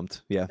 really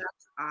pumped. Yeah.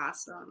 that's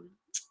awesome.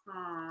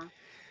 Aw.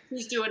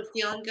 He's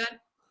feeling good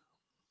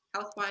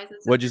health wise and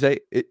stuff. What'd you say?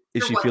 Is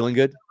Your she wife feeling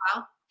good? as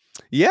well?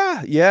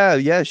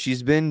 Yeah.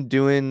 She's been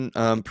doing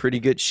pretty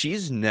good.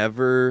 She's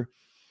never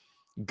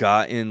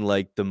gotten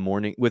like the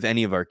morning with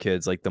any of our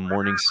kids, like the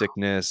morning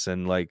sickness,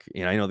 and like,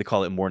 I know they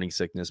call it morning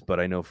sickness, but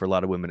I know for a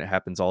lot of women it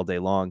happens all day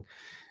long.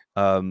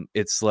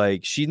 It's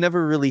like she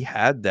never really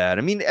had that.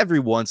 I mean, every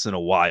once in a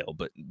while,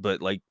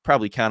 but like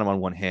probably count them on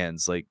one hand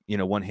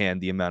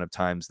the amount of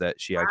times that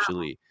she Wow.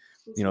 actually,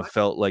 She's lucky.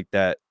 felt like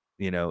that,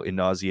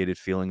 nauseated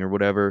feeling or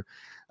whatever.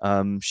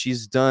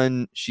 She's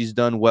done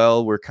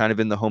well. We're kind of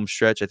in the home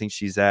stretch. I think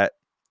she's at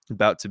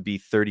about to be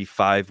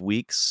 35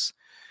 weeks.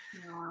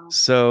 Wow.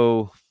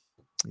 So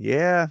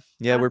yeah,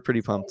 That's we're pretty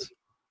exciting. pumped.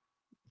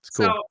 It's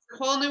So cool.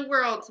 it's a whole new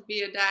world to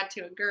be a dad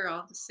to a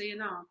girl, just so you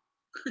know.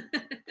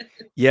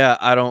 Yeah,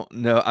 I don't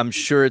know. I'm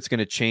sure it's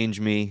gonna change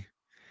me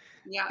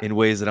Yeah. in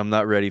ways that I'm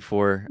not ready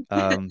for.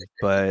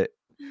 But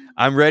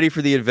I'm ready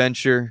for the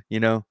adventure.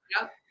 Yep.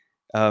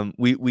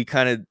 We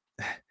kind of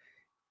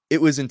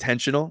it was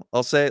intentional,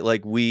 I'll say.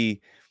 Like we're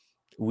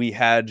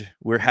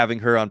having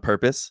her on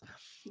purpose.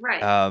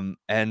 Right.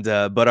 And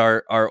but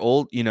our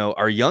old,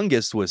 our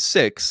youngest was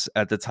 6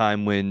 at the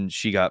time when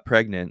she got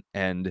pregnant,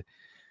 and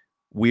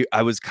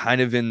I was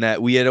kind of in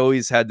that we had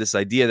always had this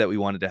idea that we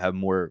wanted to have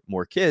more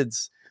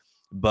kids,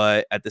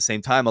 but at the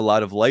same time, a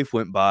lot of life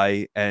went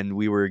by, and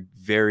we were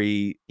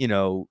very,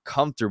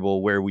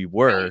 comfortable where we Right.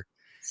 were.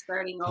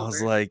 Starting I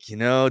was over. like,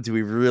 do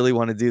we really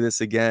want to do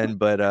this again?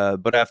 But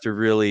after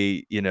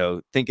really,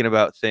 thinking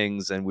about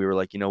things, and we were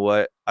like, you know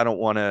what? I don't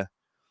want to.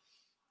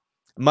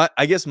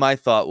 I guess my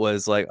thought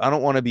was like, I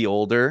don't want to be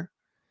older,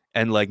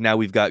 and like now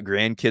we've got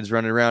grandkids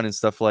running around and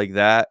stuff like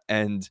that,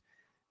 and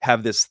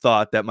have this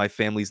thought that my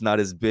family's not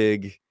as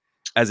big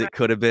as Right. it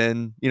could have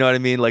been. You know what I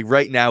mean? Like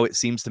right now, it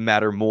seems to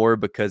matter more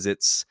because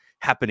it's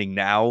happening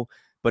now.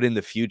 But in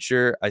the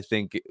future, I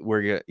think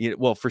we're gonna,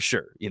 well, for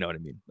sure, you know what I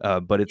mean.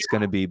 But it's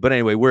gonna be. But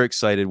anyway, we're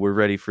excited. We're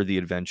ready for the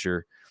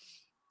adventure,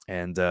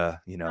 and Oh,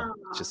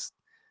 just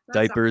that's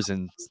diapers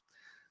and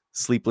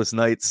sleepless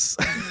nights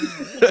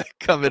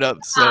coming up.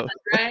 awesome,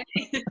 So right?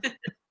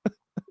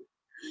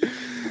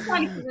 I'm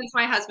trying to convince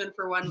my husband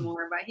for one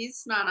more, but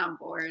he's not on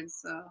board.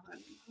 So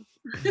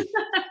I don't know.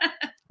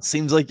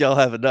 seems like y'all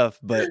have enough,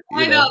 but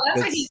I know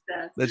that's what he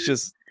says. that's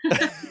just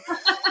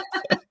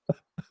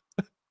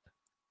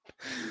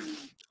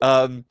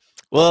um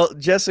well,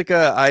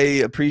 Jessica, I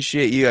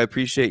appreciate you. I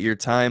appreciate your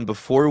time.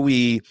 Before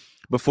we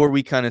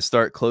kind of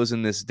start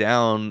closing this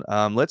down,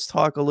 let's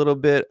talk a little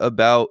bit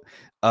about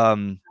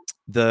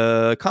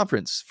the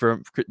conference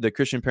from the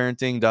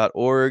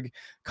christianparenting.org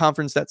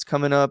conference that's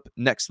coming up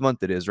next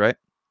month. It is, right?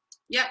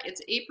 Yeah,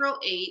 it's April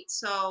 8th.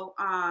 So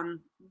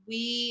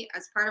we,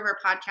 as part of our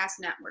podcast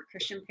network,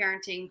 Christian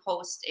Parenting,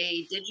 host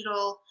a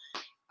digital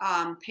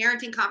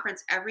parenting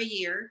conference every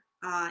year.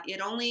 It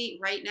only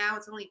right now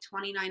it's only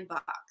 $29,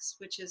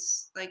 which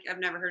is like I've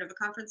never heard of a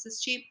conference this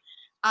cheap.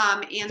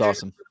 And It's there's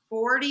awesome.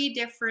 40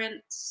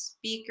 different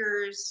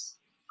speakers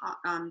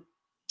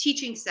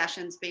teaching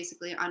sessions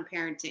basically on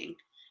parenting,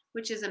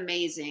 which is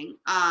amazing.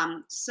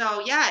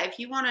 So yeah, if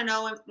you want to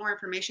know more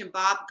information,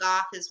 Bob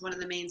Goff is one of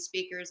the main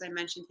speakers. I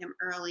mentioned him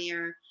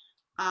earlier.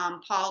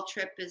 Paul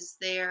Tripp is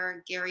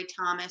there. Gary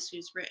Thomas,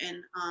 who's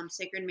written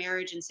Sacred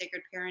Marriage and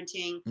Sacred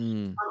Parenting.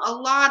 Mm. A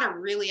lot of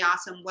really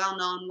awesome,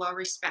 well-known,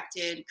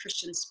 well-respected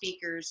Christian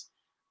speakers.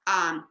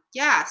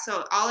 Yeah,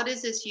 so all it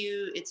is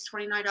it's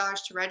 $29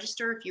 to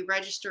register if you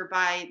register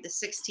by the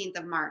 16th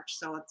of March.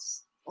 So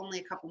it's only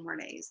a couple more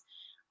days.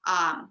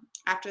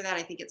 After that,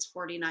 I think it's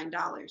 $49.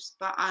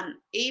 But on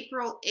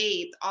April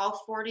 8th,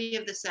 all 40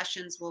 of the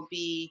sessions will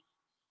be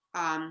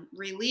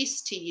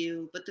released to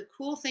you. But the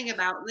cool thing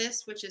about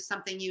this, which is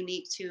something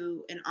unique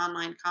to an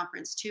online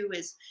conference too,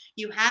 is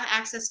you have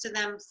access to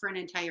them for an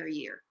entire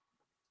year.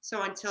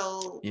 So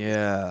until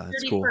Yeah,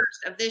 that's cool.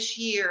 31st of this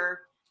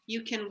year,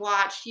 you could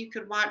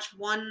watch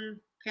one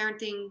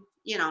parenting,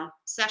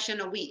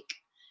 session a week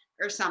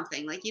or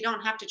something. Like you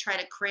don't have to try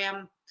to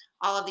cram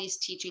all of these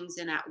teachings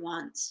in at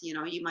once. You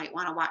might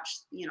want to watch,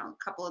 a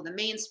couple of the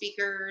main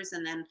speakers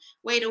and then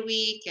wait a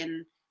week.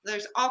 And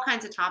there's all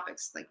kinds of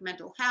topics like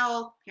mental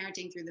health,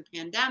 parenting through the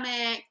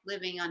pandemic,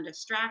 living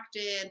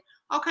undistracted,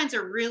 all kinds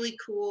of really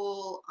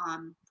cool,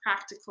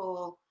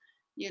 practical,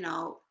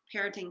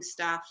 parenting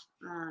stuff.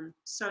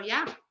 So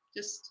yeah,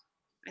 just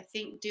I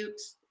think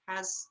Dukes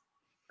has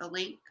a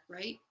link,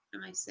 right?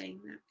 Am I saying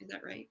that? Is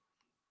that right?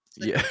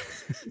 Yeah.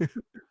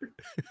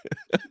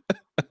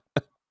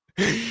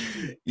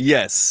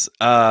 Yes.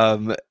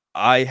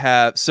 I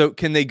have. So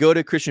can they go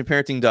to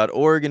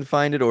christianparenting.org and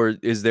find it, or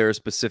is there a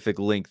specific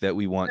link that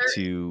we want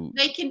to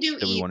They can do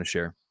either.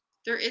 share?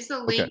 There is a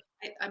Okay. link.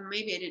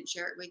 Maybe I didn't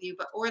share it with you,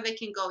 or they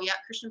can go,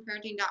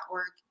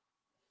 christianparenting.org.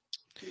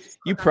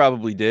 You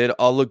probably did.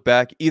 I'll look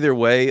back. Either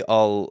way,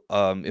 I'll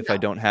if I Yeah,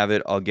 don't have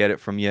it, I'll get it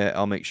from you.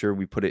 I'll make sure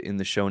we put it in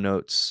the show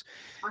notes,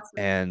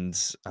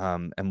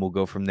 awesome. and we'll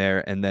go from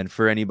there. And then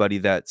for anybody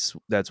that's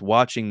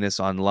watching this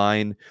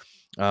online,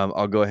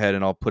 I'll go ahead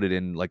and I'll put it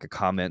in like a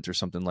comment or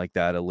something like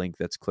that, a link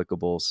that's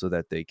clickable so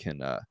that they can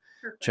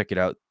Perfect. check it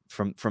out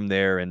from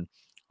there. And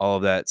all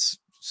of that's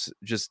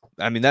just,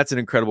 I mean, that's an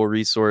incredible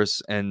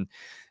resource, and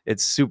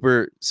it's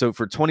super. So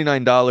for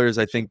 $29,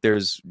 I think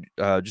there's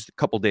just a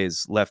couple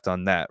days left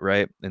on that,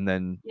 right? And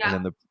then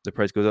Yeah. the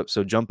price goes up.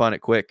 So jump on it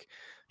quick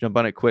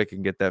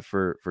and get that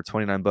for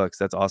 $29.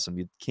 That's awesome.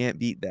 You can't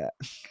beat that.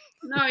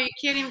 No, you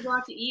can't even go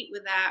out to eat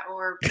with that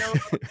or fill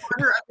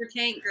water up your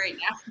tank right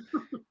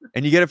now.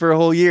 And you get it for a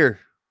whole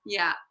year.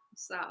 Yeah.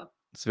 So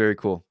It's very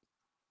cool.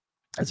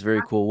 That's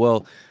very cool.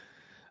 Well,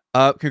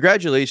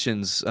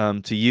 congratulations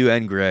to you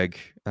and Greg,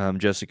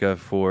 Jessica,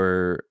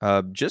 for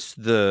just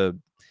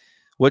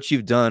what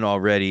you've done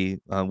already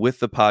with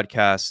the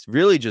podcast.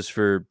 Really, just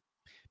for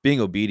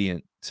being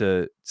obedient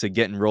to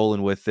getting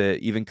rolling with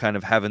it. Even kind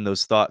of having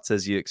those thoughts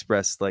as you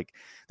expressed, like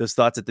those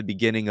thoughts at the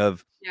beginning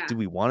of, yeah. do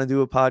we want to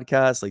do a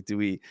podcast? Like, do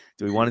we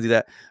want to do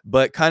that?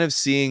 But kind of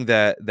seeing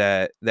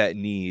that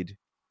need,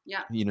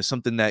 Yeah.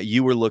 something that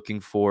you were looking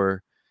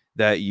for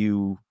that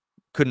you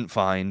couldn't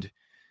find,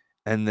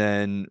 and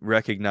then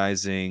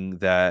recognizing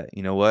that,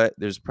 you know what,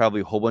 there's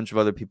probably a whole bunch of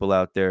other people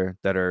out there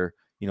that are,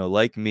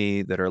 like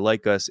me, that are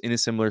like us in a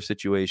similar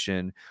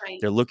situation. Right.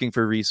 They're looking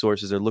for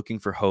resources, they're looking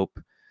for hope.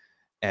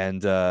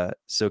 And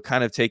so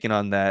kind of taking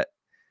on that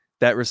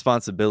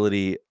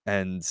responsibility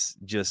and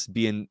just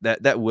being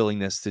that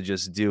willingness to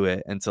just do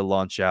it and to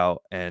launch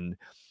out. And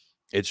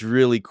it's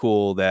really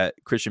cool that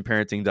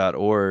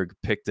christianparenting.org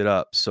picked it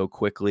up so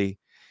quickly.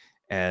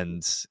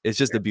 And it's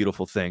just a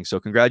beautiful thing. So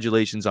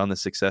congratulations on the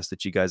success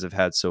that you guys have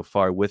had so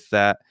far with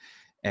that.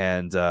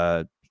 And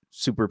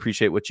super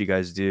appreciate what you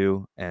guys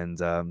do. And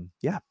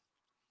Yeah,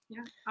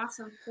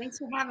 awesome. Thanks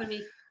for having me.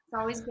 It's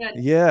always good.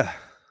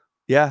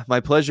 Yeah, my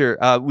pleasure.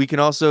 We can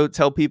also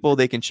tell people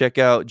they can check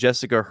out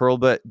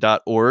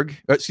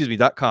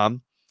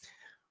jessicahurlbut.com,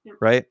 Yep.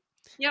 right?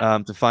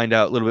 Yep. To find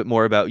out a little bit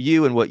more about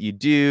you and what you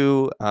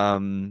do,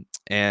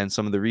 and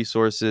some of the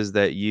resources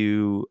that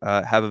you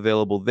have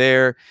available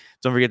there.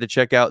 Don't forget to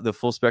check out the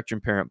Full Spectrum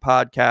Parent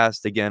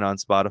podcast, again, on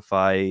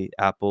Spotify,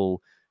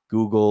 Apple,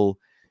 Google,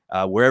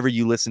 wherever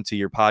you listen to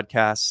your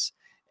podcasts,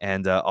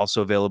 and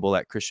also available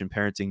at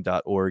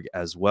christianparenting.org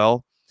as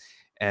well.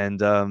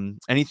 And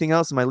anything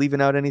else? Am I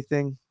leaving out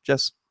anything,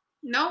 Jess?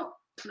 No,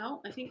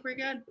 I think we're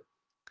good.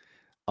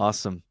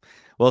 Awesome.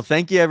 Well,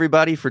 thank you,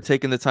 everybody, for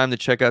taking the time to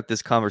check out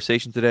this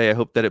conversation today. I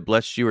hope that it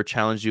blessed you or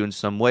challenged you in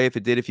some way. If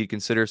it did, if you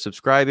consider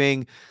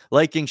subscribing,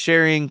 liking,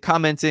 sharing,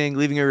 commenting,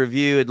 leaving a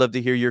review, I'd love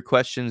to hear your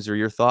questions or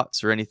your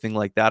thoughts or anything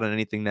like that on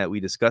anything that we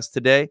discussed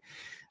today.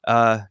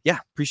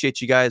 Appreciate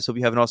you guys. Hope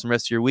you have an awesome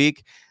rest of your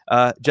week.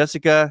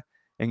 Jessica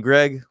and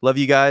Greg, love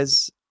you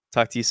guys.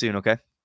 Talk to you soon, okay?